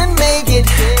we can make it.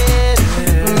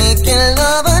 Making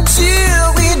love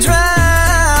until we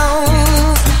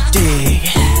drown. Dig.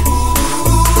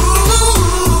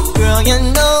 Girl, you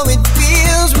know it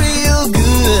feels real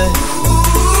good.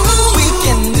 We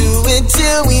can do it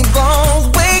till we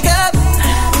both wake up.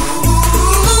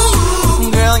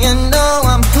 Girl, you know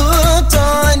I'm hooked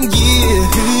on you.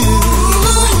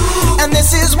 And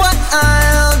this is what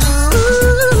I'll do.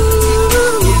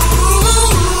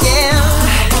 Yeah.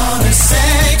 I wanna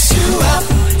sex you up.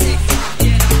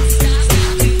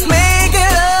 Make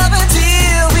it love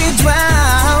until we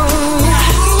drown.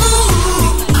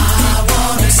 I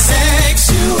wanna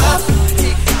sex you up.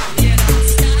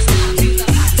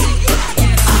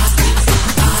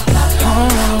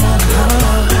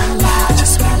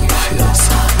 Just make me feel so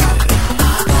good.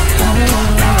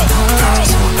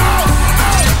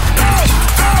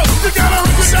 You got a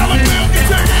 $100 bill, get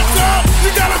your hands up. You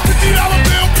got a $50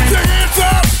 bill, get your hands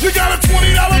up. You got a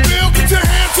 $20 bill, get your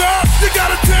hands up. You got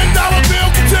a $10 bill,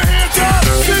 get your hands up.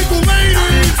 Single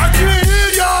ladies, I can't hear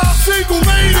y'all. Single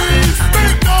ladies,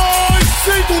 make noise.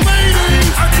 Single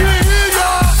ladies, I can't hear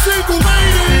y'all. Single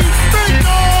ladies, make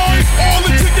noise. All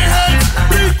the chicken heads,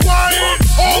 be quiet.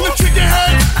 All the chicken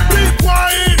heads, be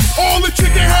quiet. All the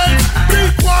chicken heads, be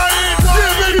quiet.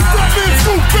 Yeah, baby, stop in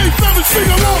school, face 7, sing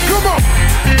along, come on.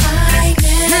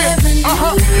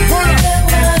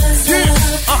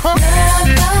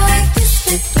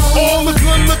 All the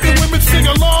good looking women sing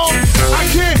along. I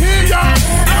can't hear y'all.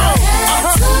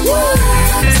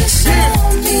 To show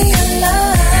me a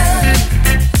love.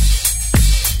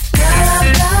 Girl, I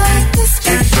like this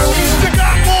before. If you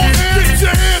got long hair, get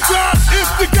your hands up. If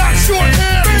you got short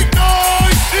hair, make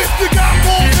noise. If you got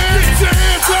long hair, get your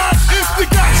hands up. If you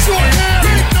got short hair,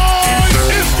 make noise.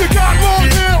 If you got long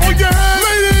hair on your head,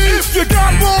 ladies. If you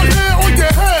got long hair on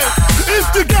your head. If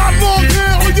you got long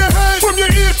hair on your head, from your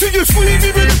ear to your sleeve,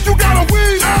 even if you got a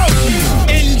weed out.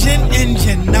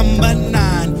 Engine number 9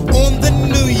 on the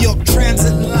New York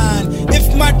Transit line.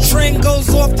 If my train goes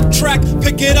off the track,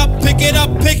 pick it up, pick it up,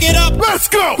 pick it up. Let's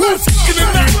go. Who's in the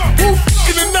night? Who's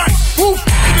in the night? Who's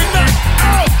in the night?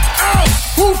 Out, out.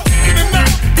 Who's in the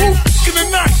night? Who's in the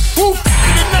night? Who's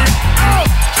in the night? Out,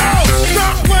 out.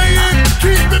 Stop playing,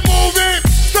 keep it moving.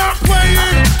 Stop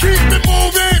playing, keep it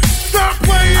moving. Stop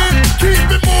playing, keep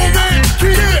it moving.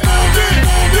 Keep it moving,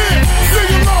 moving.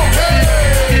 Sing along. Hey,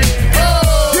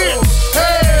 oh, yeah.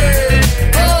 Hey,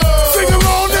 oh. Sing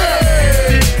along there.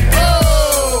 Hey,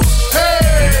 oh, hey,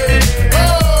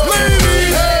 oh.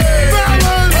 Ladies,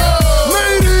 fellas,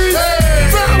 ladies,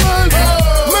 fellas,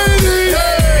 ladies,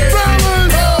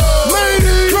 fellas,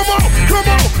 ladies. Come on, come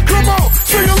on, come on.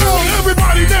 Sing along,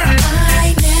 everybody now.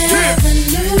 I never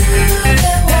knew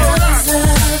there was a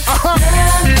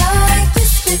love like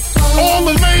this before. All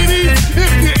the ladies,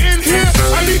 if you're in here,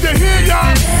 I need to hear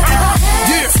y'all.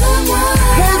 Yeah.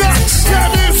 Word up,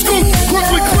 Batman Scoop,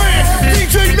 Brooklyn Clan,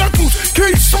 DJ Knuckles,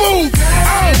 King Smooth.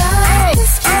 Out, out,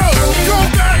 out. Go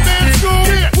Batman Scoop,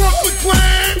 yeah. Brooklyn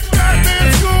Clan, Batman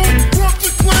Scoop,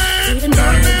 Brooklyn Clan,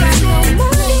 Batman Scoop,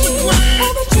 Brooklyn Clan.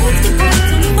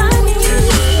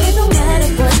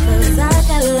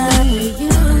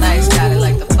 Nice, got it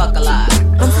like the fuck alive.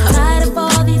 I'm tired of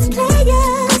all these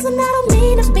players, and I don't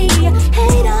mean to be a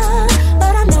hater,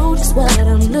 but I know just what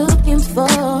I'm looking for.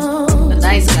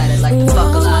 Nice, got it like the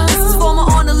fuck alive. This is for my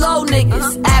on the low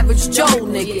niggas, average Joe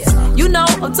niggas. You know,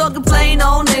 I'm talking plain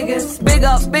old niggas. Big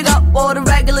up all the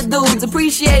regular dudes.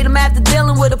 Appreciate them after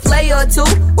dealing with a player or two.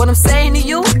 What I'm saying to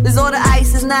you is all the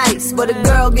ice is nice, but a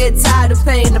girl get tired of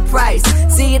paying the price.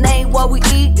 See, it ain't what we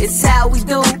eat, it's how we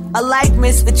do. I like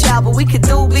Mr. Chow, but we could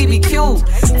do BBQ.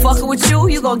 Fucking with you,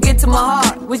 you gon' get to my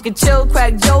heart. We could chill,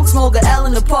 crack jokes, smoke a L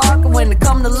in the park, and when it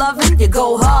come to loving, you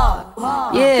go hard.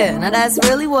 Yeah, now that's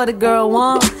really what a girl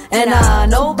want, and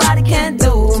nobody can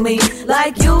do me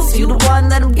like you. So you the one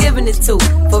that I'm giving it to.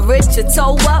 For rich or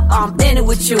toe up, I'm in it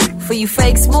with you. For you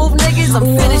fake smooth niggas, I'm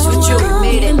finished with you.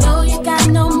 Made it. You know you got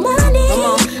no money.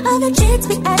 Other chicks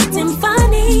be acting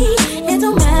funny. It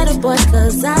don't matter, boy,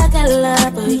 cause I got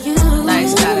love for you.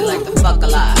 Nice, got it like the fuck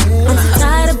alive. I'm so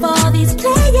tired of all these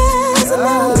players, and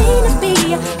I don't mean to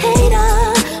be a hater,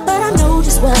 but I know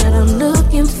just what I'm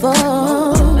looking for.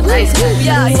 Nice,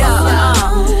 Yeah.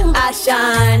 I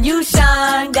shine, you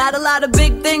shine. Got a lot of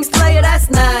big things, player, that's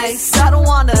nice. I don't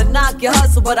wanna knock like your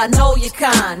hustle, but I know you're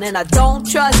kind. And I don't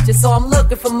trust you, so I'm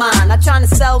looking for mine. Not trying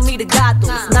to sell me the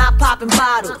gatos, not popping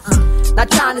bottles. Not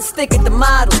trying to stick at the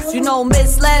models. You know,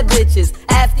 misled bitches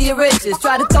after your riches.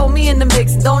 Try to throw me in the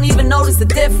mix and don't even notice the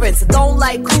difference. I don't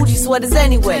like Coogee sweaters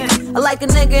anyway. I like a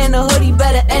nigga in a hoodie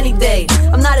better any day.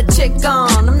 I'm not a chick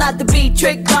on, I'm not to be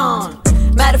tricked on.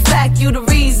 Matter of fact, you the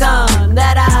reason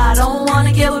that I don't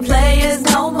wanna get with players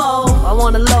no more. I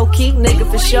want a low-key nigga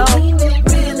for sure.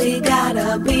 Really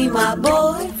gotta be my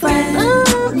boyfriend.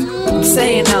 I'm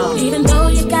saying no. Even though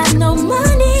you got no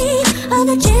money,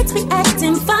 other chicks be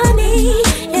acting funny.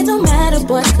 It don't matter,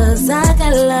 boy, cause I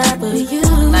got love for you.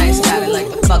 Nice, got it like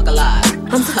the fuck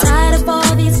alive. I'm so tired of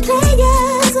all these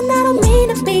players, and I don't mean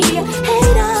to be a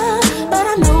hater, but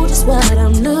I know just what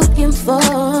I'm looking for.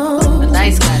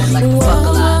 Nice, got it like the fuck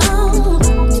alive.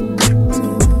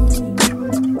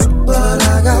 But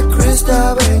I got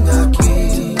Crystal and I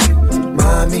keep.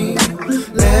 Mommy,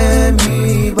 let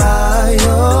me buy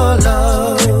your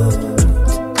love.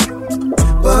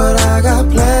 But I got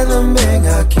platinum and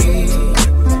I keep.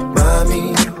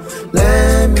 Mommy,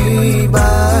 let me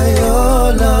buy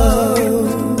your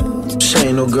love.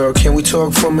 Saying no, girl, can we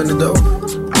talk for a minute though?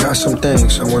 I got some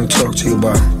things I want to talk to you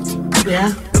about.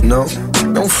 Yeah? No?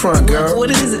 Don't front, girl.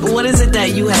 What is it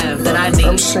that you have that I need?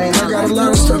 I'm saying I got a lot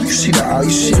of stuff. You see the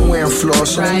way I'm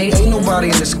flossing. Right. Ain't nobody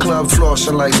in this club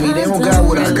flossing like me. They don't got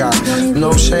what I got. You know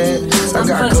what I'm saying? I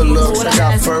got good looks. I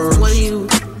got furs.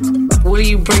 What are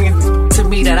you bringing to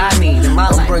me that I need in my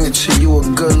life? I'm bringing to you a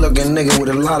good-looking nigga with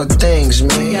a lot of things,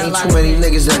 man. Ain't too many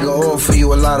niggas that can offer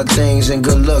you a lot of things and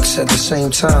good looks at the same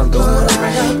time, though. You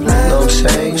know what I'm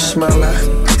saying? You smell like.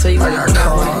 So I got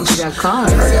cars. You got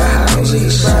cars. I got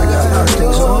houses. I got a lot of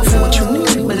things on for what you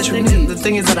need. But the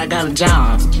thing is that I got a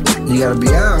job. You gotta be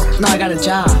out. No, I got a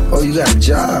job. Oh, you got a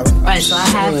job. Right, so I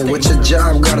have to. What your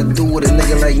job gotta do with a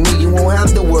nigga like me? You won't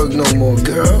have to work no more,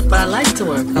 girl. But I like to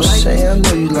work. I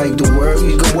know you like to work.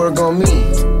 You can work on me.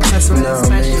 That's really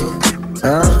special.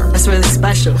 Huh? That's really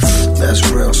special. That's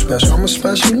real special. I'm a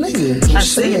special nigga. I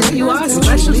see it. You are a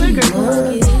special nigga.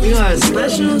 You are a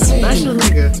special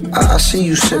nigga. I see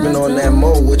you sipping on that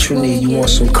mo. What you need? You want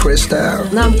some Cristal?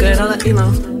 No, I'm good.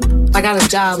 I got a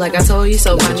job, like I told you,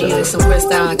 so if I needed some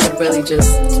Cristal, I could really just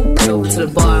go to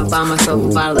the bar and buy myself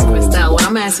a bottle of Cristal. What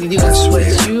I'm asking you is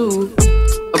what you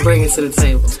are bringing to the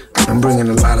table. I'm bringing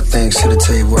a lot of things to the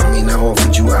table. I mean, I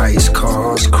offered you ice,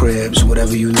 cars, cribs,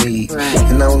 whatever you need. Right.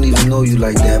 And I don't even know you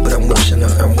like that, but I'm willing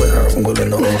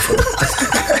to offer.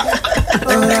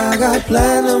 But I got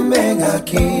platinum and I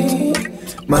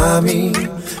keep. Mommy,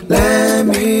 let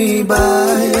me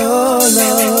buy your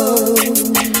love.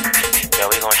 Yo,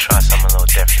 we gonna try something a little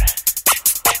different.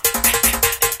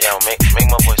 Yo, make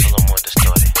my voice a little more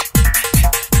distorted.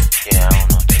 Yeah, I don't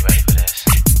know if they ready for this.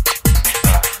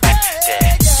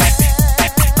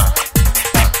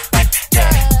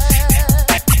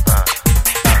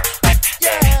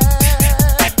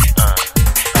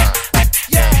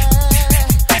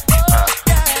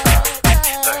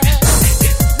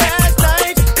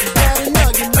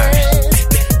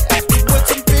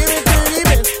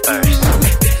 First.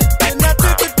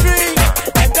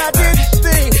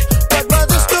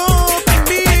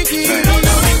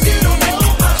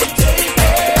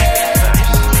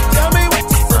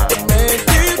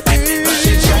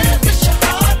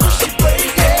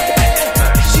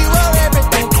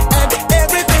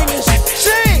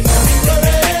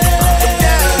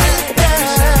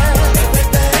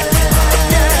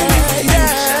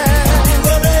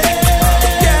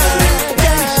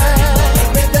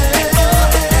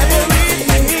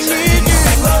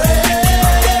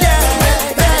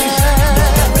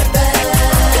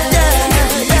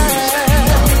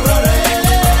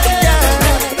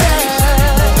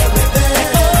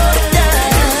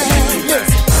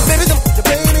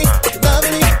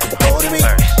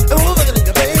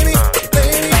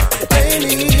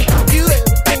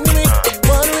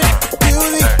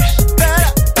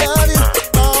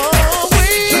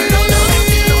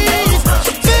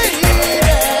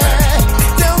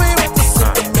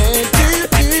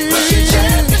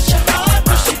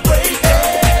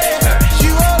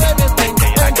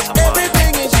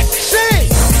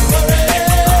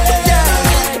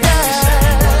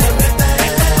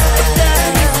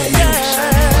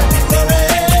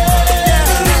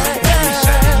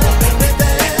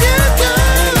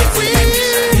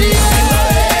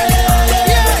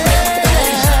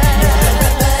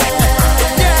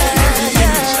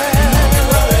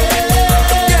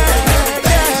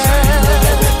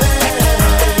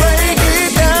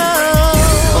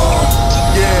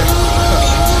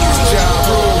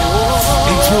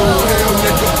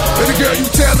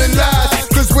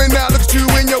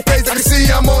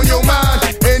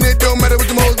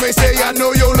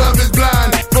 is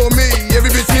blind. For me, every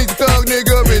bitch needs a thug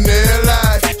nigga in their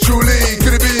life. Truly,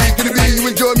 could it be you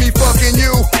enjoy me fucking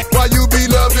you while you be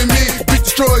loving me? Bitch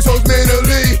destroys hoes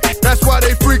mentally. That's why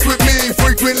they frequent me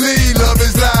frequently. Love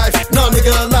is life. No,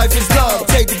 nigga, life is love.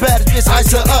 Take the bad bitch,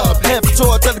 ice her up. Half a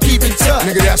tour, tell her keep in touch.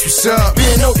 Nigga, that's what's up.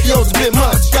 Being OPO's a bit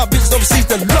much. Y'all bitches overseas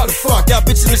that love to fuck. Y'all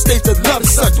bitches in the States that love to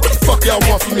suck. What the fuck y'all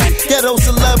want from me? Ghetto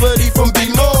celebrity from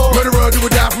B-More. Murderer, do or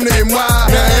die from the NY.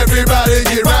 Now everybody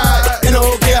get right. In the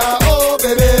OKIO,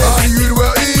 baby.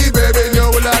 R-U-L-E, baby.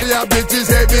 Know a lot of y'all bitches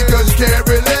hate me cause you can't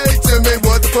relate to me.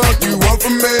 What the fuck you want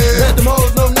from me? Let them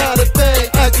hoes know not a thing.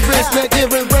 Activists not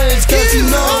giving range cause you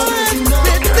know.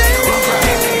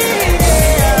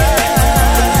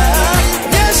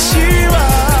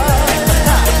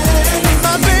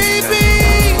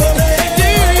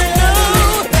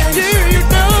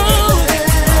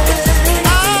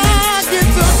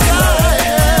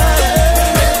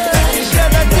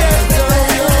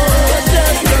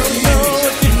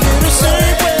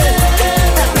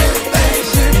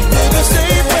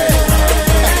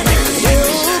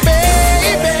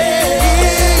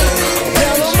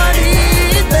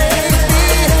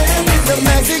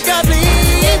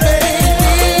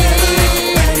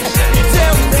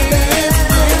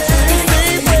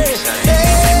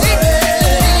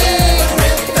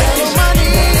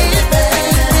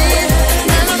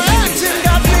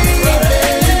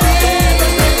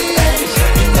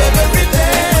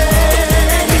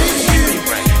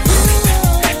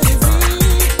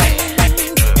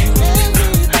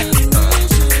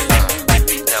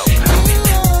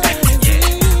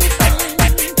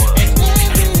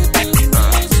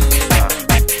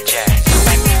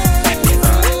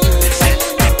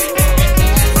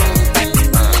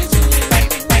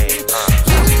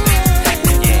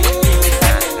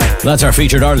 That's our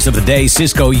featured artist of the day,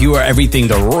 Cisco, You Are Everything,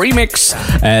 the remix.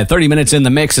 30 minutes in the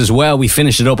mix as well. We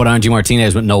finished it up with Angie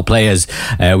Martinez with No Players.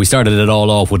 We started it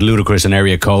all off with Ludacris and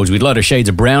Area Codes. We'd a lot of shades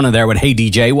of brown in there with Hey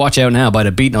DJ, Watch Out Now by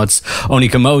the Beatnuts, Oni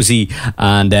Kamosi,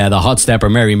 and the Hot Stepper,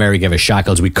 Mary Mary Gave Us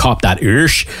Shackles. We copped that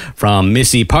Irsh from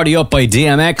Missy. Party Up by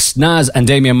DMX, Nas and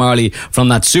Damian Marley from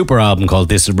that super album called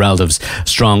Distant Relatives.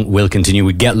 Strong Will Continue.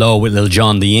 We Get Low with Lil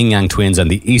Jon, the Yin Yang Twins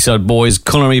and the Eastside Boys.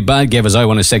 Colour Me Bad gave us I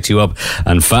Wanna Sex You Up,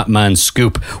 and Fat Man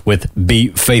Scoop with Be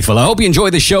Faithful. I hope you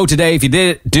enjoyed the show today. If you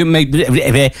did,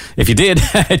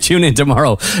 tune in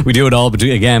tomorrow. We do it all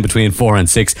between 4 and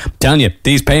 6. I'm telling you,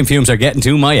 these pain fumes are getting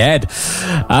to my head.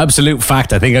 Absolute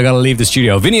fact. I think I gotta leave the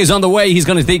studio. Vinny is on the way. He's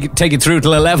gonna take it through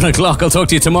till 11 o'clock. I'll talk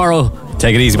to you tomorrow.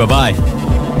 Take it easy. Bye-bye.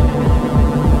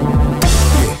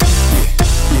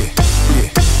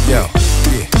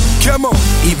 Come on.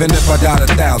 Even if I died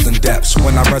 1,000 deaths,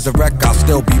 when I resurrect, I'll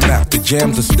still be left. The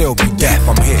jams will still be deaf.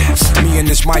 I'm here. Me and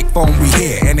this microphone, we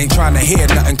here. And ain't trying to hear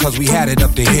nothing cause we had it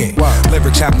up to here.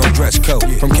 Lyrics have no dress code.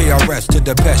 From KRS to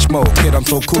Depeche Mode. Kid, I'm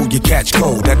so cool, you catch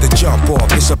cold at the jump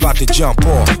off. It's about to jump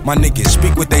off. My niggas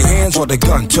speak with their hands or the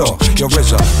gun talk. Yo,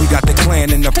 RZA, we got the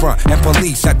clan in the front and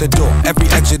police at the door. Every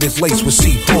exit is laced with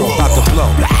C4. About to blow.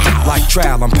 Like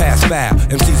trial, I'm past foul.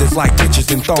 MCs is like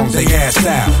bitches and thongs, they ass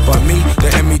out. But me,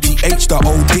 the METH, the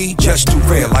OD, just too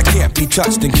real. I can't be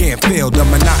touched and can't feel the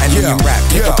monotony in rap.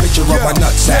 Take a picture of my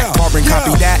nutsack, carbon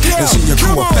copy that, and see your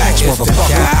crew of facts,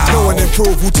 motherfucker. Go and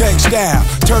improve Wu-Tang style.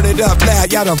 Turn it up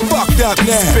loud, y'all done fucked up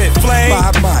now. Spit flame,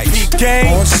 5 mics, beat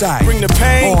game, on site, bring the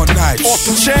pain, all night, off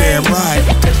the chain. Damn right.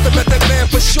 It's the method man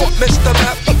for short, Mr.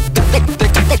 Rap.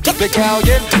 The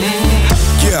Callion.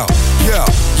 Yo,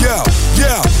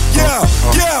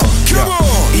 come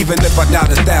on. Even if I died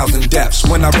 1,000 deaths,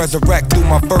 when I resurrect through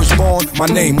my firstborn, my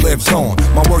name lives on.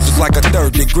 My words is like a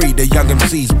 3rd degree. The young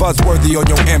MCs buzzworthy on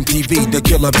your MTV. The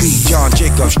Killer B, John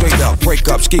Jacob, straight up, break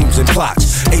up schemes and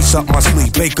plots. Ace up my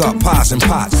sleeve, bake up pies and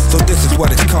pots. So this is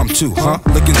what it's come to, huh?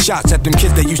 Licking shots at them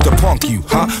kids that used to punk you,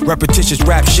 huh? Repetitious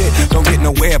rap shit, don't get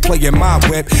no airplay in my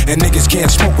whip. And niggas can't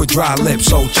smoke with dry lips.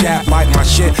 So chat, bite my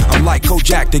shit. I'm like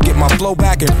Kojak to get my flow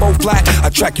back and flow flat. I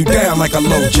track you down like a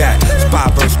low jack.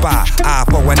 Spy versus spy, eye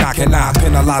for an eye can eye.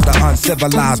 Penalize the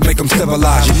uncivilized, make them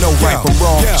civilized. You know right from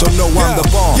wrong, so know I'm the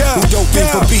bomb. Who don't think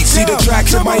for beats, see the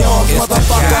tracks in my arms,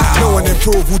 motherfucker. Know and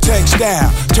improve Wu-Tang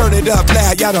style. Turn it up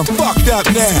loud, y'all done fucked up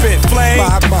now. Spit flame,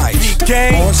 5 mics, beat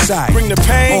game, on site, bring the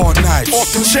pain, all night,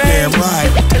 off the chain. Damn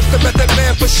right. It's the method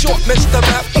man for short, Mr.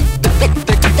 Rap.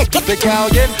 The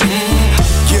Callion.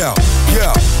 Yo,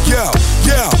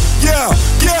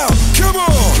 come on.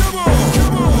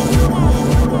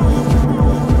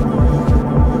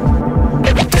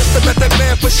 It's the method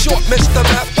man for short, Mr.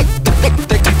 Rap.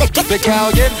 The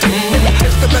Callion.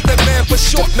 It's the method man for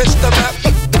short, Mr. Rap.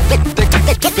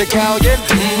 The Callion.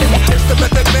 It's the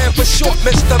method man for short,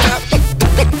 Mr. Rap.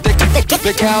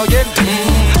 The Callion.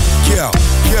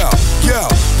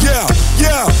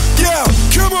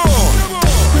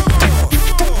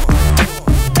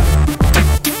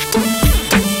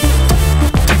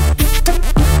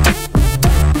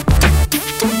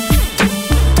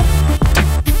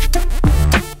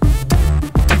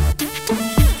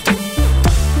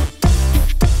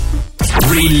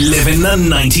 Reliving the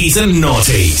 90s and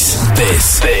noughties.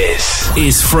 This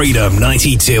is Freedom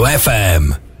 92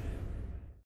 FM.